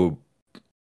 So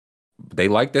they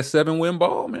like that 7-win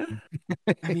ball, man.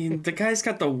 I mean, the guy's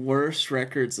got the worst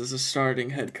records as a starting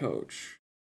head coach.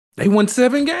 They won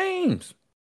 7 games.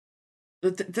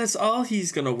 That's all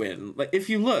he's going to win. Like, if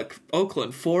you look,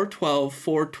 Oakland, 4-12,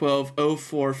 4-12,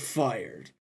 0-4, fired.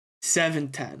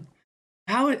 7-10.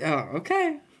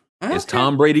 Okay. Is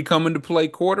Tom Brady coming to play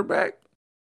quarterback?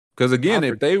 Because again,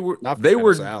 if they were, what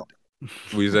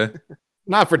you say?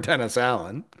 Not for Dennis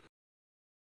Allen.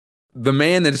 The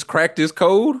man that has cracked his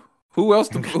code.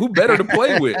 Who better to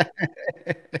play with?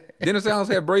 Dennis Allen's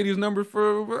had Brady's number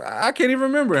for I can't even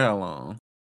remember how long.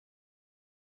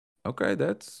 Okay,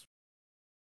 that's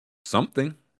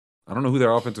something. I don't know who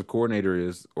their offensive coordinator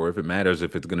is, or if it matters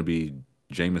if it's going to be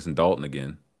Jamison Dalton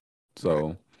again.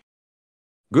 So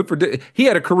good for he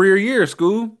had a career year,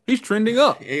 Scoob. He's trending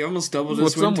up. He almost doubled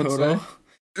his win total.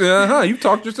 You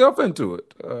talked yourself into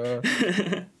it.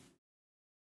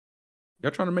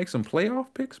 Y'all trying to make some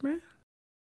playoff picks, man?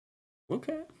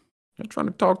 Okay. I'm trying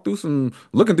to talk through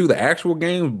looking through the actual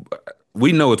game.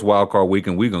 We know it's wild card week,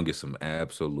 and we're going to get some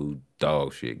absolute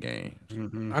dog shit games.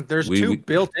 Mm-hmm. There's 2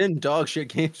 built-in dog shit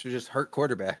games for just hurt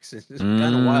quarterbacks. It's just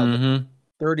kind of wild.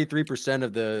 33%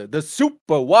 of the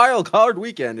super wild card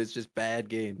weekend is just bad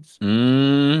games.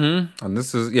 Mm-hmm. And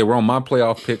this is, we're on my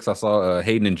playoff picks. I saw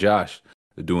Hayden and Josh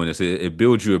doing this. It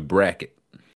builds you a bracket.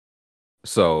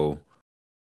 So,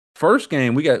 first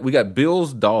game, we got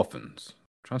Bills Dolphins.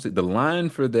 Trying to see the line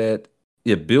for that.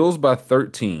 Yeah, Bills by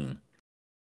 13.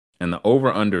 And the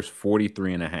over-under is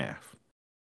 43.5.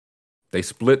 They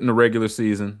split in the regular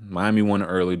season. Miami won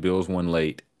early, Bills won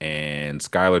late, and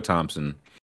Skylar Thompson,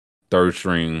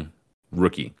 third-string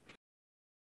rookie,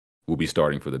 will be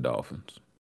starting for the Dolphins.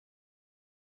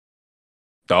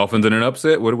 Dolphins in an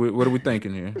upset? What are we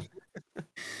thinking here?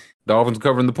 Dolphins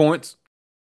covering the points?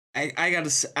 I gotta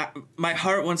say, my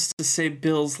heart wants to say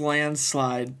Bills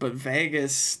landslide, but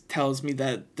Vegas tells me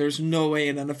that there's no way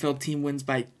an NFL team wins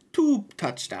by 2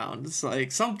 touchdowns.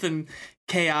 Like, something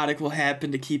chaotic will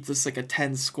happen to keep this like a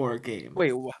 10-score game.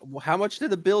 Wait, how much did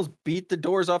the Bills beat the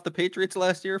doors off the Patriots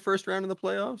last year, first round in the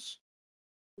playoffs?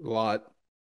 A lot.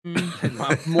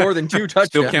 More than 2 touchdowns.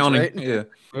 Still counting. Right? Yeah,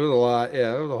 it was a lot.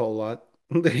 Yeah, it was a whole lot.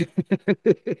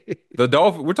 The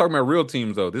Dolphins. We're talking about real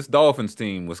teams, though. This Dolphins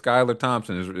team with Skylar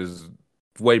Thompson is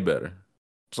way better.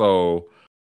 So,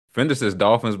 Fender says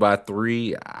Dolphins by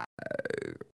 3.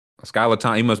 Skylar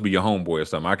Thompson, he must be your homeboy or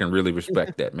something. I can really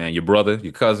respect that, man. Your brother,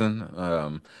 your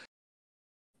cousin.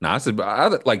 I said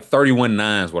like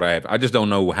 31-9 is what I have. I just don't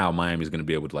know how Miami's going to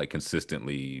be able to like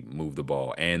consistently move the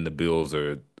ball, and the Bills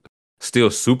are still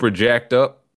super jacked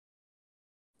up.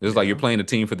 It's like you're playing a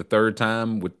team for the third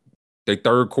time with their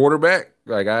third quarterback.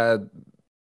 Like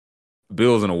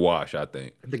Bills in a wash, I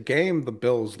think. The game the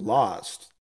Bills lost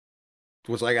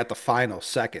was like at the final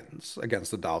seconds against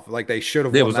the Dolphins. Like they should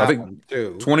have won that one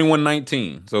too.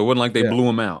 21-19. So it wasn't like they blew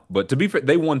them out. But to be fair,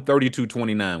 they won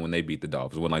 32-29 when they beat the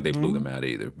Dolphins. It wasn't like they blew them out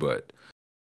either. But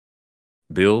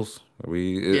Bills, are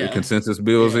we consensus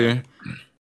Bills here?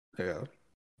 Yeah.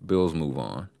 Bills move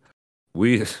on.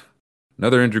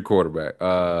 Another injured quarterback.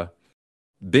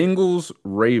 Bengals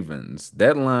Ravens.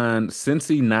 That line,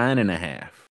 Cincy 9.5.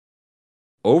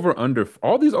 Over under,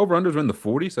 all these over unders are in the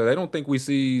 40, so I don't think we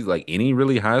see like any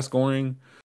really high scoring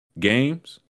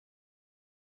games.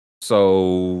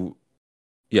 So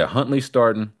yeah, Huntley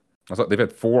starting. I thought they've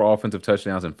had 4 offensive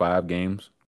touchdowns in 5 games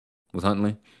with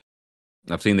Huntley.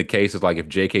 I've seen the cases like if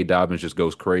J.K. Dobbins just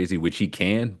goes crazy, which he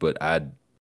can, but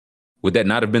would that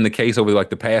not have been the case over like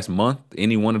the past month?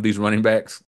 Any one of these running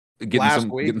backs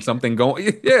getting something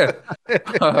going? Yeah.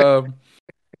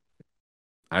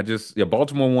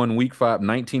 Baltimore won week 5,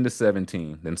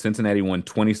 19-17. Then Cincinnati won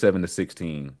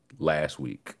 27-16 last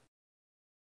week.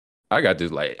 I got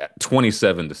this like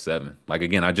 27-7. Like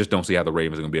again, I just don't see how the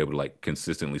Ravens are gonna be able to like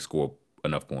consistently score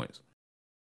enough points.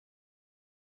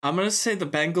 I'm gonna say the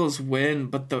Bengals win,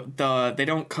 but they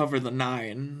don't cover the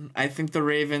 9. I think the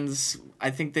Ravens. I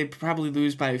think they probably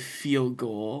lose by a field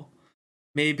goal,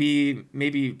 maybe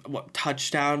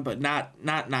touchdown, but not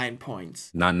 9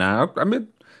 points. Not 9. I mean,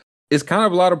 it's kind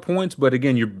of a lot of points, but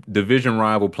again, your division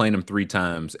rival playing them 3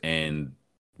 times, and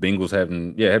Bengals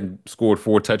haven't scored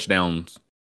 4 touchdowns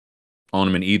on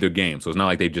them in either game. So it's not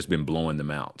like they've just been blowing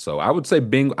them out. So I would say I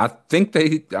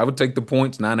would take the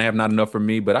points. 9.5, not enough for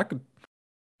me, but I could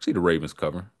see the Ravens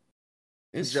cover.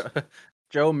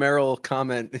 Joe Merrill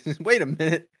comment. Wait a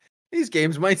minute. These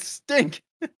games might stink.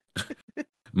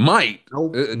 Might.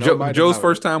 Joe's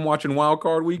first time watching Wild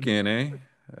Card Weekend, eh?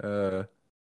 What'd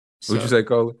you say,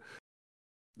 Cole?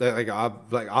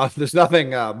 There's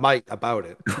nothing might about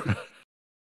it.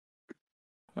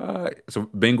 So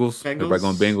Bengals. Everybody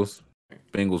going Bengals.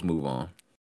 Bengals move on.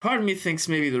 Part of me thinks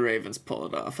maybe the Ravens pull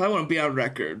it off. I want to be on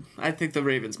record. I think the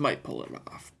Ravens might pull it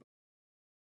off.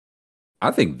 I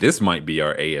think this might be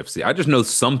our AFC. I just know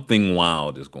something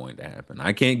wild is going to happen.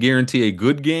 I can't guarantee a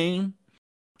good game.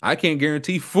 I can't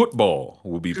guarantee football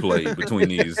will be played between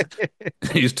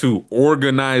these 2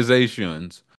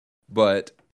 organizations.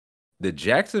 But the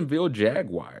Jacksonville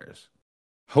Jaguars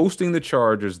hosting the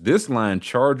Chargers. This line,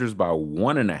 Chargers by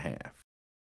 1.5.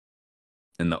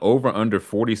 And the over-under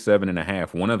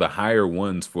 47.5, one of the higher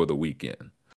ones for the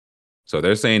weekend. So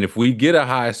they're saying if we get a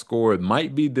high score, it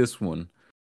might be this one.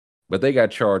 But they got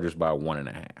Chargers by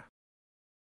 1.5.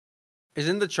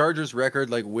 Isn't the Chargers record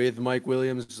like with Mike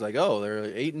Williams like, oh, they're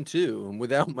 8-2, and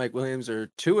without Mike Williams they're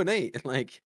 2-8?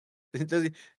 Like, is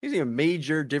he a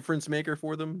major difference maker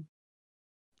for them?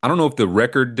 I don't know if the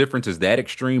record difference is that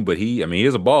extreme, but he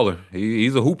is a baller.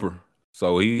 He's a hooper,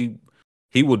 so he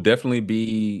will definitely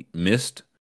be missed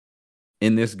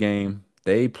in this game.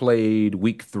 They played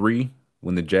week 3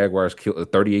 when the Jaguars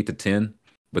killed 38-10.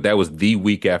 But that was the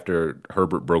week after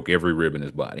Herbert broke every rib in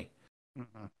his body.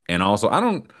 Mm-hmm. And also,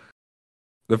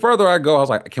 the further I go, I was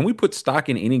like, can we put stock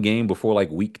in any game before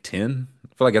like week 10?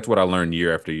 I feel like that's what I learned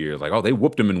year after year. It's like, oh, they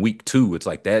whooped him in week 2. It's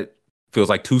like that feels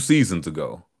like 2 seasons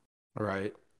ago.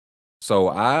 Right. So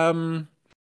I'm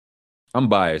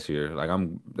biased here. Like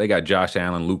they got Josh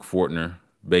Allen, Luke Fortner,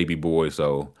 baby boy.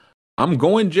 So I'm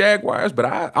going Jaguars, but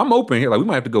I'm open here. Like we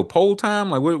might have to go poll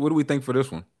time. Like what do we think for this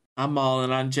one? I'm all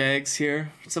in on Jags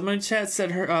here. Someone in chat said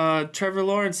Trevor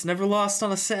Lawrence never lost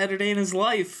on a Saturday in his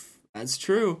life. That's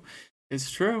true.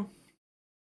 It's true.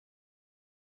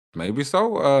 Maybe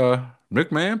so.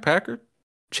 McMahon, Packard,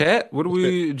 chat. What do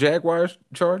we Jaguars,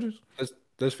 Chargers?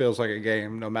 This feels like a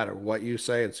game. No matter what you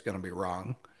say, it's going to be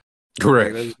wrong.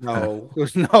 Correct. Like,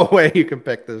 there's no way you can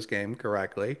pick this game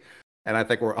correctly, and I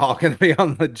think we're all going to be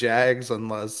on the Jags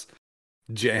unless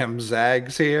Jam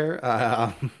zags here.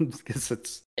 Because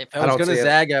if I was going to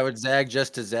zag, I would zag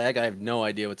just to zag. I have no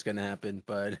idea what's going to happen,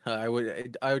 but I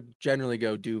would generally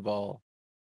go Duval.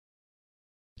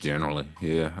 Generally,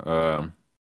 yeah. I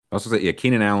was going to say,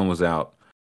 Keenan Allen was out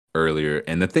earlier,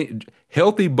 and the thing,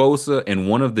 healthy Bosa and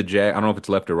one of the I don't know if it's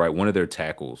left or right, one of their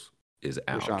tackles is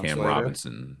out. Rashawn Cam Slater.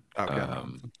 Robinson. Okay.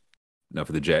 No,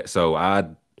 for the Jags. So I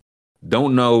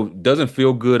don't know. Doesn't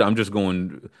feel good. I'm just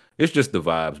going. It's just the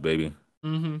vibes, baby.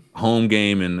 home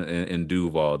game in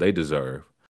Duval. They deserve.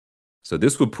 So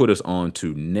this would put us on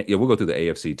to we'll go through the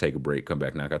AFC, take a break, come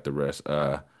back, knock out the rest.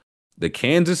 The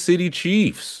Kansas City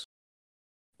Chiefs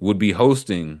would be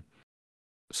hosting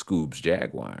Scoob's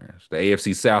Jaguars, the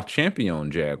AFC South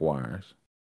champion Jaguars.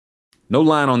 No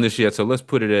line on this yet, so let's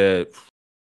put it at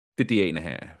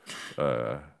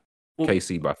 58.5.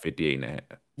 KC by 58.5.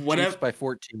 Chiefs by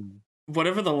 14.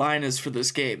 Whatever the line is for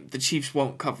this game, the Chiefs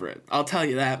won't cover it. I'll tell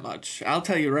you that much. I'll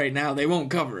tell you right now, they won't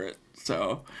cover it.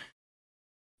 So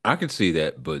I could see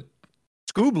that, but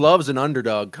Scoob loves an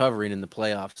underdog covering in the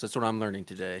playoffs. That's what I'm learning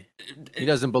today. He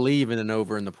doesn't believe in an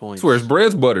over in the points. That's where his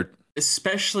bread's buttered.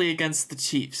 Especially against the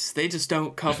Chiefs. They just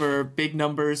don't cover big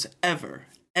numbers ever.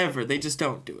 Ever. They just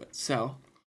don't do it. So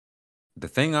the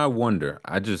thing I wonder,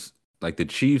 like the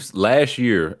Chiefs last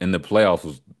year in the playoffs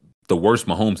was the worst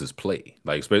Mahomes has played.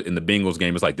 Like especially in the Bengals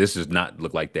game, it's like this does not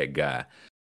look like that guy.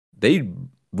 They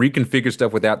reconfigured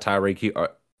stuff without Tyreek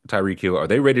Hill. Are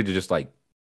they ready to just like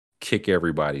kick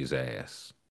everybody's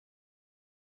ass?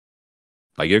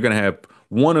 Like you're gonna have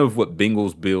one of what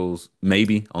Bengals, Bills,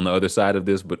 maybe on the other side of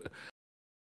this, but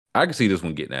I can see this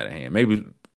one getting out of hand. Maybe a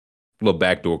little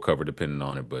backdoor cover depending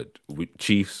on it. But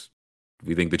Chiefs,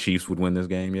 we think the Chiefs would win this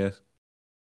game, yes?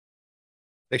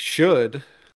 They should.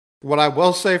 What I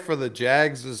will say for the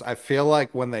Jags is I feel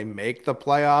like when they make the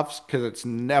playoffs, because it's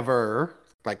never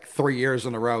like 3 years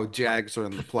in a row, Jags are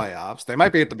in the playoffs. They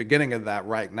might be at the beginning of that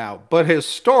right now. But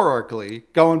historically,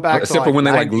 going back except to for when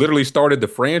they like literally started the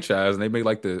franchise and they made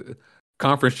like the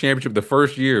conference championship the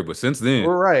first year, but since then.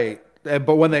 Right.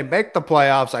 But when they make the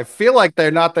playoffs, I feel like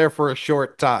they're not there for a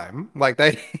short time. Like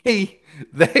they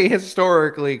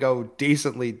historically go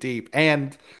decently deep.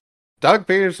 And Doug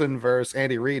Peterson versus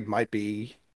Andy Reid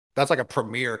that's like a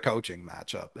premier coaching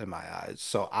matchup in my eyes.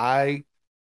 So I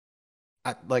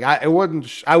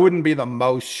wouldn't be the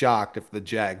most shocked if the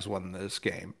Jags won this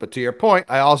game. But to your point,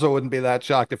 I also wouldn't be that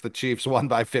shocked if the Chiefs won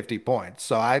by 50 points.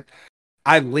 So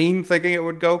I lean thinking it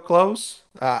would go close.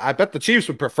 I bet the Chiefs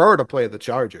would prefer to play the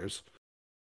Chargers.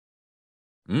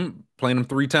 Playing them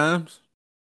 3 times?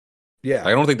 Yeah.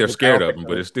 I don't think they're scared of them,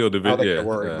 but it's still division. They're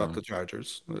worried about the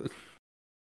Chargers.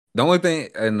 The only thing,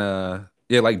 and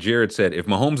like Jared said, if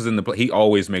Mahomes is in the play, he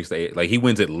always makes he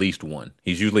wins at least one.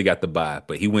 He's usually got the bye,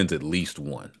 but he wins at least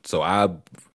one. So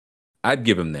I'd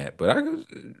give him that. But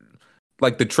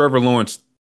like the Trevor Lawrence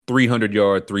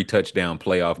 300-yard, 3-touchdown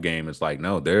playoff game, it's like,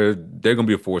 no, they're gonna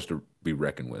be a force to be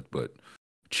reckoned with. But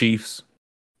Chiefs,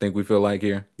 think we feel like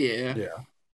here? Yeah.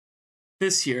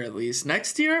 This year at least.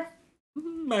 Next year,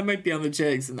 I might be on the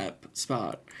Jags in that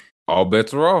spot. All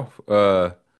bets are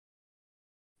off.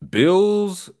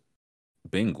 Bills,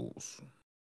 Bengals.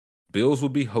 Bills will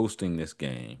be hosting this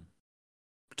game.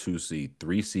 2 seed,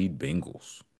 3 seed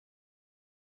Bengals.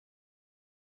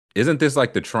 Isn't this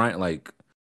like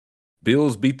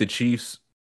Bills beat the Chiefs?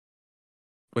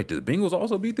 Wait, did the Bengals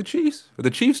also beat the Chiefs? Are the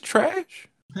Chiefs trash?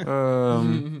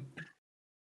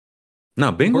 No,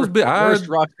 Bengals. Worst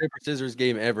rock paper scissors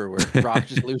game ever, where Rock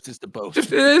just loses to both.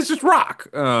 It's just Rock.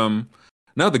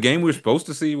 No, the game we were supposed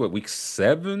to see week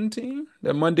 17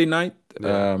 that Monday night.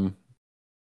 Yeah.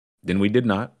 Then we did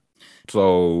not.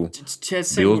 So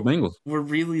Bills, Bengals. We're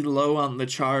really low on the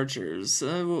Chargers.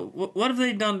 What have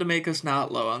they done to make us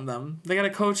not low on them? They got a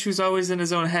coach who's always in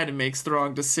his own head and makes the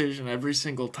wrong decision every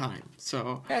single time.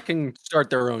 So that can start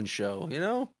their own show, you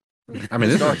know. I mean,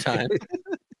 this is our time.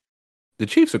 The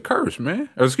Chiefs are cursed, man.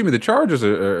 Or excuse me, the Chargers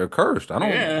are cursed. I don't.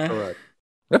 Yeah. Correct.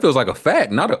 That feels like a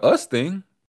fact, not a us thing.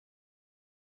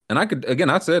 And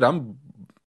I said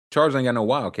Chargers ain't got no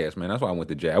Wildcats, man. That's why I went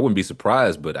to Jags. I wouldn't be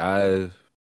surprised, but I'm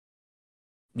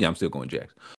still going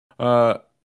Jags.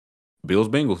 Bills,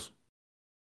 Bengals.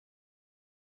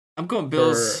 I'm going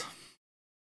Bills.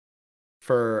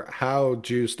 For how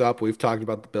juiced up we've talked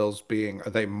about the Bills being, are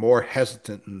they more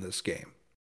hesitant in this game?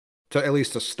 At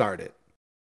least to start it.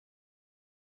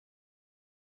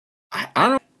 I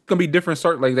don't know. It's going to be different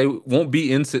start. Like, they won't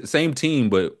be in same team,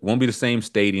 but won't be the same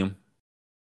stadium.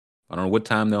 I don't know what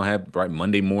time they'll have, right?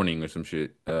 Monday morning or some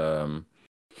shit. So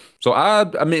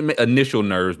I mean, initial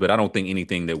nerves, but I don't think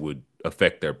anything that would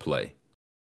affect their play.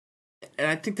 And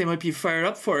I think they might be fired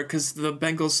up for it because the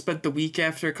Bengals spent the week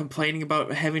after complaining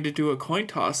about having to do a coin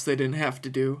toss they didn't have to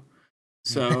do.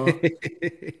 So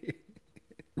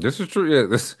this is true. Yeah,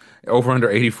 this over under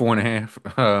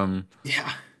 84.5.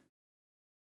 Yeah.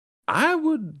 I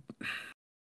would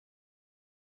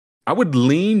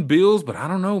lean Bills, but I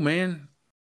don't know, man.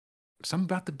 Something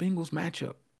about the Bengals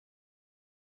matchup.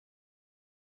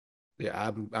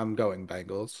 Yeah, I'm going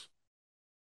Bengals.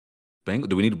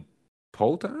 Do we need a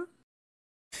poll time?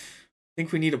 I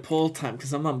think we need a poll time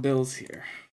because I'm on Bills here.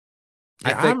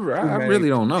 I really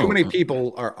don't know. Too many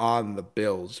people are on the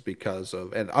Bills because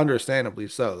of, and understandably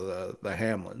so, the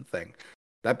Hamlin thing.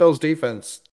 That Bills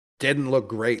defense didn't look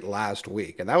great last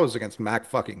week, and that was against Mac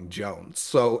fucking Jones.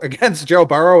 So against Joe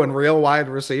Burrow and real wide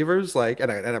receivers, like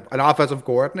and an offensive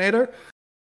coordinator,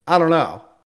 I don't know.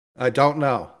 I don't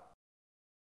know.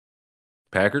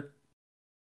 Packard?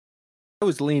 I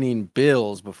was leaning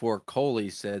Bills before Coley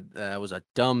said that was a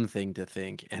dumb thing to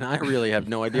think, and I really have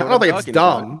no idea. I don't think it's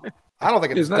dumb. I don't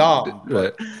think it's dumb.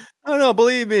 But I don't know.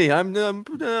 Believe me, I'm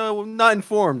not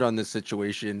informed on this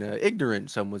situation.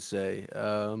 Ignorant, some would say.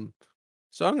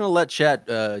 So I'm going to let chat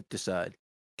decide.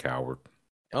 Coward.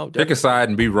 Oh, pick a side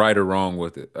and be right or wrong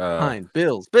with it. Fine.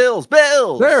 Bills.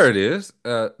 There it is.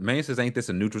 Maine says, ain't this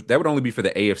a neutral? That would only be for the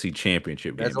AFC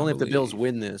Championship game. That's only if the Bills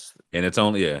win this. And it's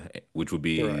only, which would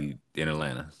be in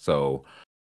Atlanta. So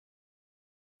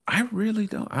I really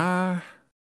don't. I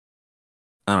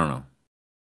don't know.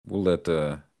 We'll let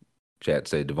chat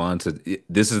say. Devon said,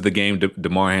 this is the game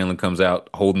DeMar Hamlin comes out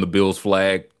holding the Bills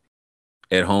flag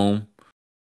at home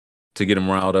to get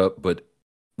them riled up. But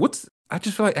I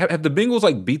just feel like, have the Bengals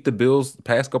like beat the Bills the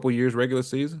past couple of years regular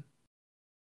season?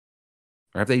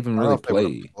 Or have they even really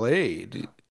played? Did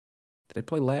they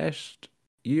play last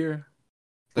year?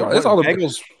 That's all the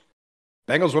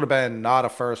Bengals would have been not a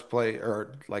first play,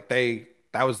 or like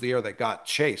that was the year they got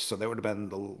Chase, so they would have been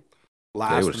the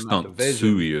last. They were stumped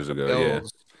 2 years ago.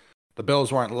 The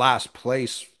Bills weren't last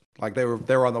place. Like they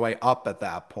were on the way up at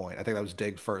that point. I think that was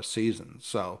Diggs' first season.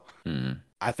 So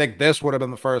I think this would have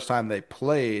been the first time they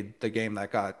played the game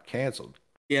that got canceled.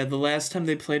 Yeah, the last time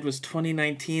they played was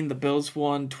 2019. The Bills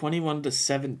won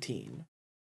 21-17.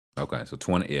 Okay, so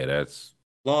 20. Yeah, that's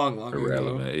long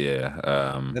irrelevant. Ago.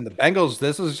 Yeah. And the Bengals,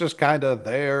 this is just kind of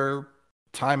their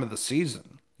time of the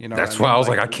season. You know, that's why I was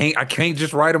like, I can't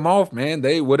just write them off, man.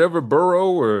 They whatever Burrow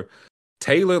or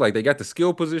Taylor, like they got the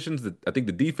skill positions. I think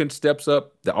the defense steps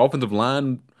up. The offensive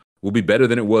line will be better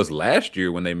than it was last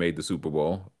year when they made the Super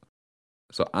Bowl.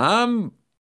 So I'm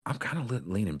kind of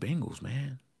leaning Bengals,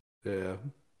 man. Yeah.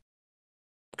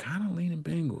 Kind of leaning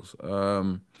Bengals.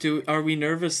 Are we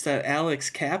nervous that Alex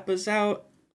Kapp is out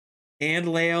and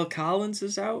La'el Collins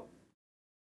is out?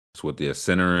 That's what the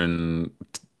center and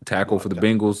tackle for the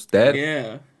Bengals.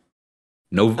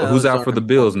 Who's out for the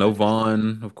Bills? No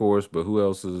Vaughn, of course, but who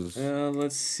else is?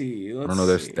 Let's see. I don't know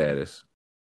their status.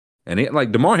 And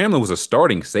DeMar Hamlin was a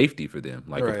starting safety for them.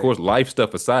 Like, of course, life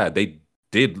stuff aside, they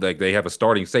have a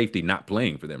starting safety not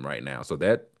playing for them right now, so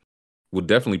that will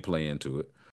definitely play into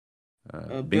it.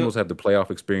 Bengals have the playoff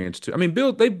experience too. I mean,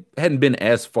 Bills, they hadn't been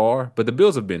as far, but the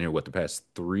Bills have been here the past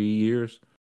 3 years.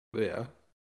 Yeah.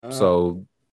 So.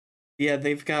 Yeah,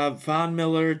 they've got Von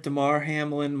Miller, DeMar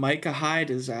Hamlin, Micah Hyde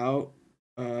is out.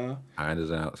 Hyde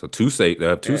is out. So they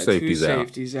have two safeties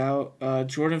out.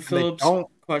 Jordan Phillips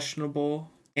questionable,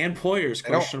 and Poyer's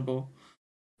questionable.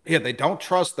 Yeah, they don't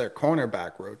trust their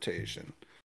cornerback rotation.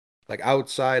 Like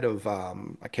outside of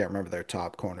I can't remember their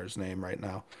top corner's name right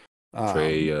now.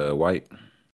 Trey White.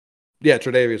 Yeah,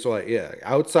 Tre'Davious White. Yeah,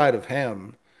 outside of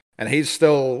him, and he's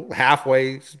still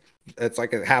halfway. It's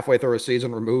like halfway through a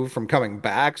season removed from coming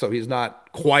back, so he's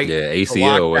not quite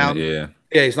ACL.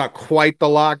 Yeah, he's not quite the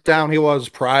lockdown he was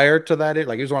prior to that.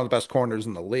 Like, he was one of the best corners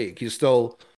in the league. He's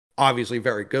still obviously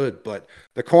very good, but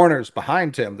the corners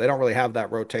behind him, they don't really have that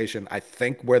rotation, I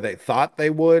think, where they thought they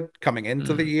would coming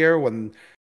into the year when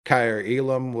Kyer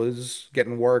Elam was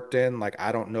getting worked in. Like,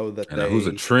 I don't know that who's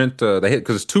a Trent? They hit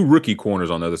because it's two rookie corners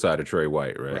on the other side of Trey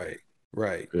White, right?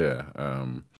 Right. Yeah.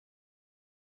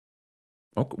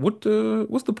 Okay,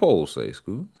 what's the poll say,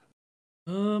 Scoo?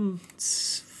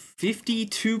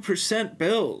 52%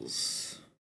 Bills.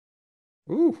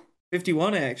 Ooh.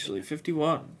 51 actually.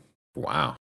 51.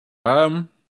 Wow. Okay,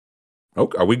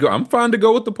 are we go? I'm fine to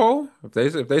go with the poll.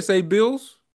 If they say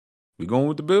Bills, we going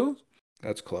with the Bills.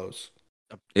 That's close.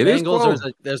 It is close.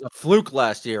 There's a fluke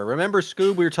last year. Remember,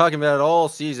 Scoob? We were talking about it all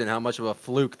season. How much of a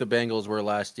fluke the Bengals were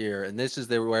last year, and this is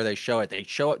where they show it. They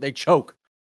choke.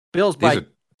 Bills by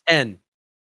 10.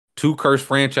 Two cursed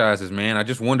franchises, man. I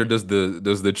just wonder, does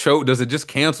it just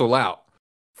cancel out?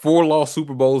 4 lost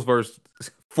Super Bowls versus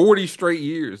 40 straight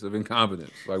years of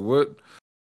incompetence. Like, what?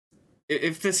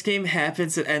 If this game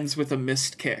happens, it ends with a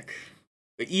missed kick.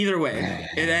 Either way,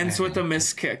 it ends with a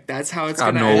missed kick. That's how it's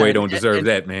going to end. Norway don't deserve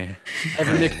that, man.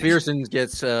 Evan McPherson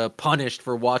gets punished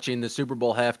for watching the Super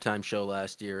Bowl halftime show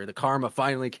last year. The karma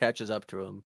finally catches up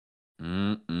to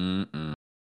him.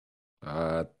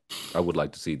 I would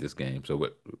like to see this game. So,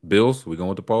 what? Bills? We going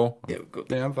with the poll? Yeah,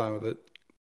 I'm fine with it.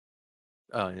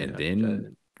 And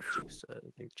then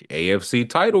AFC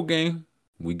title game.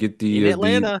 We get the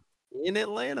in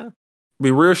Atlanta. Be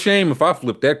a real shame if I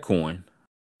flip that coin.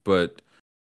 but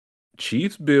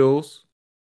Chiefs Bills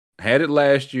had it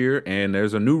last year, and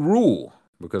there's a new rule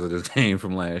because of this game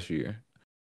from last year.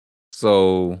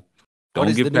 So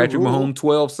don't give Patrick Mahomes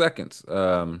 12 seconds.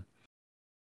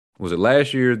 Was it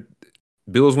last year?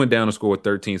 Bills went down to score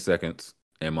 13 seconds,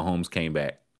 and Mahomes came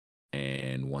back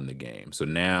and won the game. So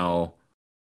now,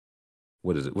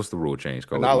 what is it? What's the rule change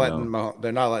called?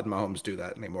 They're not letting Mahomes do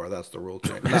that anymore. That's the rule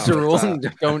change. That's the rule.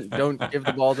 Don't give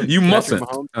the ball to you Patrick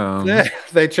mustn't. Mahomes.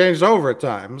 They changed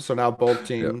overtime, so now both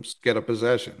teams get a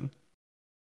possession.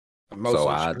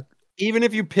 Even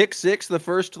if you pick six, the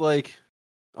first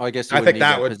I guess I think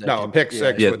that would pick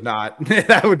six would not.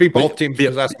 That would be both teams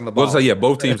possessing the ball. Well, so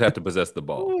both teams have to possess the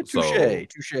ball.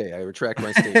 Touche. I retract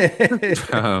my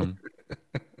statement.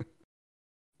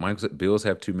 Mike said Bills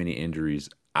have too many injuries.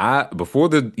 Before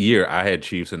the year, I had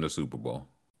Chiefs in the Super Bowl.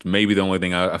 Maybe the only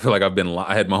thing I feel like I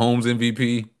had Mahomes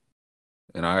MVP,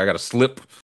 and I got a slip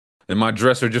in my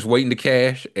dresser just waiting to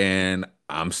cash, and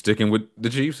I'm sticking with the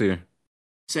Chiefs here.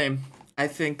 Same. I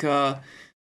think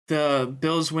the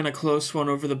Bills win a close one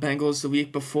over the Bengals the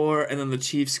week before, and then the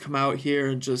Chiefs come out here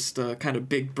and just kind of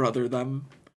big brother them.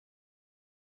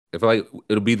 I feel like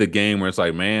it'll be the game where it's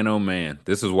like, man, oh man,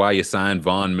 this is why you signed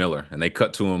Von Miller. And they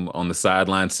cut to him on the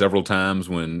sideline several times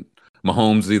when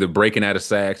Mahomes is either breaking out of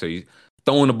sacks or he's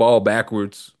throwing the ball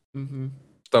backwards,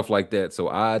 stuff like that. So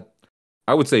I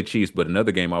would say Chiefs, but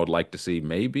another game I would like to see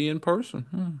maybe in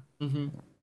person.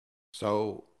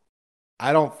 So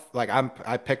I don't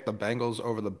I picked the Bengals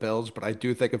over the Bills, but I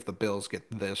do think if the Bills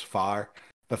get this far,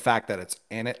 the fact that it's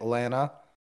in Atlanta,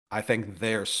 I think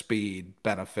their speed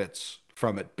benefits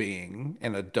from it being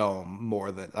in a dome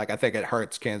more than I think it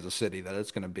hurts Kansas City that it's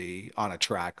going to be on a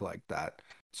track like that.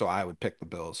 So I would pick the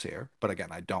Bills here, but again,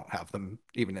 I don't have them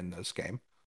even in this game.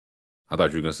 I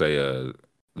thought you were going to say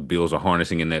the Bills are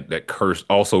harnessing in that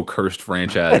cursed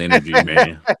franchise energy,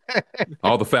 man.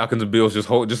 All the Falcons and Bills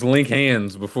just link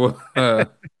hands before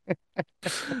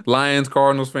Lions,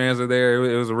 Cardinals fans are there.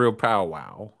 It was a real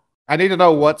powwow. I need to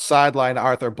know what sideline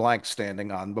Arthur Blank's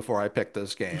standing on before I pick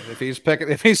this game. If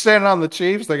he's standing on the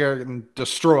Chiefs, they're getting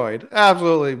destroyed.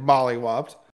 Absolutely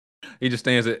mollywopped. He just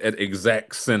stands at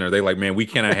exact center. They like, man, we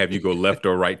cannot have you go left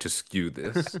or right to skew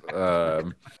this.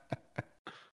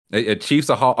 Chiefs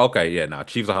of Hall. Okay, yeah, no,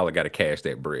 Chiefs of Hall got to cash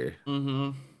that bread.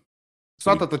 It's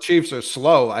not that the Chiefs are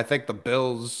slow. I think the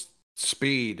Bills'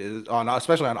 speed is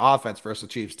especially on offense versus the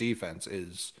Chiefs' defense,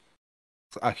 is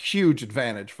a huge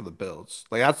advantage for the Bills.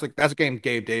 That's a game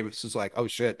Gabe Davis is like, oh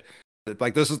shit.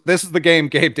 This is the game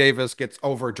Gabe Davis gets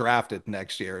overdrafted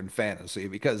next year in fantasy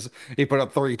because he put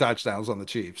up 3 touchdowns on the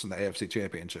Chiefs in the AFC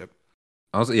Championship.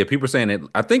 Also, people are saying it.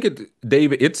 I think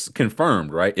David, it's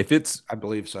confirmed, right? I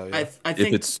believe so. Yeah. I think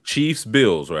if it's Chiefs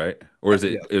Bills, right? Or is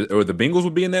it or the Bengals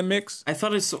would be in that mix? I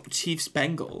thought it's Chiefs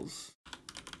Bengals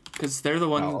because they're the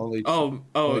one.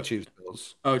 Only Chiefs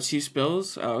Bills. Oh, Chiefs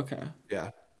Bills. Oh, okay.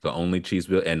 Yeah. The only Chiefs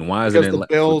Bills, and why is because it in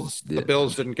the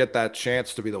Bills didn't get that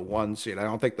chance to be the 1 seed. I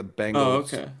don't think the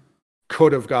Bengals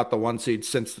could have got the 1 seed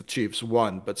since the Chiefs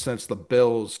won, but since the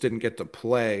Bills didn't get to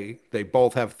play, they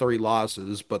both have 3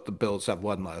 losses, but the Bills have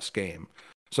 1 less game.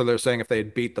 So they're saying if they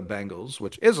had beat the Bengals,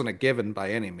 which isn't a given by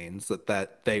any means,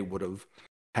 that they would have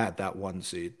had that 1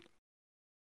 seed.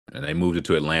 And they moved it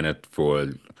to Atlanta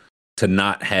to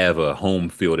not have a home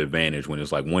field advantage when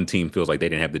it's like one team feels like they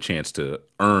didn't have the chance to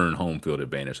earn home field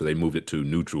advantage. So they moved it to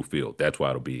neutral field. That's why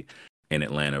it'll be in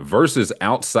Atlanta versus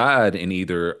outside in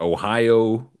either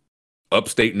Ohio,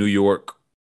 upstate New York,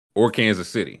 or Kansas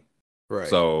City. Right.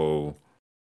 So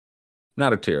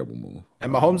not a terrible move.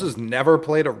 And Mahomes has never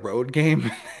played a road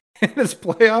game in his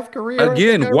playoff career.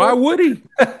 Again, why would he?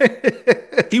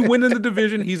 He went in the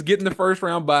division. He's getting the first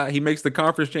round bye. He makes the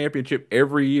conference championship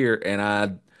every year.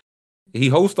 And he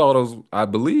hosts all those, I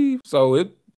believe. So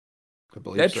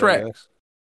tracks. Yes.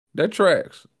 That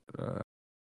tracks.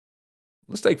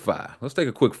 Let's take 5. Let's take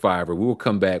a quick 5. We will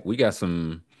come back. We got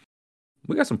some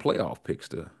playoff picks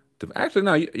to actually,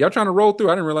 no, y'all trying to roll through.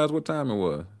 I didn't realize what time it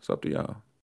was. It's up to y'all.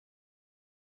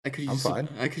 I could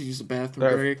use a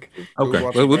bathroom break.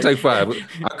 Okay, we'll take 5.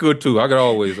 I could too. I could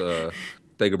always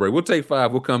take a break. We'll take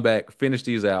 5. We'll come back, finish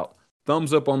these out.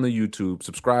 Thumbs up on the YouTube,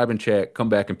 subscribe and chat. Come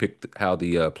back and pick how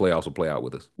the playoffs will play out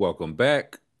with us. Welcome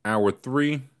back. Hour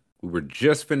 3. We were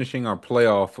just finishing our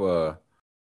playoff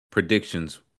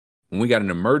predictions when we got an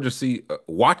emergency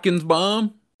Watkins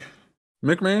bomb.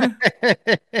 McMahon.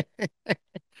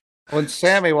 When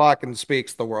Sammy Watkins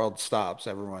speaks, the world stops.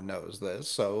 Everyone knows this.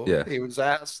 So He was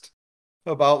asked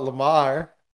about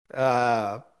Lamar.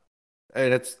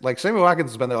 And it's like Sammy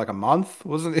Watkins has been there like a month,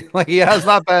 wasn't he? Like he has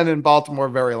not been in Baltimore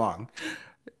very long.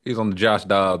 He's on the Josh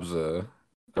Dobbs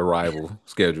arrival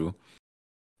schedule.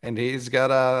 and he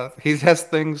has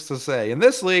things to say. In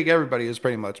this league, everybody is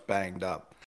pretty much banged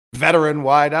up. Veteran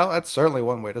wideout, that's certainly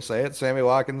one way to say it. Sammy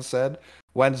Watkins said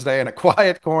Wednesday in a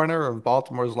quiet corner of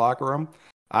Baltimore's locker room.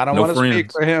 I don't want to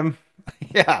speak for him.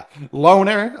 Yeah,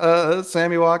 loner,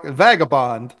 Sammy Watkins,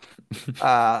 vagabond.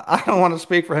 I don't want to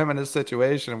speak for him in his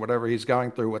situation, whatever he's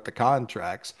going through with the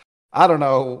contracts. I don't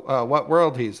know what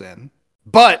world he's in.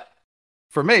 But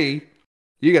for me,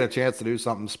 you get a chance to do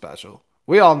something special.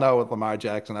 We all know with Lamar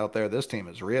Jackson out there, this team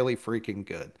is really freaking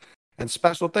good. And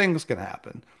special things can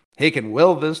happen. He can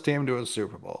will this team to a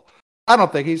Super Bowl. I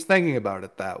don't think he's thinking about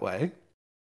it that way.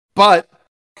 But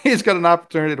he's got an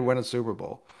opportunity to win a Super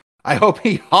Bowl. I hope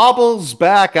he hobbles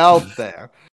back out there.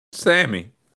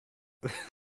 Sammy.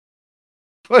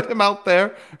 Put him out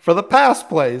there for the pass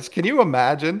plays. Can you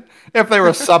imagine if they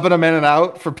were subbing him in and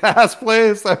out for pass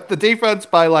plays? The defense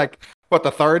by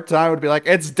the third time would be like,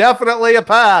 it's definitely a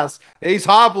pass. He's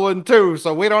hobbling too,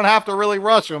 so we don't have to really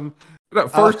rush him. The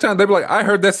first time they'd be like, I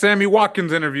heard that Sammy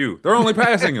Watkins interview. They're only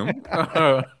passing him.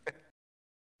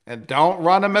 And don't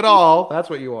run him at all. That's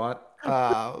what you want.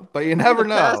 But you never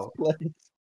know.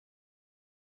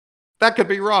 That could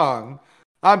be wrong.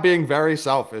 I'm being very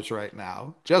selfish right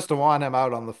now, just to want him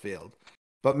out on the field.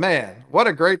 But man, what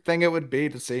a great thing it would be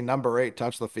to see number 8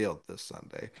 touch the field this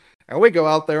Sunday. And we go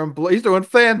out there and he's doing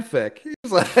fanfic.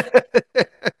 He's like,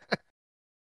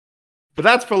 but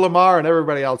that's for Lamar and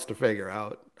everybody else to figure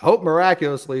out. Hope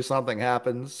miraculously something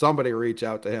happens. Somebody reach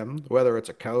out to him, whether it's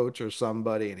a coach or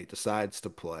somebody, and he decides to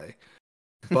play.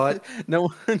 But no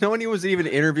one he was even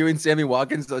interviewing Sammy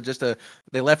Watkins.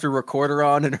 They left a recorder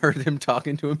on and heard him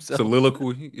talking to himself.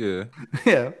 Soliloquy, yeah.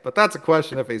 Yeah, but that's a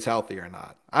question if he's healthy or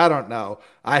not. I don't know.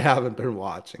 I haven't been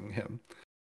watching him.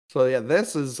 So yeah,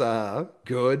 this is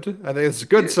good. I think it's a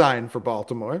good sign for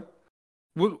Baltimore.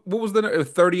 What was the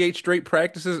 38 straight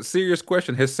practices? Serious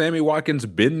question. Has Sammy Watkins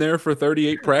been there for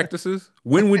 38 practices?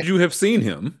 When would you have seen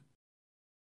him?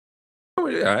 Oh,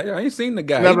 yeah, I ain't seen the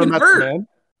guy. Never met the man.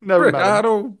 Never met him. I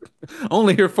don't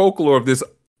only hear folklore of this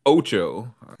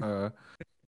Ocho.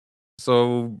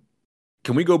 So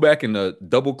can we go back and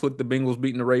double click the Bengals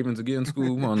beating the Ravens again,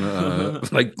 Scoob?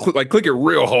 On click it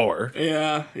real hard.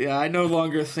 Yeah. I no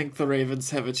longer think the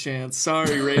Ravens have a chance.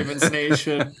 Sorry, Ravens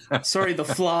Nation. Sorry, the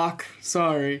flock.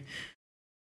 Sorry.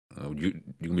 You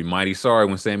can be mighty sorry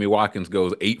when Sammy Watkins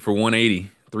goes 8 for 180,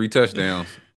 3 touchdowns.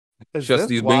 Shuts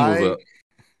these Bengals up.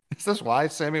 Is this why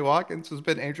Sammy Watkins has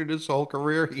been injured his whole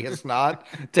career? He has not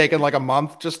taken a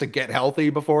month just to get healthy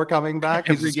before coming back.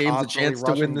 Every game's a chance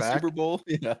to win the Super Bowl.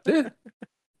 Yeah.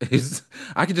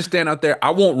 I could just stand out there. I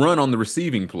won't run on the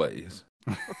receiving plays.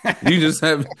 You just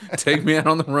take me out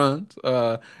on the runs.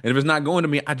 And if it's not going to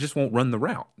me, I just won't run the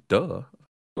route. Duh.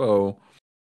 So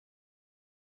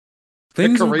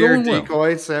things are going decoy,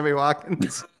 well. Sammy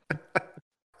Watkins.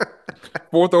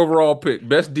 4th overall pick.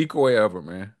 Best decoy ever,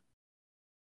 man.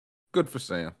 Good for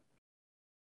Sam.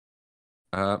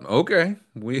 Okay.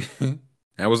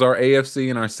 That was our AFC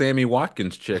and our Sammy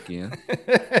Watkins check-in.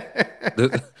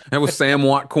 That was Sam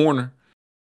Watt Corner.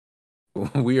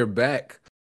 We are back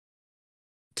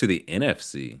to the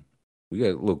NFC. We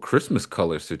got a little Christmas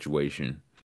color situation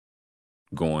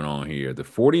going on here. The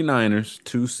 49ers,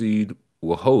 2 seed,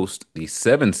 will host the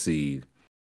 7 seed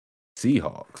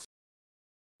Seahawks.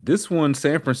 This one,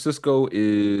 San Francisco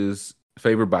is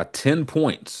favored by 10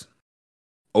 points.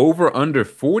 Over under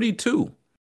 42.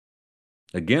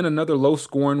 Again, another low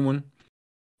scoring one.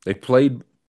 They played.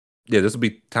 Yeah, this will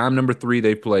be time number 3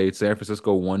 they played. San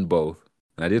Francisco won both.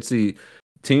 And I did see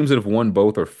teams that have won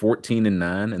both are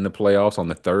 14-9 in the playoffs on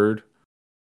the 3rd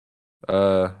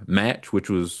match, which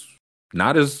was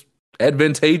not as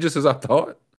advantageous as I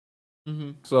thought.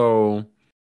 Mm-hmm. So,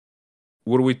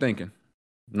 what are we thinking?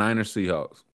 Niners,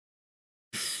 Seahawks.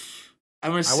 I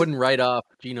wouldn't write off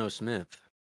Geno Smith.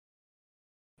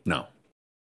 No.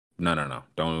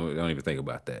 Don't even think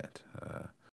about that.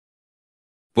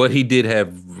 But he did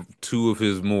have 2 of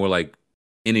his more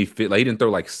he didn't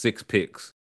throw 6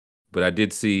 picks, but I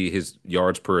did see his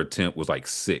yards per attempt was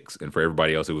 6, and for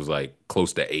everybody else it was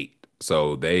close to 8.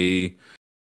 So they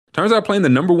turns out playing the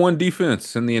number 1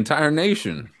 defense in the entire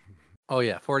nation. Oh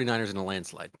yeah, 49ers in a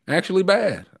landslide. Actually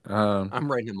bad.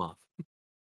 I'm writing him off.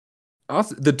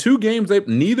 Also, the 2 games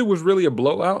neither was really a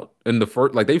blowout. In the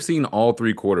first, they've seen all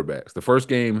 3 quarterbacks. The first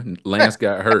game, Lance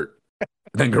got hurt.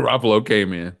 Then Garoppolo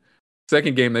came in.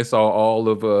 Second game, they saw all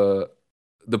of the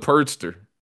Purdster,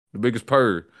 the biggest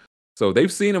Purd. So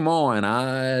they've seen them all, and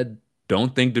I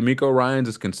don't think DeMeco Ryans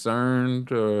is concerned.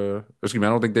 Excuse me, I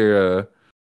don't think they're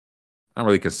not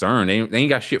really concerned. They ain't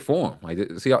got shit for them.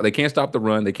 They can't stop the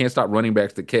run. They can't stop running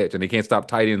backs to catch, and they can't stop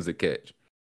tight ends to catch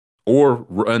or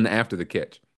run after the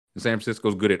catch. And San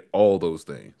Francisco's good at all those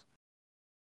things.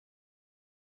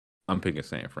 I'm picking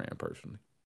San Fran personally.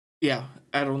 Yeah,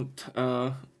 I don't.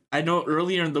 I know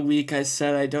earlier in the week I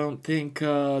said I don't think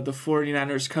the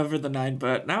 49ers cover the 9,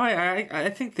 but now I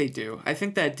think they do. I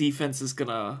think that defense is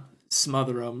gonna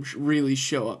smother them, really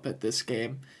show up at this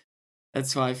game.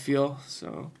 That's how I feel.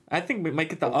 So I think we might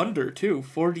get the under too,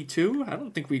 42. I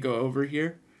don't think we go over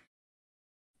here.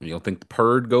 You don't think the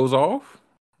Purd goes off?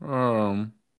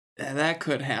 That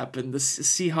could happen. The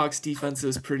Seahawks defense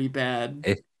is pretty bad.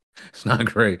 It's not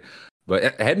great, but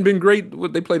it hadn't been great.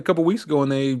 What they played a couple weeks ago,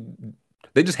 and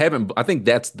they just haven't. I think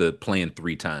that's the playing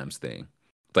 3 times thing.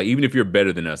 Like, even if you're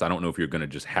better than us, I don't know if you're gonna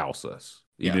just house us,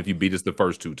 even if you beat us the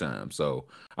first 2 times. So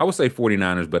I would say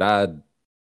 49ers, but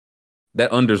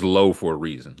that under's low for a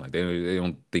reason. Like, they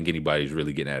don't think anybody's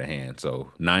really getting out of hand.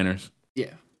 So Niners.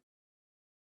 Yeah.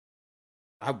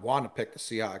 I want to pick the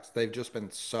Seahawks. They've just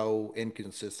been so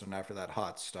inconsistent after that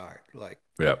hot start. Like,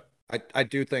 Yep. I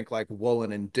do think like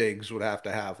Woolen and Diggs would have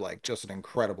to have like just an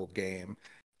incredible game.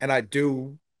 And I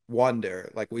do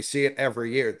wonder, like we see it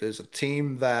every year. There's a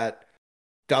team that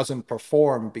doesn't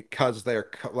perform because they're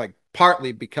like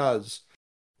partly because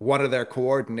one of their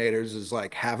coordinators is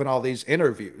like having all these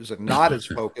interviews and not as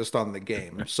focused on the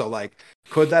game. So like,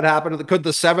 could that happen? Could the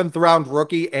 7th round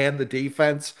rookie and the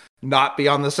defense not be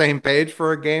on the same page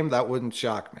for a game? That wouldn't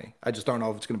shock me. I just don't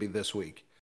know if it's going to be this week.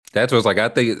 That's what's like. I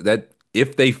think that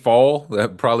if they fall,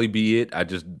 that'd probably be it. I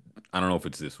don't know if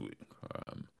it's this week.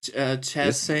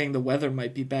 Chaz saying the weather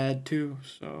might be bad too.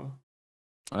 So.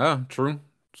 True.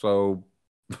 So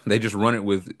they just run it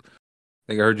with. I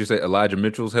think I heard you say Elijah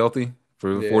Mitchell's healthy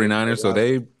for the 49ers. So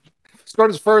they scored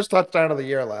his first touchdown of the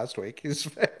year last week.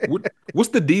 What's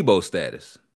the Debo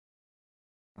status?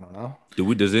 I don't know.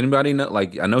 Does anybody know?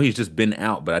 Like, I know he's just been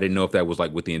out, but I didn't know if that was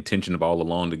like with the intention of all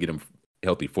along to get him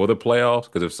healthy for the playoffs.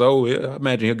 Because if so, yeah, I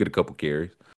imagine he'll get a couple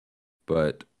carries.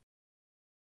 But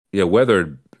yeah,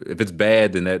 whether if it's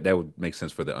bad, then that would make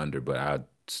sense for the under. But I'd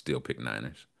still pick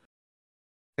Niners.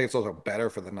 I think it's also better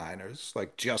for the Niners.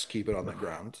 Like, just keep it on the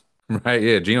ground. Right?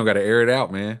 Yeah, Gino got to air it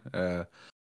out, man.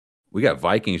 We got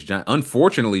Vikings, Giants.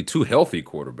 Unfortunately, 2 healthy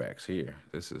quarterbacks here.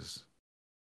 This is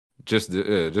just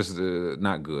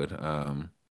not good.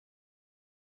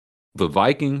 The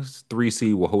Vikings 3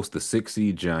 seed will host the 6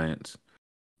 seed Giants.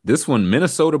 This one,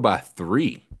 Minnesota by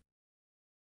 3.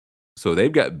 So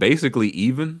they've got basically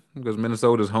even because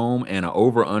Minnesota's home and an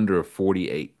over-under of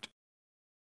 48.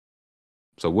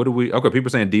 So what do we? Okay, people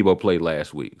saying Debo played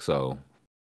last week. So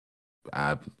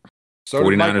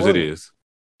 49ers it is.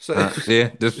 So yeah,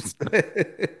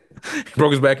 he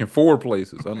broke his back in 4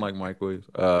 places, unlike Mike Williams.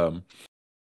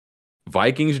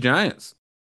 Vikings, Giants.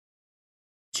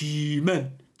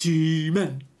 G-Men.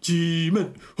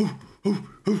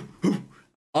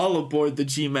 All aboard the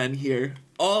G-Men here.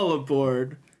 All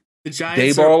aboard. The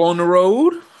Giants Dayball on the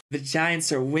road. The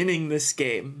Giants are winning this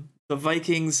game. The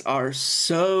Vikings are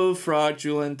so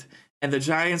fraudulent, and the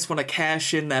Giants want to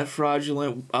cash in that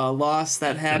fraudulent loss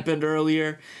that happened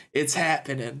earlier. It's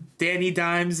happening. Danny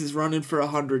Dimes is running for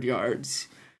 100 yards.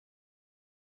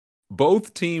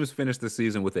 Both teams finished the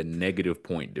season with a negative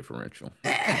point differential.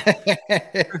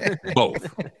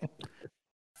 Both.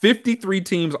 53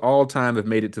 teams all time have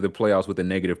made it to the playoffs with a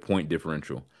negative point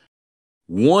differential.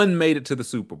 1 made it to the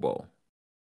Super Bowl.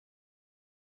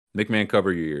 McMahon,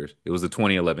 cover your ears. It was the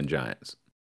 2011 Giants.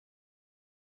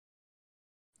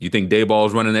 You think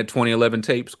Dayball's running that 2011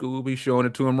 tape? Scooby showing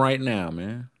it to him right now,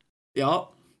 man.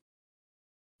 Yup.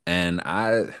 And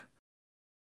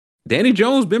Danny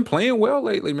Jones been playing well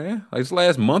lately, man. Like this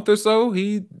last month or so,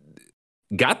 he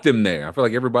got them there. I feel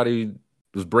like everybody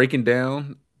was breaking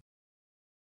down,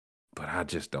 but I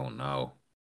just don't know.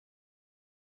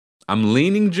 I'm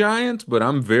leaning Giants, but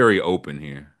I'm very open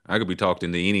here. I could be talked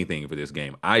into anything for this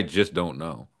game. I just don't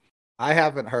know. I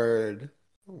haven't heard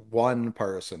one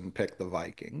person pick the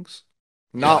Vikings.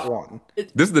 Not one.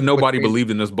 This is the nobody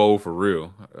believed in this bowl for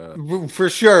real. For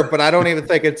sure, but I don't even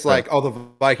think it's like, oh, the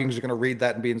Vikings are going to read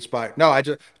that and be inspired. No,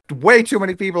 way too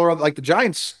many people are like the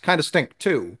Giants kind of stink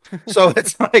too. So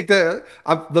it's like the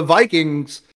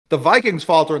Vikings. The Vikings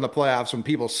falter in the playoffs when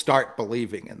people start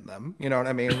believing in them. You know what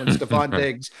I mean? When Stephon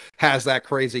Diggs has that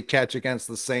crazy catch against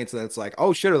the Saints, and it's like,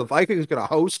 oh shit, are the Vikings going to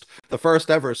host the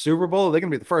first ever Super Bowl? Are they going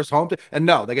to be the first home team? And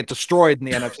no, they get destroyed in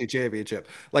the NFC Championship.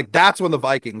 Like, that's when the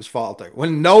Vikings falter.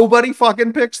 When nobody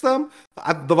fucking picks them,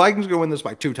 the Vikings are going to win this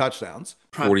by 2 touchdowns.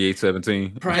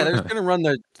 48-17. Yeah, they're going to run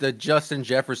the Justin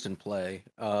Jefferson play,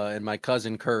 and my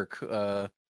cousin Kirk.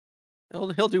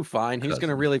 He'll do fine. He's going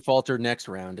to really falter next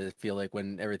round. I feel like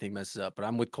when everything messes up. But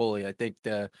I'm with Coley. I think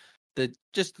the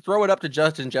just throw it up to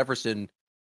Justin Jefferson.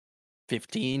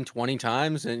 15, 20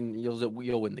 times, and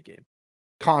you'll win the game.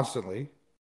 Constantly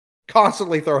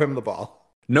throw him the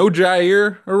ball. No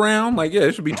Jair around? Like, yeah,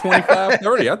 it should be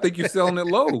 25-30. I think you're selling it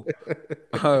low.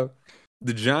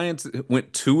 The Giants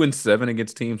went 2-7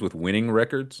 against teams with winning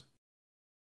records.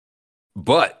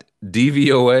 But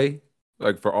DVOA,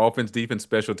 like for offense, defense,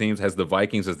 special teams, has the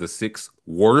Vikings as the 6th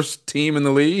worst team in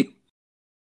the league.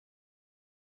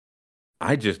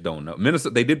 I just don't know.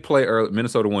 Minnesota, they did play early.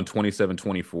 Minnesota won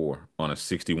 27-24 on a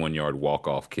 61-yard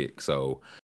walk-off kick. So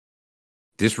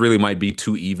this really might be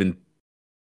two even-ish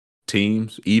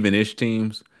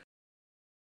teams.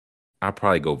 I'd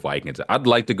probably go Vikings. I'd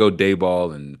like to go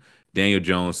Dayball and Daniel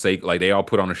Jones. Like they all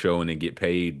put on a show and then get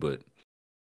paid, but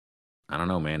I don't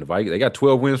know, man. The Vikings, they got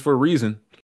 12 wins for a reason.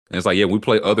 And it's like, yeah, we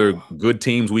play other good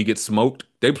teams, we get smoked.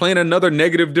 They playing another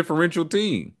negative differential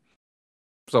team.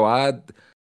 So I'd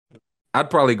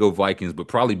probably go Vikings, but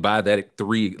probably by that at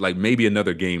 3, like maybe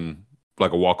another game,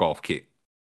 like a walk-off kick.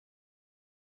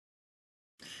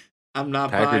 I'm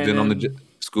not Packers buying in on the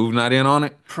Scoob's not in on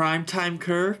it. Primetime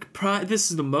Kirk.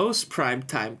 This is the most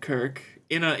primetime Kirk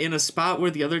in a spot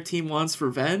where the other team wants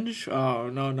revenge. Oh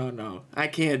no! I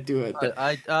can't do it.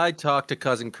 I talked to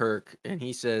Cousin Kirk, and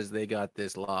he says they got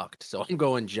this locked. So I'm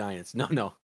going Giants.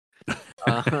 No.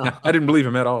 I didn't believe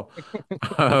him at all.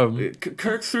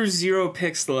 Kirk threw 0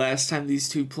 picks the last time these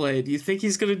two played. Do you think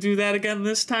he's going to do that again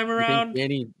this time around?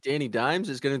 Danny Dimes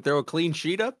is going to throw a clean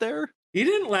sheet up there? He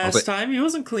didn't last time. He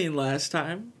wasn't clean last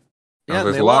time. Yeah,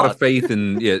 there's a lot of faith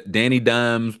in Danny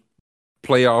Dimes'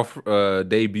 playoff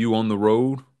debut on the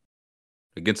road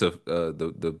against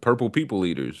the Purple People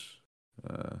Eaters.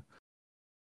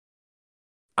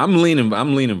 I'm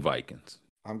leaning Vikings.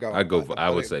 I'm going. I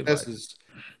would say this Vikings. Is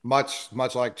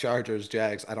much like Chargers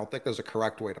Jags. I don't think there's a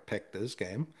correct way to pick this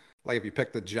game. Like if you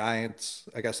pick the Giants,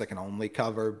 I guess they can only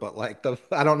cover. But like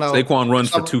I don't know. Saquon runs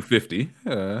for 250.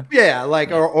 Yeah,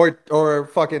 like or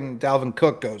fucking Dalvin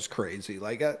Cook goes crazy.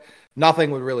 Like nothing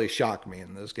would really shock me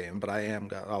in this game. But I am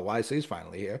going. Oh, YC's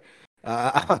finally here.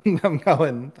 I'm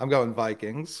going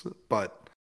Vikings, but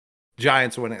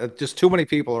Giants winning. Just too many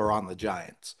people are on the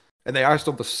Giants, and they are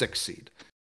still the 6th seed.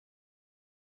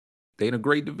 They in a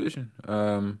great division. We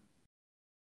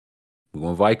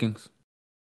want Vikings.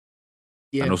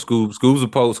 Yeah. I know Scoob's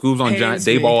opposed. Scoob's on Giant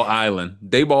Dayball Island.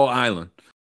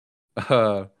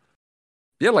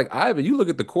 Yeah, like Ivan, you look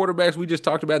at the quarterbacks we just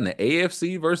talked about in the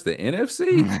AFC versus the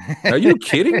NFC. Are you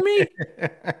kidding me?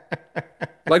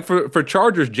 Like for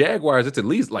Chargers Jaguars, it's at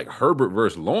least like Herbert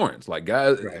versus Lawrence. Like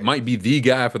guys might be the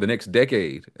guy for the next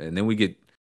decade, and then we get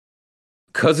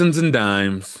Cousins and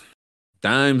Dimes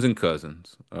and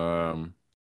Cousins. What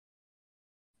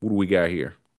do we got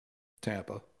here?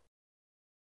 Tampa.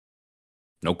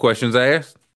 No questions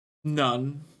asked?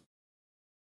 None.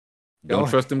 Don't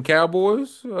trust them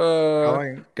Cowboys?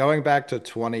 Going back to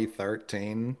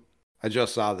 2013, I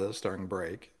just saw this during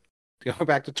break. Going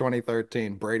back to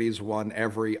 2013, Brady's won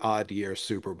every odd year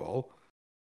Super Bowl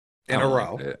in a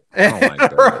row. I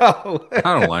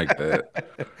don't like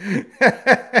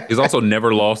that. He's also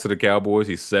never lost to the Cowboys.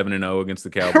 He's 7-0 against the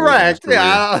Cowboys. Correct.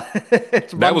 Yeah.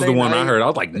 That was the one I heard. I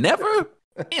was like, never?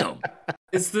 Damn.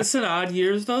 Is this an odd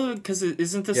years though? Because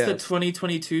isn't this the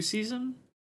 2022 season?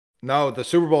 No, the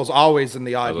Super Bowl's always in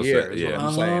the odd years. Yeah, what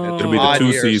I'm saying. It'll be the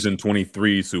 2-season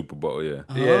 23 Super Bowl. Yeah.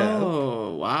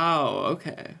 Oh wow.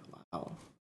 Okay. Wow.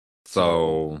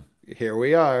 So here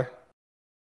we are.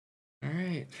 All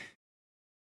right.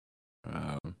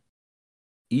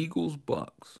 Eagles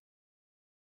Bucks.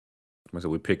 I said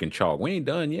we're picking chalk. We ain't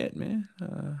done yet, man.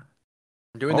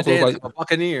 We're doing the dance of a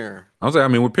Buccaneer. I was like, I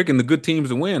mean, we're picking the good teams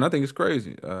to win. I think it's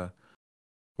crazy.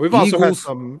 We've also had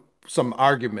some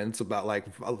arguments about like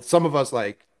some of us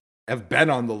like have been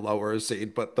on the lower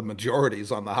seed, but the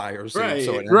majority's on the higher seed. Right.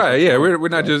 So Yeah, we're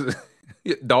not just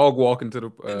dog walking to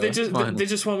the. They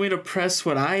just want me to press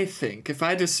what I think. If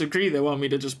I disagree, they want me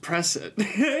to just press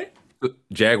it.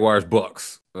 Jaguars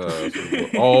Bucks,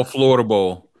 all Florida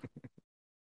Bowl.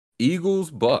 Eagles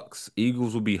Bucks.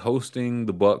 Eagles will be hosting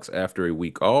the Bucks after a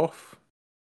week off.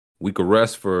 Week of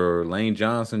rest for Lane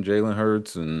Johnson, Jalen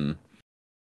Hurts, and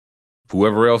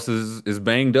whoever else is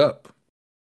banged up.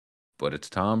 But it's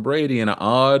Tom Brady in an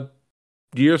odd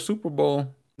year Super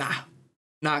Bowl. Nah,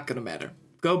 not gonna matter.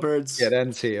 Go Birds. It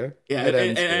ends here. Yeah, it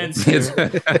ends here.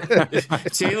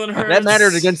 Jalen Hurts. That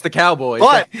mattered against the Cowboys.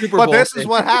 But this is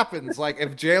what happens. Like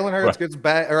if Jalen Hurts gets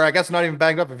banged, or I guess not even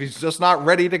banged up, if he's just not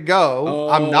ready to go,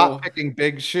 I'm not picking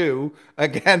Big Shoe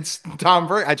against Tom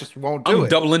Brady. I just won't do it. I'm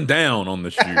doubling down on the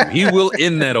shoe. He will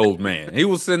end that old man. He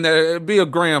will send that. Be a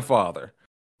grandfather.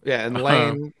 Yeah,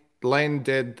 and Lane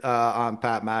did on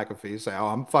Pat McAfee say, "Oh,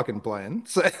 I'm fucking playing."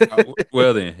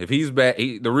 Well, then, if he's back,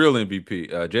 the real MVP,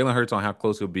 Jalen Hurts, on how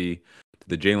close he'll be to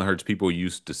the Jalen Hurts people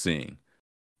used to seeing.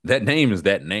 That name is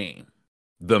that name.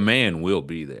 The man will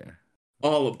be there.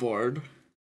 All aboard.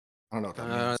 I don't know what that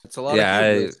means. It's a lot of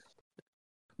hubris.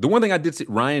 The one thing I did see,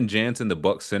 Ryan Jansen, the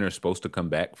Bucs center, is supposed to come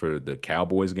back for the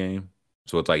Cowboys game.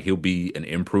 So it's like he'll be an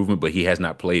improvement, but he has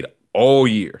not played all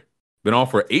year. Been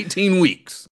off for 18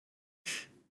 weeks.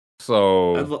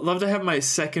 So I'd love to have my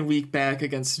second week back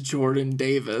against Jordan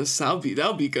Davis.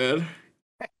 That'll be good.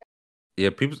 Yeah,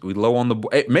 we low on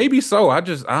the maybe so. I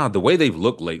just the way they've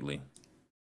looked lately,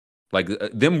 like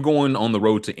them going on the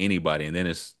road to anybody, and then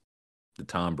it's the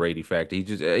Tom Brady factor.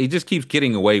 He just keeps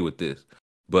getting away with this.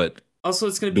 But also,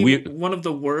 it's going to be one of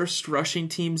the worst rushing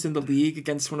teams in the league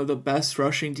against one of the best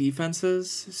rushing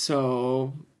defenses.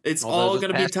 So it's all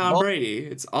going to be Tom Brady.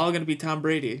 It's all going to be Tom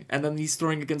Brady, and then he's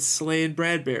throwing against Slay and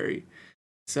Bradbury.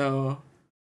 So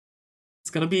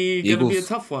it's going to be a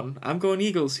tough one. I'm going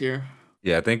Eagles here.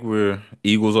 Yeah, I think we're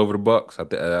Eagles over the Bucs.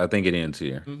 I think it ends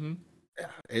here. Mm-hmm.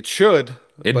 It should.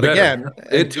 But again,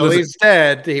 until he's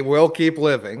dead, he will keep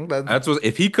living. That's what.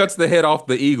 If he cuts the head off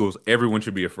the Eagles, everyone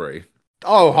should be afraid.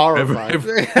 Oh, horrified!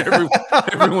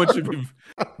 Everyone should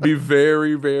be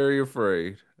very, very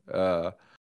afraid. And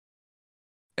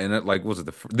that, like, was it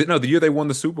the year they won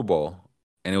the Super Bowl?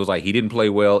 And it was like he didn't play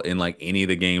well in like any of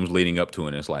the games leading up to it.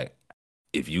 And it's like,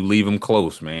 if you leave him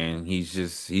close, man, he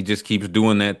just keeps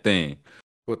doing that thing.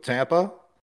 With Tampa?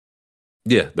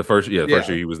 Yeah, the first year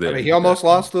he was there. I mean, he almost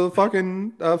lost to the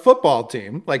fucking football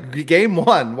team. Like game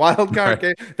 1, wild card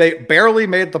game. They barely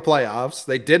made the playoffs.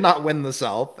 They did not win the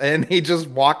South, and he just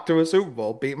walked to a Super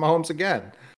Bowl, beat Mahomes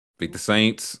again. Beat the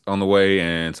Saints on the way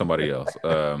and somebody else.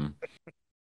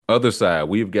 Other side,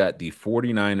 we've got the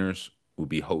 49ers will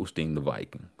be hosting the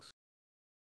Vikings.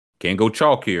 Can't go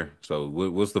chalk here. So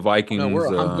what's the Vikings?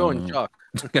 No, I'm going chalk.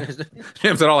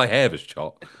 Jam said all I have is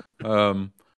chalk.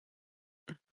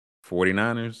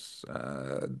 49ers.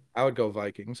 I would go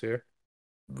Vikings here.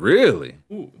 Really?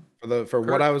 Ooh. For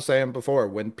what I was saying before,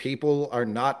 when people are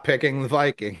not picking the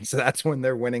Vikings, that's when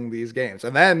they're winning these games.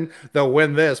 And then they'll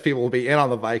win this. People will be in on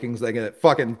the Vikings. They get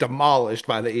fucking demolished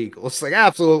by the Eagles. Like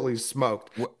absolutely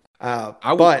smoked.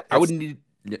 I wouldn't need.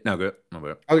 No, good. No,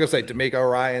 good. I was gonna say D'Amico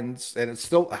Ryans, and it's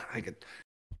still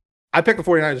I picked the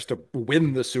 49ers to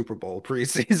win the Super Bowl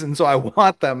preseason, so I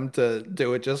want them to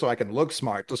do it just so I can look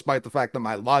smart, despite the fact that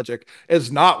my logic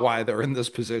is not why they're in this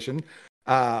position.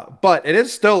 But it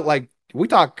is still like we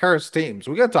talk cursed teams.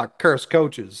 We gotta talk cursed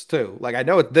coaches too. Like I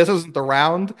know this isn't the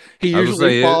round. He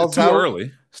usually falls too out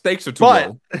early. Stakes are too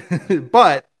low.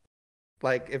 But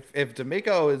like if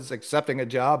D'Amico is accepting a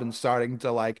job and starting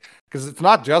to because it's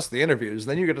not just the interviews,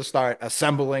 then you're going to start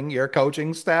assembling your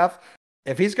coaching staff.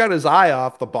 If he's got his eye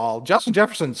off the ball, Justin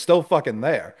Jefferson's still fucking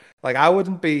there. Like I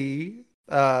wouldn't be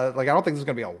I don't think there's going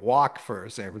to be a walk for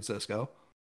San Francisco.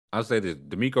 I'll say this: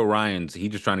 D'Amico Ryans, he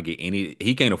just trying to get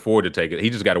he can't afford to take it. He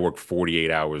just got to work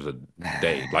 48 hours a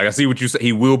day. Like I see what you say.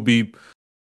 He will be,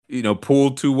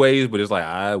 pulled two ways, but it's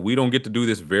like we don't get to do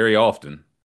this very often.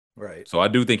 Right. So I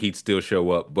do think he'd still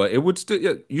show up, but it would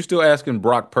still you still asking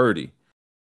Brock Purdy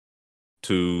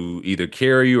to either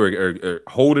carry you or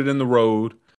hold it in the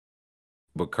road.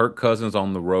 But Kirk Cousins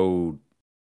on the road,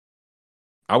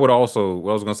 I would also.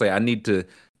 What I was gonna say,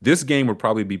 this game would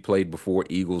probably be played before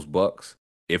Eagles Bucks.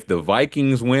 If the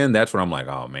Vikings win, that's when I'm like,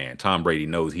 oh man, Tom Brady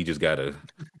knows he just gotta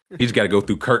go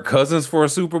through Kirk Cousins for a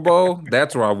Super Bowl.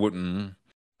 That's where I wouldn't.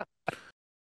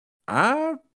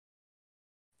 I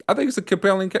think it's a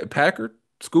compelling Packard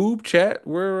Scoob chat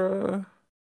where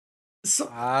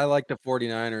I like the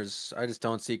 49ers. I just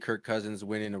don't see Kirk Cousins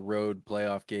winning a road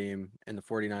playoff game, and the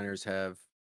 49ers have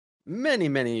many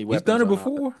weapons. He's done it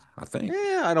before, I think.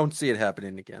 Yeah, I don't see it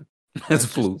happening again. It's a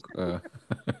fluke.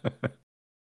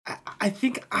 I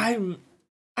think I'm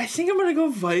gonna go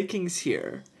Vikings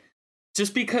here,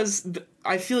 just because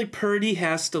I feel like Purdy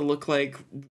has to look like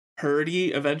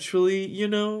Purdy eventually,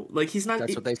 like he's not.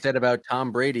 That's what they said about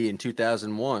Tom Brady in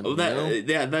 2001. Oh,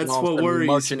 that's what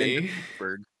worries me.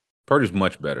 Purdy's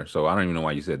much better, so I don't even know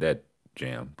why you said that,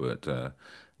 Jam. But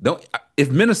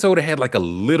if Minnesota had like a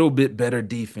little bit better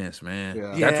defense,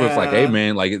 man, that's what's like. Hey,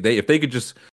 man, like if they could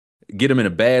just get them in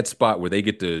a bad spot where they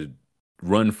get to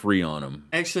run free on them.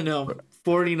 Actually, no.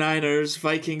 49ers,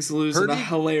 Vikings lose in a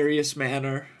hilarious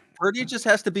manner. Purdy just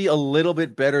has to be a little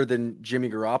bit better than Jimmy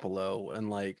Garoppolo,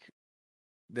 and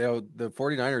the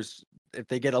 49ers, if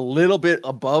they get a little bit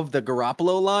above the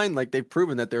Garoppolo line, like they've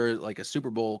proven that they're like a Super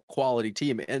Bowl quality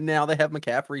team, and now they have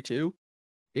McCaffrey too.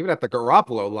 Even at the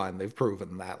Garoppolo line, they've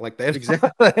proven that. Like they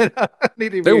Exactly.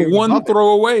 They're one throw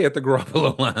away at the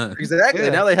Garoppolo line. Exactly. Yeah.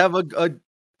 Now they have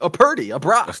a Purdy, a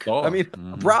Brock. star. I mean,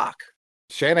 a Brock.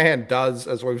 Shanahan does,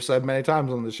 as we've said many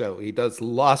times on the show, he does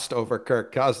lust over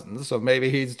Kirk Cousins. So maybe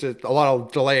he's just a lot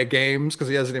of delay of games because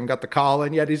he hasn't even got the call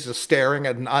in yet. He's just staring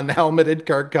at an unhelmeted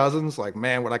Kirk Cousins, like,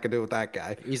 man, what I could do with that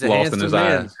guy. He's a Lost in handsome his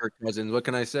man, eyes. Kirk Cousins. What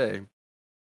can I say?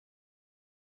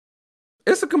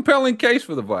 It's a compelling case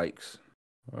for the Vikes.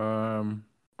 I'm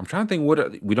trying to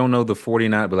think we don't know the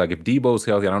 49, but like if Debo's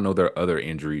healthy, I don't know their other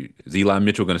injury. Is Eli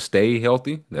Mitchell going to stay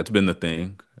healthy? That's been the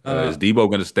thing. Is Debo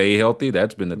going to stay healthy?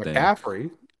 That's been the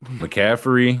McCaffrey. thing.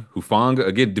 McCaffrey, Hufanga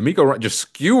again. D'Amico just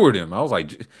skewered him. I was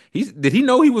like, did he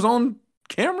know he was on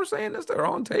camera saying this? They're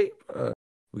on tape.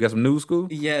 We got some news, school.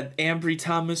 Yeah, Ambry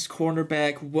Thomas,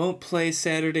 cornerback, won't play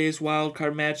Saturday's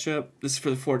wildcard matchup. This is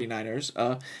for the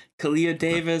 49ers. Kalia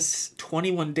Davis,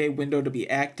 21-day window to be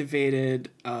activated.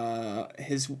 To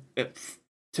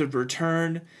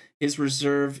return, his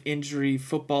reserve injury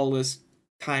football list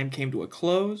time came to a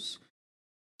close.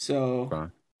 So,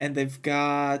 Fine. And they've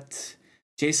got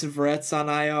Jason Verrett's on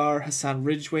IR. Hassan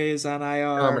Ridgeway is on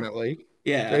IR. Permanently.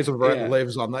 Yeah. Jason Verrett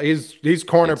lives on that. He's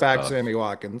cornerback tough. Sammy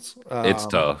Watkins. It's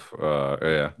tough.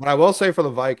 Yeah. What I will say for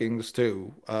the Vikings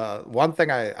too, one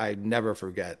thing I never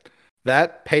forget,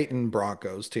 that Peyton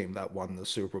Broncos team that won the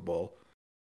Super Bowl,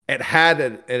 it had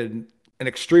an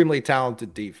extremely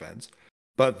talented defense,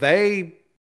 but they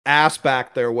ass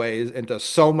backed their ways into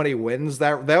so many wins.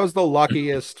 That was the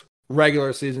luckiest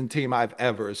regular season team I've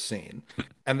ever seen.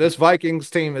 And this Vikings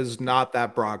team is not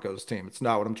that Broncos team. It's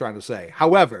not what I'm trying to say.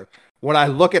 However, when I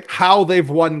look at how they've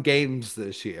won games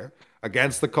this year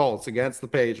against the Colts, against the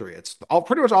Patriots,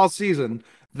 pretty much all season,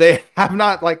 they have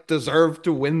not like deserved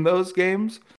to win those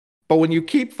games. But when you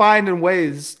keep finding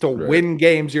ways to win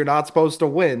games you're not supposed to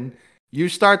win, you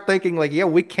start thinking like, yeah,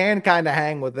 we can kind of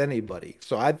hang with anybody.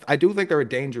 So I do think they're a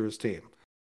dangerous team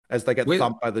as they get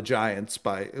thumped by the Giants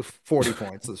by 40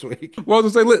 points this week. Well, I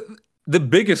was gonna say, the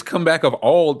biggest comeback of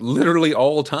literally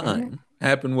all time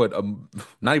happened,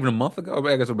 not even a month ago?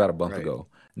 I guess about a month ago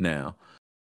now.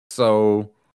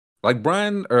 So, like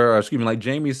like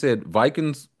Jamie said,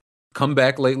 Vikings come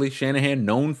back lately. Shanahan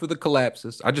known for the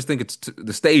collapses. I just think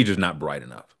the stage is not bright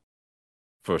enough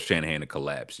for Shanahan to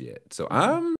collapse yet. So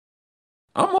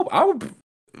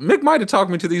Mick might have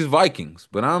talked me to these Vikings,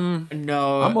 but I'm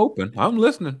open. I'm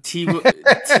listening. T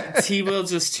will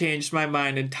just changed my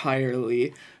mind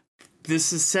entirely.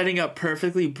 This is setting up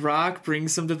perfectly. Brock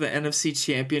brings him to the NFC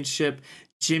Championship.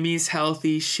 Jimmy's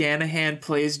healthy. Shanahan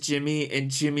plays Jimmy, and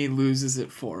Jimmy loses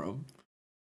it for him.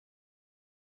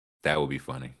 That would be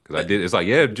funny because it's like,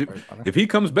 yeah, if he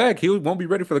comes back, he won't be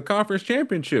ready for the conference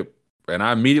championship. And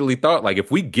I immediately thought, like, if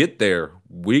we get there,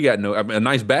 we got a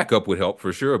nice backup would help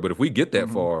for sure. But if we get that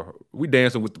far, we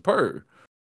dancing with the purr.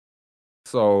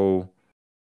 So,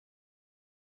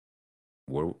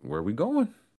 where are we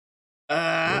going? Where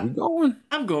are we going?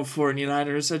 I'm going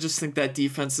 49ers. I just think that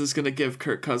defense is going to give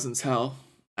Kirk Cousins hell.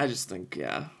 I just think,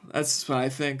 that's what I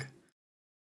think.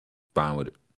 Fine with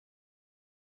it.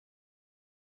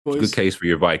 Boys. Good case for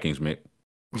your Vikings, Mick.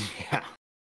 Yeah.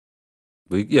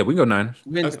 We can go Niners.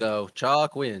 Wins, though.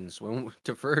 Chalk wins. We'll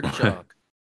defer to Chalk.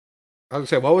 I was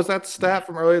gonna say, what was that stat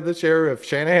from earlier this year? If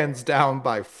Shanahan's down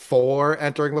by 4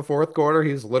 entering the fourth quarter,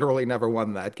 he's literally never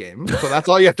won that game. So that's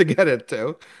all you have to get it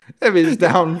to. If he's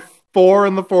down 4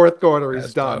 in the fourth quarter,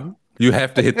 he's done. Tough. You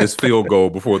have to hit this field goal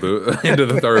before the end of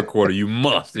the third quarter. You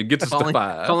must. It gets us to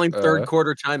 5. Calling third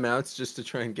quarter timeouts just to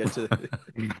try and get to.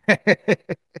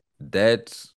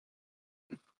 That's.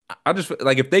 I just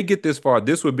like if they get this far,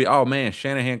 this would be, oh man,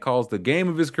 Shanahan calls the game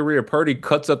of his career. Purdy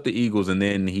cuts up the Eagles, and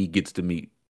then he gets to meet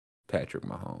Patrick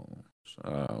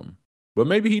Mahomes. But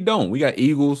maybe he don't. We got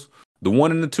Eagles, the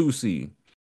 1 and the 2 seed.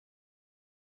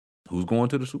 Who's going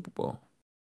to the Super Bowl?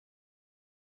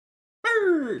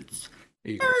 Birds.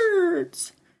 Eagles.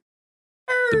 Birds.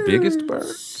 The biggest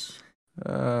birds?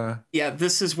 Yeah,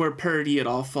 this is where Purdy it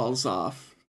all falls off.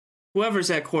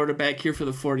 Whoever's at quarterback here for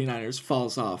the 49ers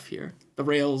falls off here. The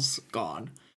rail's gone.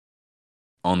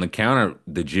 On the counter,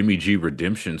 the Jimmy G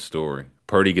redemption story.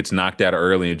 Purdy gets knocked out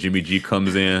early and Jimmy G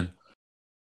comes in.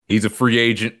 He's a free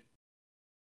agent.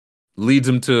 Leads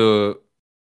him to,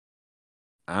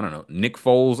 I don't know, Nick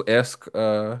Foles-esque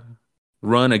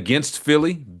run against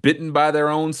Philly, bitten by their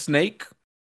own snake.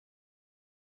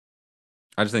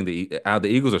 I just think the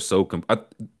Eagles are so...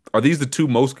 are these the 2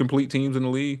 most complete teams in the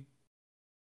league?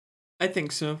 I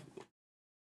think so.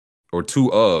 Or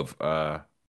 2 of. I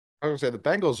was gonna say the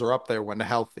Bengals are up there when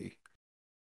healthy.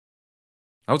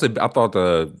 I thought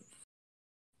the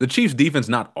Chiefs' defense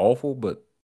not awful, but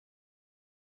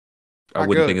I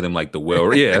wouldn't think of them like the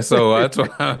well. Yeah, so that's why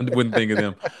I wouldn't think of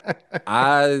them.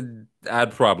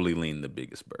 I'd probably lean the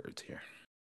biggest birds here.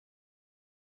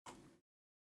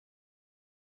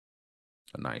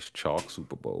 A nice chalk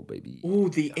Super Bowl, baby. Ooh,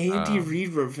 the Andy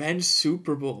Reid Revenge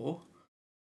Super Bowl.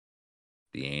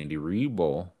 The Andy Reid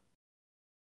Bowl.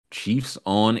 Chiefs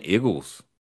on Eagles.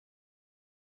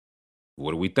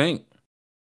 What do we think?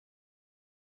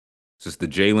 Is this the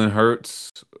Jalen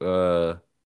Hurts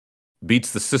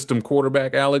beats the system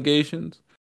quarterback allegations?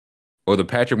 Or the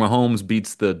Patrick Mahomes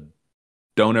beats the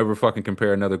don't ever fucking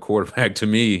compare another quarterback to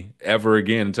me ever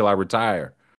again until I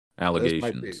retire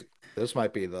allegations? This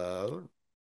might be the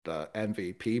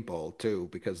MVP Bowl too,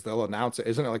 because they'll announce it.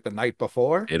 Isn't it like the night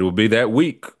before? It will be that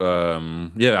week.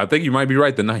 Yeah, I think you might be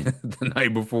right. The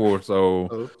night before.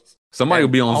 So somebody will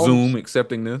be on Zoom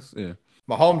accepting this. Yeah.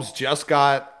 Mahomes just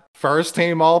got first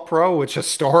team All Pro, which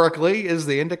historically is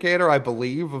the indicator, I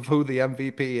believe, of who the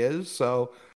MVP is.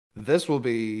 So this will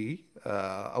be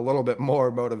a little bit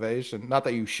more motivation. Not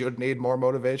that you should need more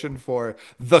motivation for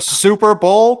the Super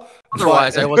Bowl.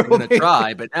 Otherwise, I wasn't going to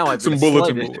try, but now I've some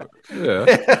bulletin board. Yeah.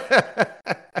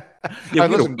 Yeah,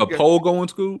 listen, a poll going,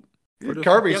 Scoop.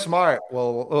 Kirby Smart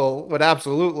would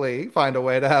absolutely find a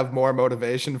way to have more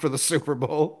motivation for the Super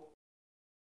Bowl.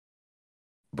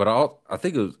 But I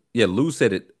think it was, Lou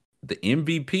said it, the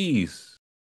MVPs,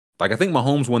 like I think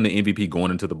Mahomes won the MVP going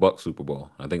into the Bucs Super Bowl.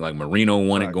 I think like Marino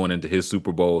won it going into his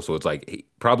Super Bowl. So it's like he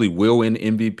probably will win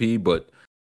MVP, but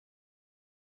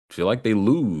I feel like they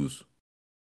lose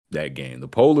that game. The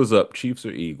poll is up, Chiefs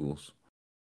or Eagles.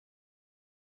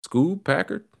 Scoob,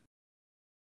 Packard?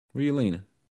 Where you leaning?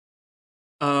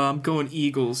 I'm going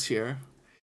Eagles here.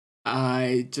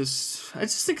 I just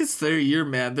think it's their year,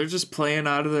 man. They're just playing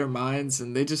out of their minds,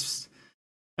 and I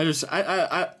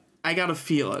got a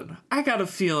feeling. I got a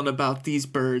feeling about these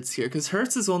birds here, because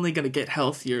Hurts is only going to get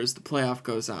healthier as the playoff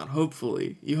goes on.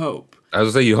 Hopefully, you hope. I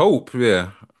was gonna say you hope,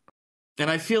 yeah. And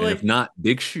I feel like if not,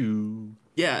 big shoe.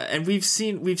 Yeah, and we've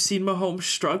seen Mahomes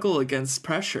struggle against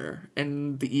pressure,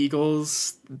 and the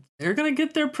Eagles, they're gonna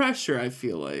get their pressure. I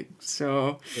feel like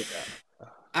so. Yeah.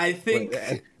 I think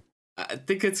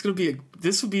it's gonna be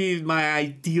this will be my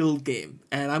ideal game,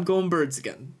 and I'm going birds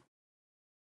again.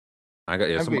 I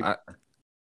got so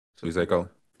you say, Colin?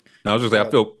 No, I was just saying, I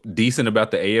feel decent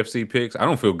about the AFC picks. I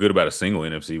don't feel good about a single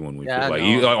NFC one we pick. Like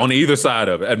on either side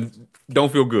of it, and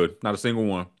don't feel good. Not a single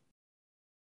one.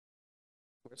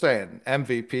 We're saying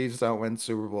MVPs don't win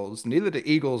Super Bowls. Neither do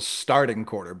Eagles starting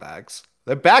quarterbacks.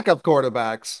 The backup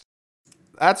quarterbacks.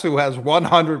 That's who has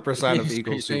 100% of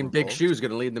Eagles. Super Big Shoe's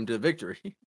going to lead them to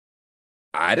victory.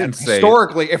 I didn't say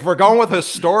historically. If we're going with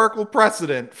historical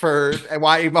precedent for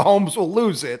why Mahomes will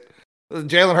lose it,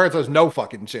 Jalen Hurts has no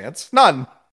fucking chance. None.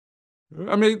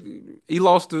 I mean, he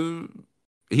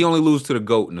only loses to the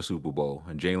GOAT in the Super Bowl.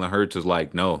 And Jalen Hurts is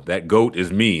like, no, that GOAT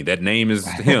is me. That name is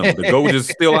him. The GOAT is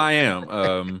still I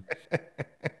am.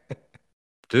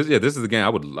 This is the game I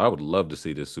would love to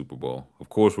see this Super Bowl. Of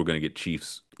course, we're going to get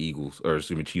Chiefs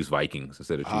Vikings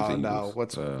instead of Chiefs Eagles. No,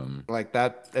 what's like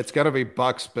that? It's going to be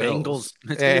Bucs Bills.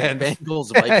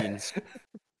 Bengals Vikings.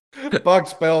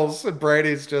 Bucs Bills, and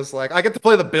Brady's just like, I get to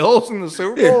play the Bills in the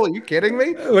Super Bowl. Are you kidding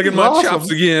me? Look at my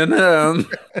chops again.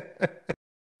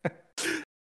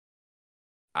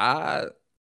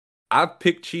 I've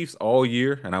picked Chiefs all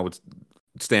year, and I would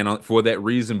stand on for that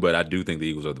reason. But I do think the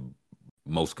Eagles are the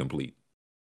most complete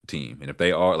team, and if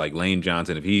they are, like Lane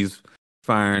Johnson, if he's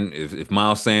firing, if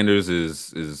Miles Sanders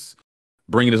is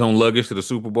bringing his own luggage to the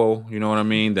Super Bowl, you know what I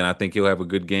mean? Then I think he'll have a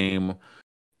good game.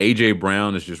 AJ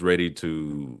Brown is just ready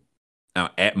to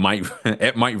at Mike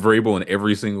Vrabel in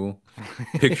every single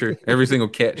picture, every single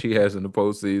catch he has in the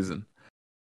postseason.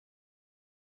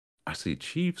 I see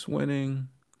Chiefs winning.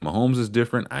 Mahomes is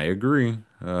different. I agree.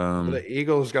 The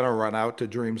Eagles going to run out to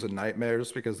dreams and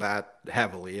nightmares because that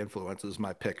heavily influences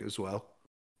my pick as well.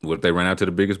 What if they run out to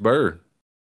the biggest bird?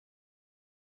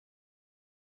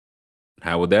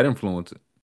 How would that influence it?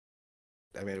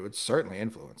 I mean, it would certainly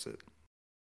influence it.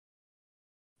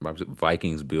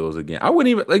 Vikings Bills again. I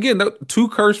wouldn't even two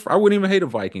cursed. I wouldn't even hate a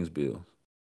Vikings Bills.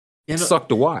 It sucked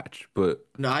to watch, but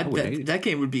that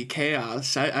game would be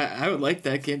chaos. I would like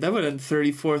that game. That would end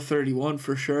 34-31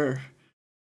 for sure.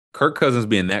 Kirk Cousins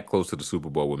being that close to the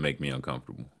Super Bowl would make me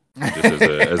uncomfortable. Just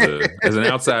as an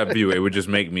outside view, it would just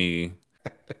make me.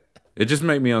 It just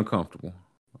made me uncomfortable.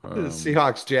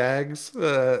 Seahawks Jags.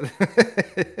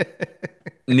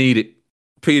 Need it.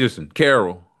 Peterson,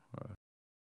 Carroll.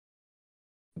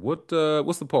 What's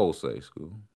the poll say,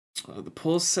 School? The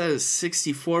poll says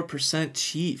 64%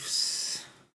 Chiefs.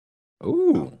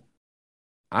 Ooh,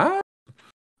 I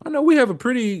know we have a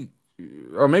pretty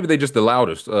or maybe they just the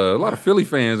loudest. A lot of Philly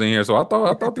fans in here, so I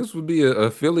thought this would be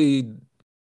a Philly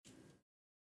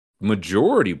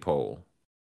majority poll.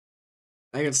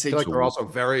 I can say I feel like they're also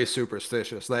very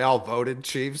superstitious. They all voted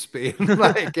Chiefs, being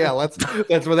like, "Yeah,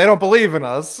 that's where they don't believe in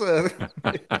us."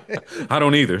 I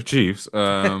don't either, Chiefs.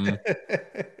 I'm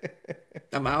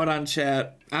out on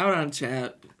chat. Out on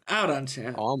chat.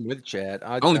 Oh, I'm with Chad.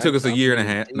 Only took us a year and a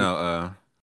half. No,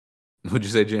 what'd you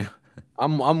say, Jim?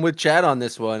 I'm with Chad on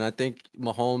this one. I think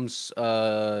Mahomes,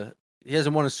 he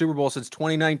hasn't won a Super Bowl since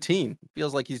 2019.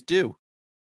 Feels like he's due.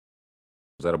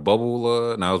 Was that a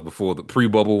bubble? No, it was before the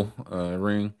pre-bubble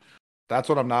ring. That's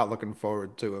what I'm not looking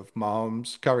forward to. If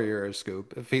Mahomes, cover your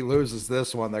scoop, if he loses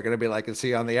this one, they're going to be like, is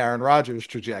he on the Aaron Rodgers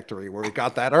trajectory where he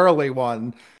got that early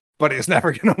one, but he's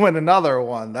never going to win another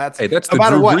one? That's the Drew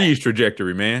Brees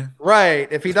trajectory, man.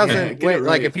 Right. If he doesn't win,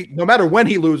 like no matter when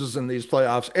he loses in these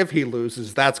playoffs, if he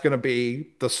loses, that's going to be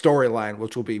the storyline,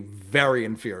 which will be very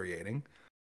infuriating.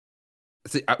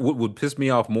 See, what would piss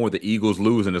me off more, the Eagles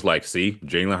lose, and it's like, see,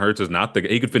 Jalen Hurts is not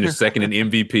he could finish second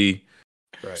in MVP.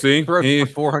 Right. See, for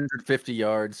 450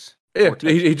 yards. Yeah,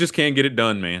 he just can't get it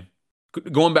done, man.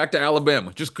 Going back to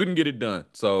Alabama, just couldn't get it done.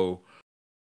 So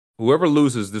whoever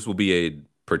loses, this will be a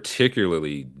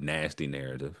particularly nasty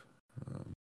narrative.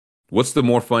 What's the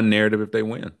more fun narrative if they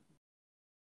win?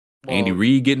 Well, Andy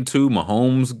Reid getting 2,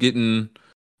 Mahomes getting,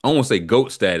 I won't say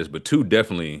GOAT status, but 2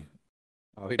 definitely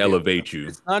elevate you.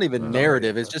 It's not even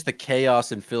narrative. It's just the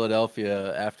chaos in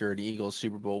Philadelphia after an Eagles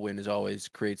Super Bowl win always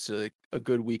creates a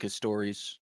good week of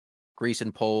stories.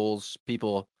 Greasing poles,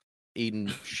 people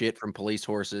eating shit from police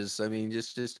horses. I mean,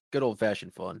 just good old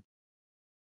fashioned fun.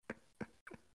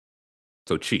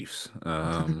 So Chiefs.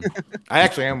 I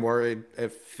actually am worried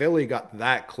if Philly got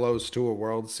that close to a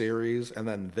World Series and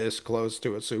then this close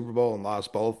to a Super Bowl and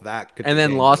lost both, that could. And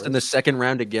then lost in the second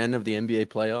round again of the NBA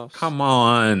playoffs. Come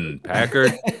on, Packer.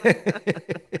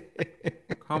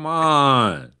 Come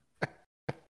on.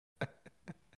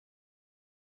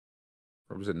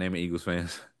 What was the name of Eagles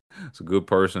fans? It's a good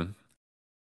person.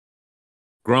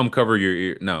 Grum, cover your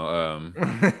ear. No.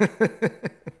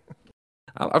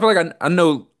 I feel like I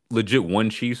know legit one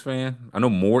Chiefs fan. I know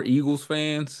more Eagles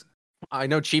fans. I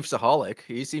know Chiefsaholic.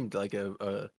 He seemed like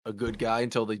a good guy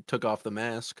until they took off the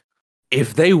mask.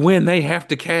 If they win, they have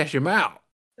to cash him out.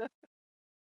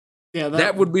 Yeah,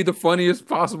 that would be the funniest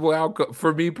possible outcome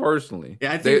for me personally.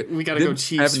 Yeah, I think we got to go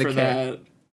Chiefs for that.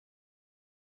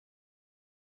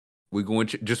 We going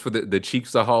just for the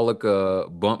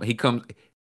Chiefsaholic bump.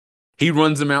 He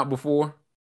runs him out before.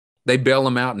 They bail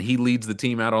him out, and he leads the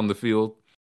team out on the field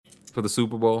for the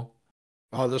Super Bowl.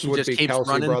 Oh, this would be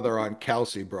Kelsey brother on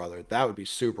Kelsey brother. That would be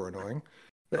super annoying.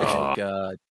 Oh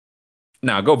God!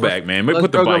 Now go back, man.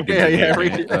 Put the bike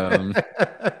in.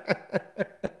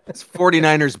 It's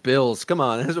 49ers Bills. Come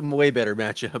on, that's a way better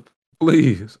matchup.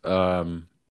 Please.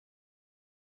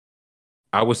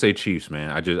 I would say Chiefs, man.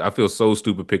 I feel so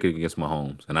stupid picking against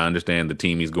Mahomes, and I understand the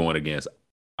team he's going against.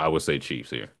 I would say Chiefs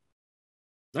here.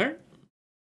 All right.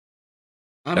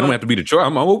 I don't have to be the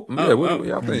choice. What do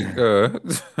y'all think?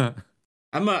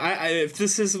 If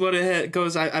this is what it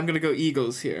goes, I'm gonna go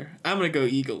Eagles here.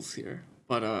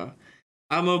 But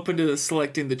I'm open to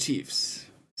selecting the Chiefs.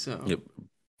 So yep.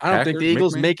 I don't think the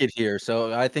Eagles make it here,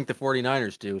 so I think the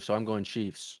 49ers do. So I'm going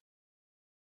Chiefs.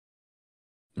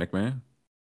 McMahon.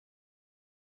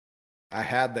 I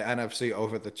had the NFC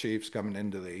over the Chiefs coming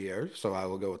into the year, so I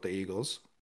will go with the Eagles.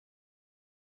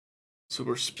 So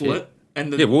we're split.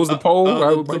 And what was the poll?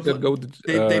 I would like to go with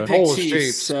they picked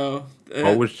Chiefs. So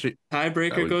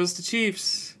tiebreaker goes to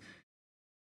Chiefs.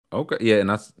 Okay, yeah, and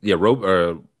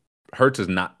Hurts has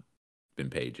not been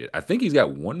paid yet. I think he's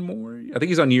got one more. I think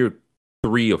he's on year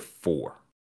 3 of 4,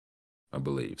 I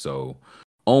believe. So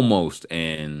almost.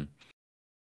 And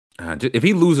if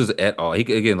he loses at all, he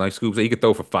could, again, like Scoop said, he could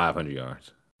throw for 500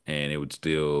 yards, and it would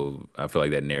still. I feel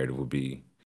like that narrative would be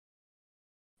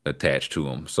attached to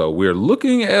him. So we're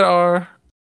looking at our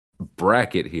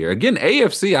bracket here. Again,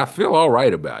 AFC, I feel all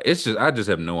right about. It's just I just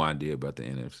have no idea about the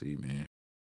NFC, man.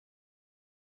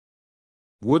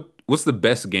 What's the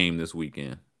best game this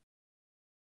weekend?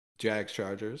 Jags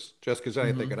Chargers. Just because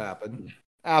anything could happen.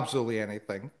 Absolutely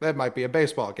anything. That might be a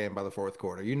baseball game by the fourth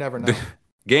quarter. You never know.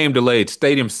 Game delayed.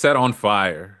 Stadium set on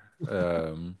fire.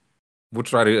 We'll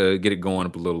try to get it going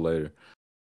up a little later.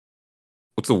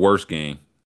 What's the worst game?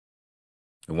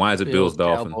 And why is it Bills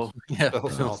Dolphins? Yeah,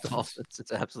 Bills Dolphins.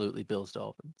 It's absolutely Bills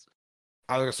Dolphins.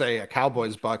 I was gonna say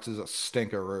Cowboys Bucks is a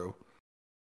stinkeroo.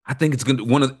 I think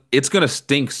it's gonna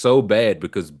stink so bad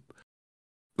because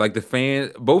like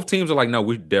both teams are like, no,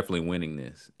 we're definitely winning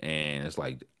this. And it's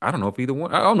like, I don't know if either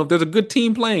one, I don't know if there's a good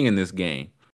team playing in this game.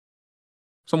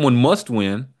 someone must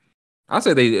win. I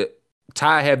say they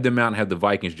have them out and have the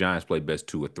Vikings Giants play best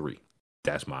 2 or 3.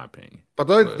 That's my opinion.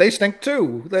 But they stink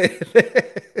too.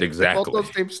 Exactly. Both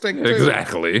those teams stink too.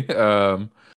 Exactly. I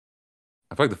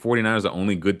feel like the 49ers are the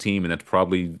only good team, and that's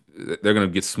probably they're going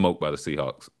to get smoked by the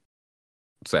Seahawks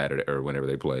Saturday or whenever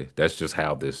they play. That's just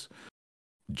how this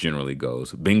generally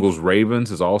goes. Bengals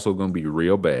Ravens is also going to be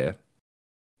real bad.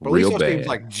 But at least those teams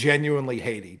like genuinely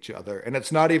hate each other, and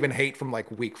it's not even hate from like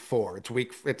week 4.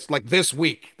 It's like this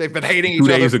week they've been hating each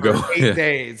other for 8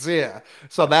 days. Yeah,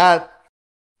 so that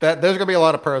there's gonna be a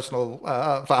lot of personal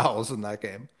fouls in that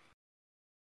game.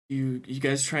 You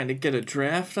guys trying to get a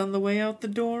draft on the way out the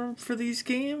door for these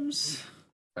games?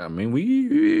 I mean,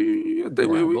 we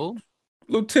little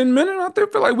 10-minute out there.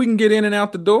 Feel like we can get in and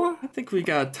out the door. I think we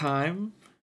got time.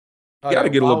 Got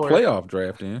to get a little playoff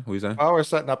draft in. What you saying? While we're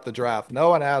setting up the draft, no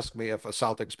one asked me if a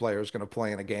Celtics player is going to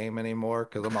play in a game anymore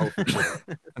because I'm out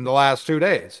in the last 2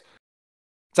 days.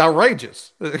 It's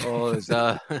outrageous. Is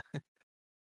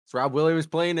Rob Williams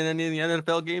playing in any of the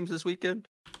NFL games this weekend?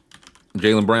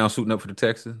 Jaylen Brown suiting up for the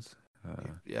Texans.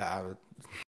 Yeah.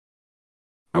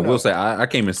 I will say I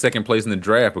came in second place in the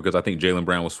draft because I think Jaylen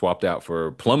Brown was swapped out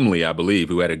for Plumlee, I believe,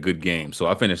 who had a good game. So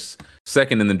I finished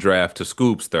second in the draft to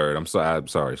Scoop's third. I'm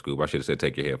sorry, Scoop. I should have said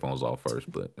take your headphones off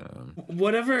first. But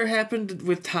whatever happened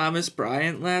with Thomas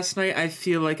Bryant last night, I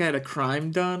feel like I had a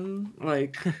crime done.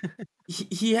 Like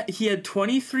he had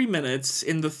 23 minutes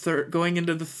in the third, going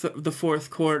into the fourth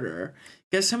quarter.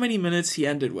 Guess how many minutes he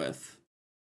ended with?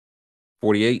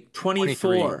 48?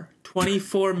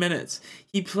 24 minutes.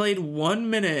 He played 1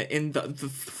 minute in the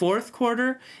fourth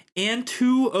quarter and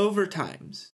 2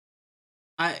 overtimes.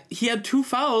 He had 2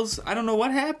 fouls. I don't know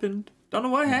what happened.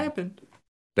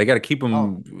 They got to keep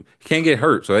him. Can't get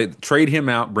hurt. So they trade him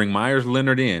out, bring Myers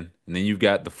Leonard in, and then you've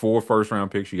got the 4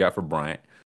 first-round picks you got for Bryant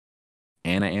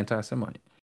and an anti-Semite.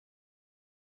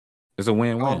 It's a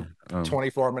win-win.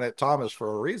 24-minute Thomas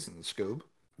for a reason, Scoob.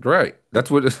 Right. That's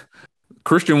what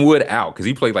Christian Wood out because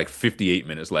he played like 58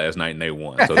 minutes last night and they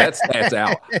won. So that's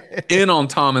out. In on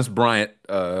Thomas Bryant.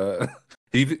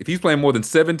 If he's playing more than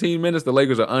 17 minutes, the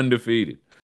Lakers are undefeated.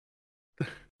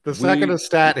 The second a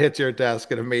stat hits your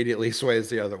desk, it immediately sways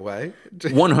the other way.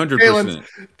 100%.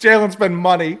 Jalen's been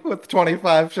money with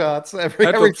 25 shots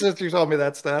every since you told me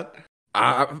that stat.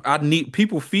 I need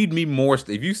people feed me more.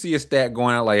 If you see a stat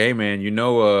going out like, hey man,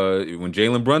 when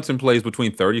Jalen Brunson plays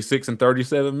between 36 and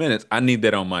 37 minutes, I need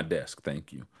that on my desk.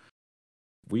 Thank you.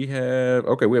 We have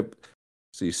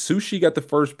Sushi got the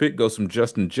first pick, goes from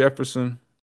Justin Jefferson.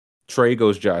 Trey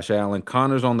goes Josh Allen.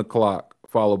 Connor's on the clock,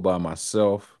 followed by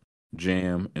myself,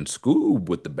 Jam, and Scoob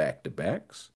with the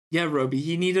back-to-backs. Yeah, Roby,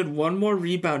 he needed 1 more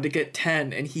rebound to get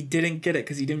 10, and he didn't get it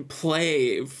because he didn't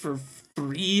play for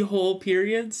 3 whole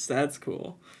periods. That's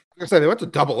cool. I say they went to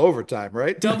double overtime,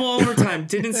 right? Double overtime.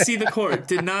 Didn't see the court.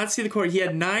 Did not see the court. He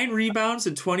had 9 rebounds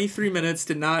in 23 minutes.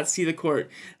 Did not see the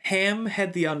court. Ham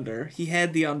had the under. He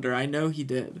had the under. I know he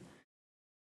did.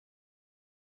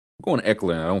 I'm going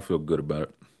Eckler, and I don't feel good about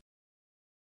it.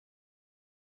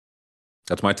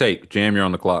 That's my take. Jam, you're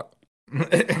on the clock.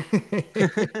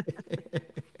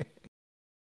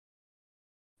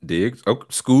 Diggs. Oh,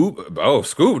 Scoob. Oh,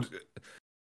 Scoob.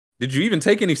 Did you even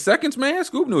take any seconds, man?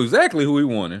 Scoob knew exactly who he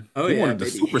wanted. Oh, he yeah, wanted the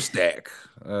baby. super stack.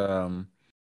 A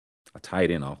tight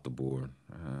end off the board.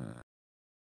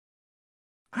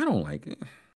 I don't like it.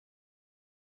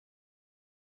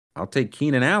 I'll take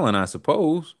Keenan Allen, I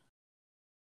suppose.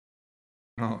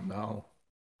 Oh, no.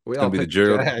 It's going to be the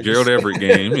Gerald Everett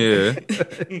game, yeah.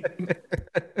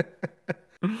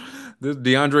 This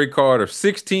DeAndre Carter,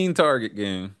 16 target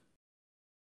game.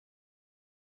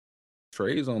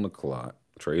 Trey's on the clock.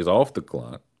 Trey's off the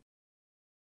clock.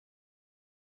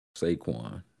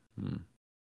 Saquon.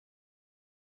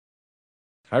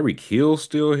 Tyreek Hill's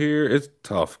still here. It's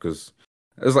tough because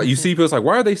it's like you see people. It's like,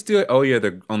 why are they still? Oh yeah,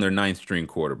 they're on their 9th string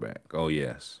quarterback. Oh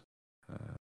yes.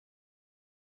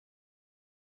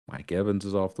 Mike Evans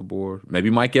is off the board. Maybe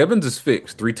Mike Evans is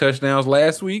fixed. 3 touchdowns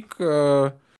last week.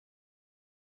 That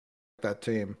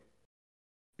team.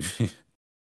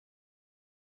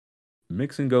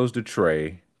 Mixon goes to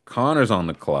Trey. Connor's on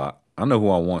the clock. I know who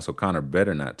I want, so Connor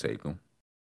better not take him.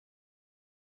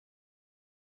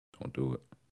 Don't do it.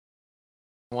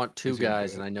 I want 2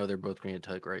 guys, and I know they're both going to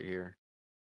take right here.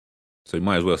 So you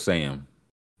might as well say him.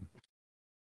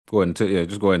 Go ahead and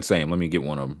just go ahead and say him. Let me get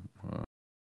one of them.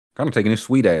 Kind of taking his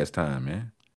sweet ass time,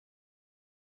 man.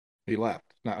 He left.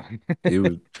 No. It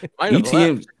was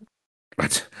ETN.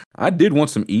 I did want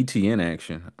some ETN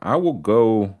action. I will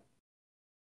go.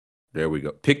 There we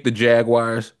go. Pick the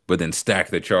Jaguars, but then stack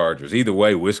the Chargers. Either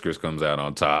way, Whiskers comes out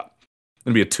on top.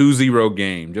 gonna be a 2-0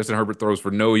 game. Justin Herbert throws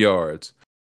for no yards,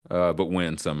 but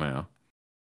wins somehow.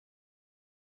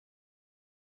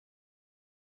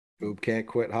 Scoob can't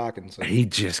quit Hawkinson. He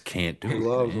just can't do it. He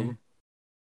loves man. him.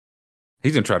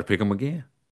 He's gonna try to pick him again.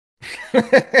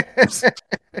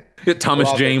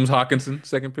 Thomas James Hawkinson,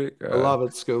 second pick. I love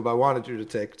it, Scoob. I wanted you to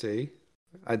take T.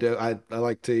 I do. I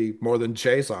like T more than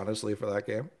Chase, honestly, for that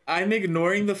game. I'm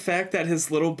ignoring the fact that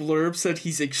his little blurb said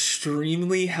he's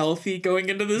extremely healthy going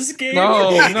into this game. No.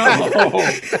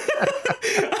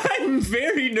 I'm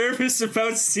very nervous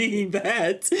about seeing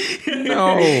that.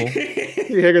 No.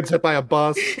 Higgins hit by a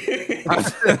bus.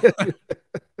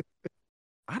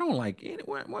 I don't like any.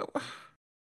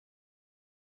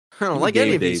 I don't like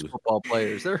any of these football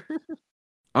players.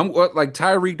 I'm like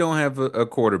Tyreek don't have a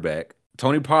quarterback.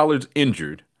 Tony Pollard's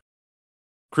injured.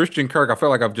 Christian Kirk, I feel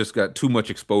like I've just got too much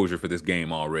exposure for this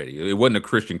game already. It wasn't a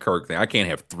Christian Kirk thing. I can't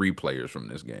have 3 players from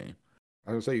this game.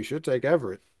 I would say you should take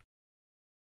Everett.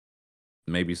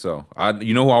 Maybe so.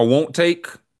 You know who I won't take?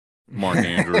 Mark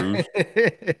Andrews.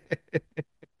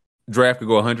 Draft could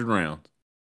go 100 rounds.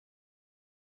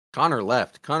 Connor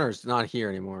left. Connor's not here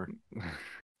anymore.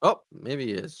 Oh, maybe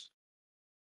he is.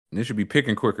 They should be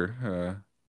picking quicker.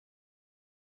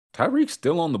 Tyreek's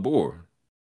still on the board.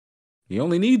 He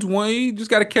only needs one. He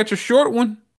just got to catch a short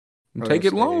one and take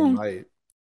it long.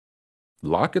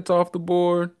 Lockett's off the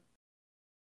board.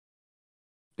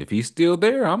 If he's still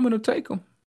there, I'm going to take him.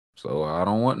 So I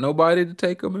don't want nobody to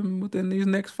take him within these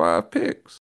next 5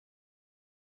 picks.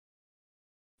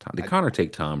 Did Connor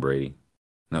take Tom Brady?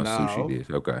 No, Sushi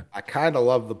did. Okay. I kind of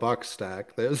love the Bucs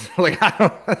stack. There's like I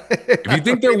don't. If you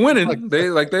think they're winning,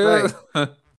 they're. Right.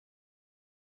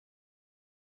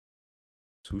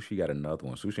 Sushi got another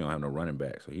one. Sushi don't have no running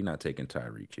back, so he's not taking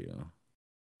Tyreek Hill.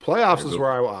 Playoffs is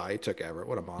where I took Everett.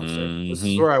 What a monster! This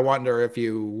is where I wonder if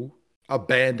you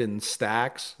abandon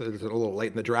stacks. It's a little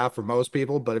late in the draft for most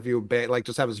people, but if you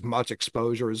just have as much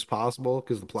exposure as possible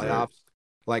because the playoffs,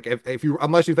 like if you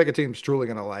unless you think a team's truly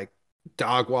gonna like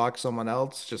dog walk someone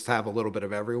else, just have a little bit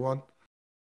of everyone.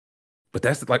 But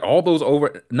that's like all those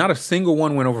over. Not a single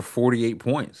one went over 48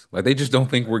 points. Like they just don't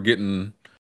think we're getting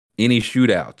any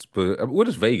shootouts. But what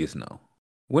does Vegas know?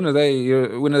 When have they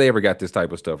ever got this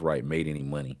type of stuff right? Made any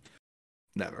money?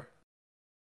 Never.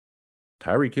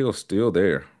 Tyreek Hill's still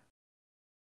there.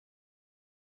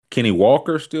 Kenny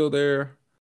Walker still there.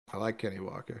 I like Kenny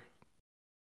Walker.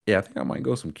 Yeah, I think I might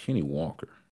go some Kenny Walker.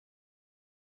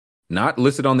 Not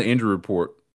listed on the injury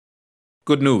report.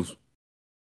 Good news.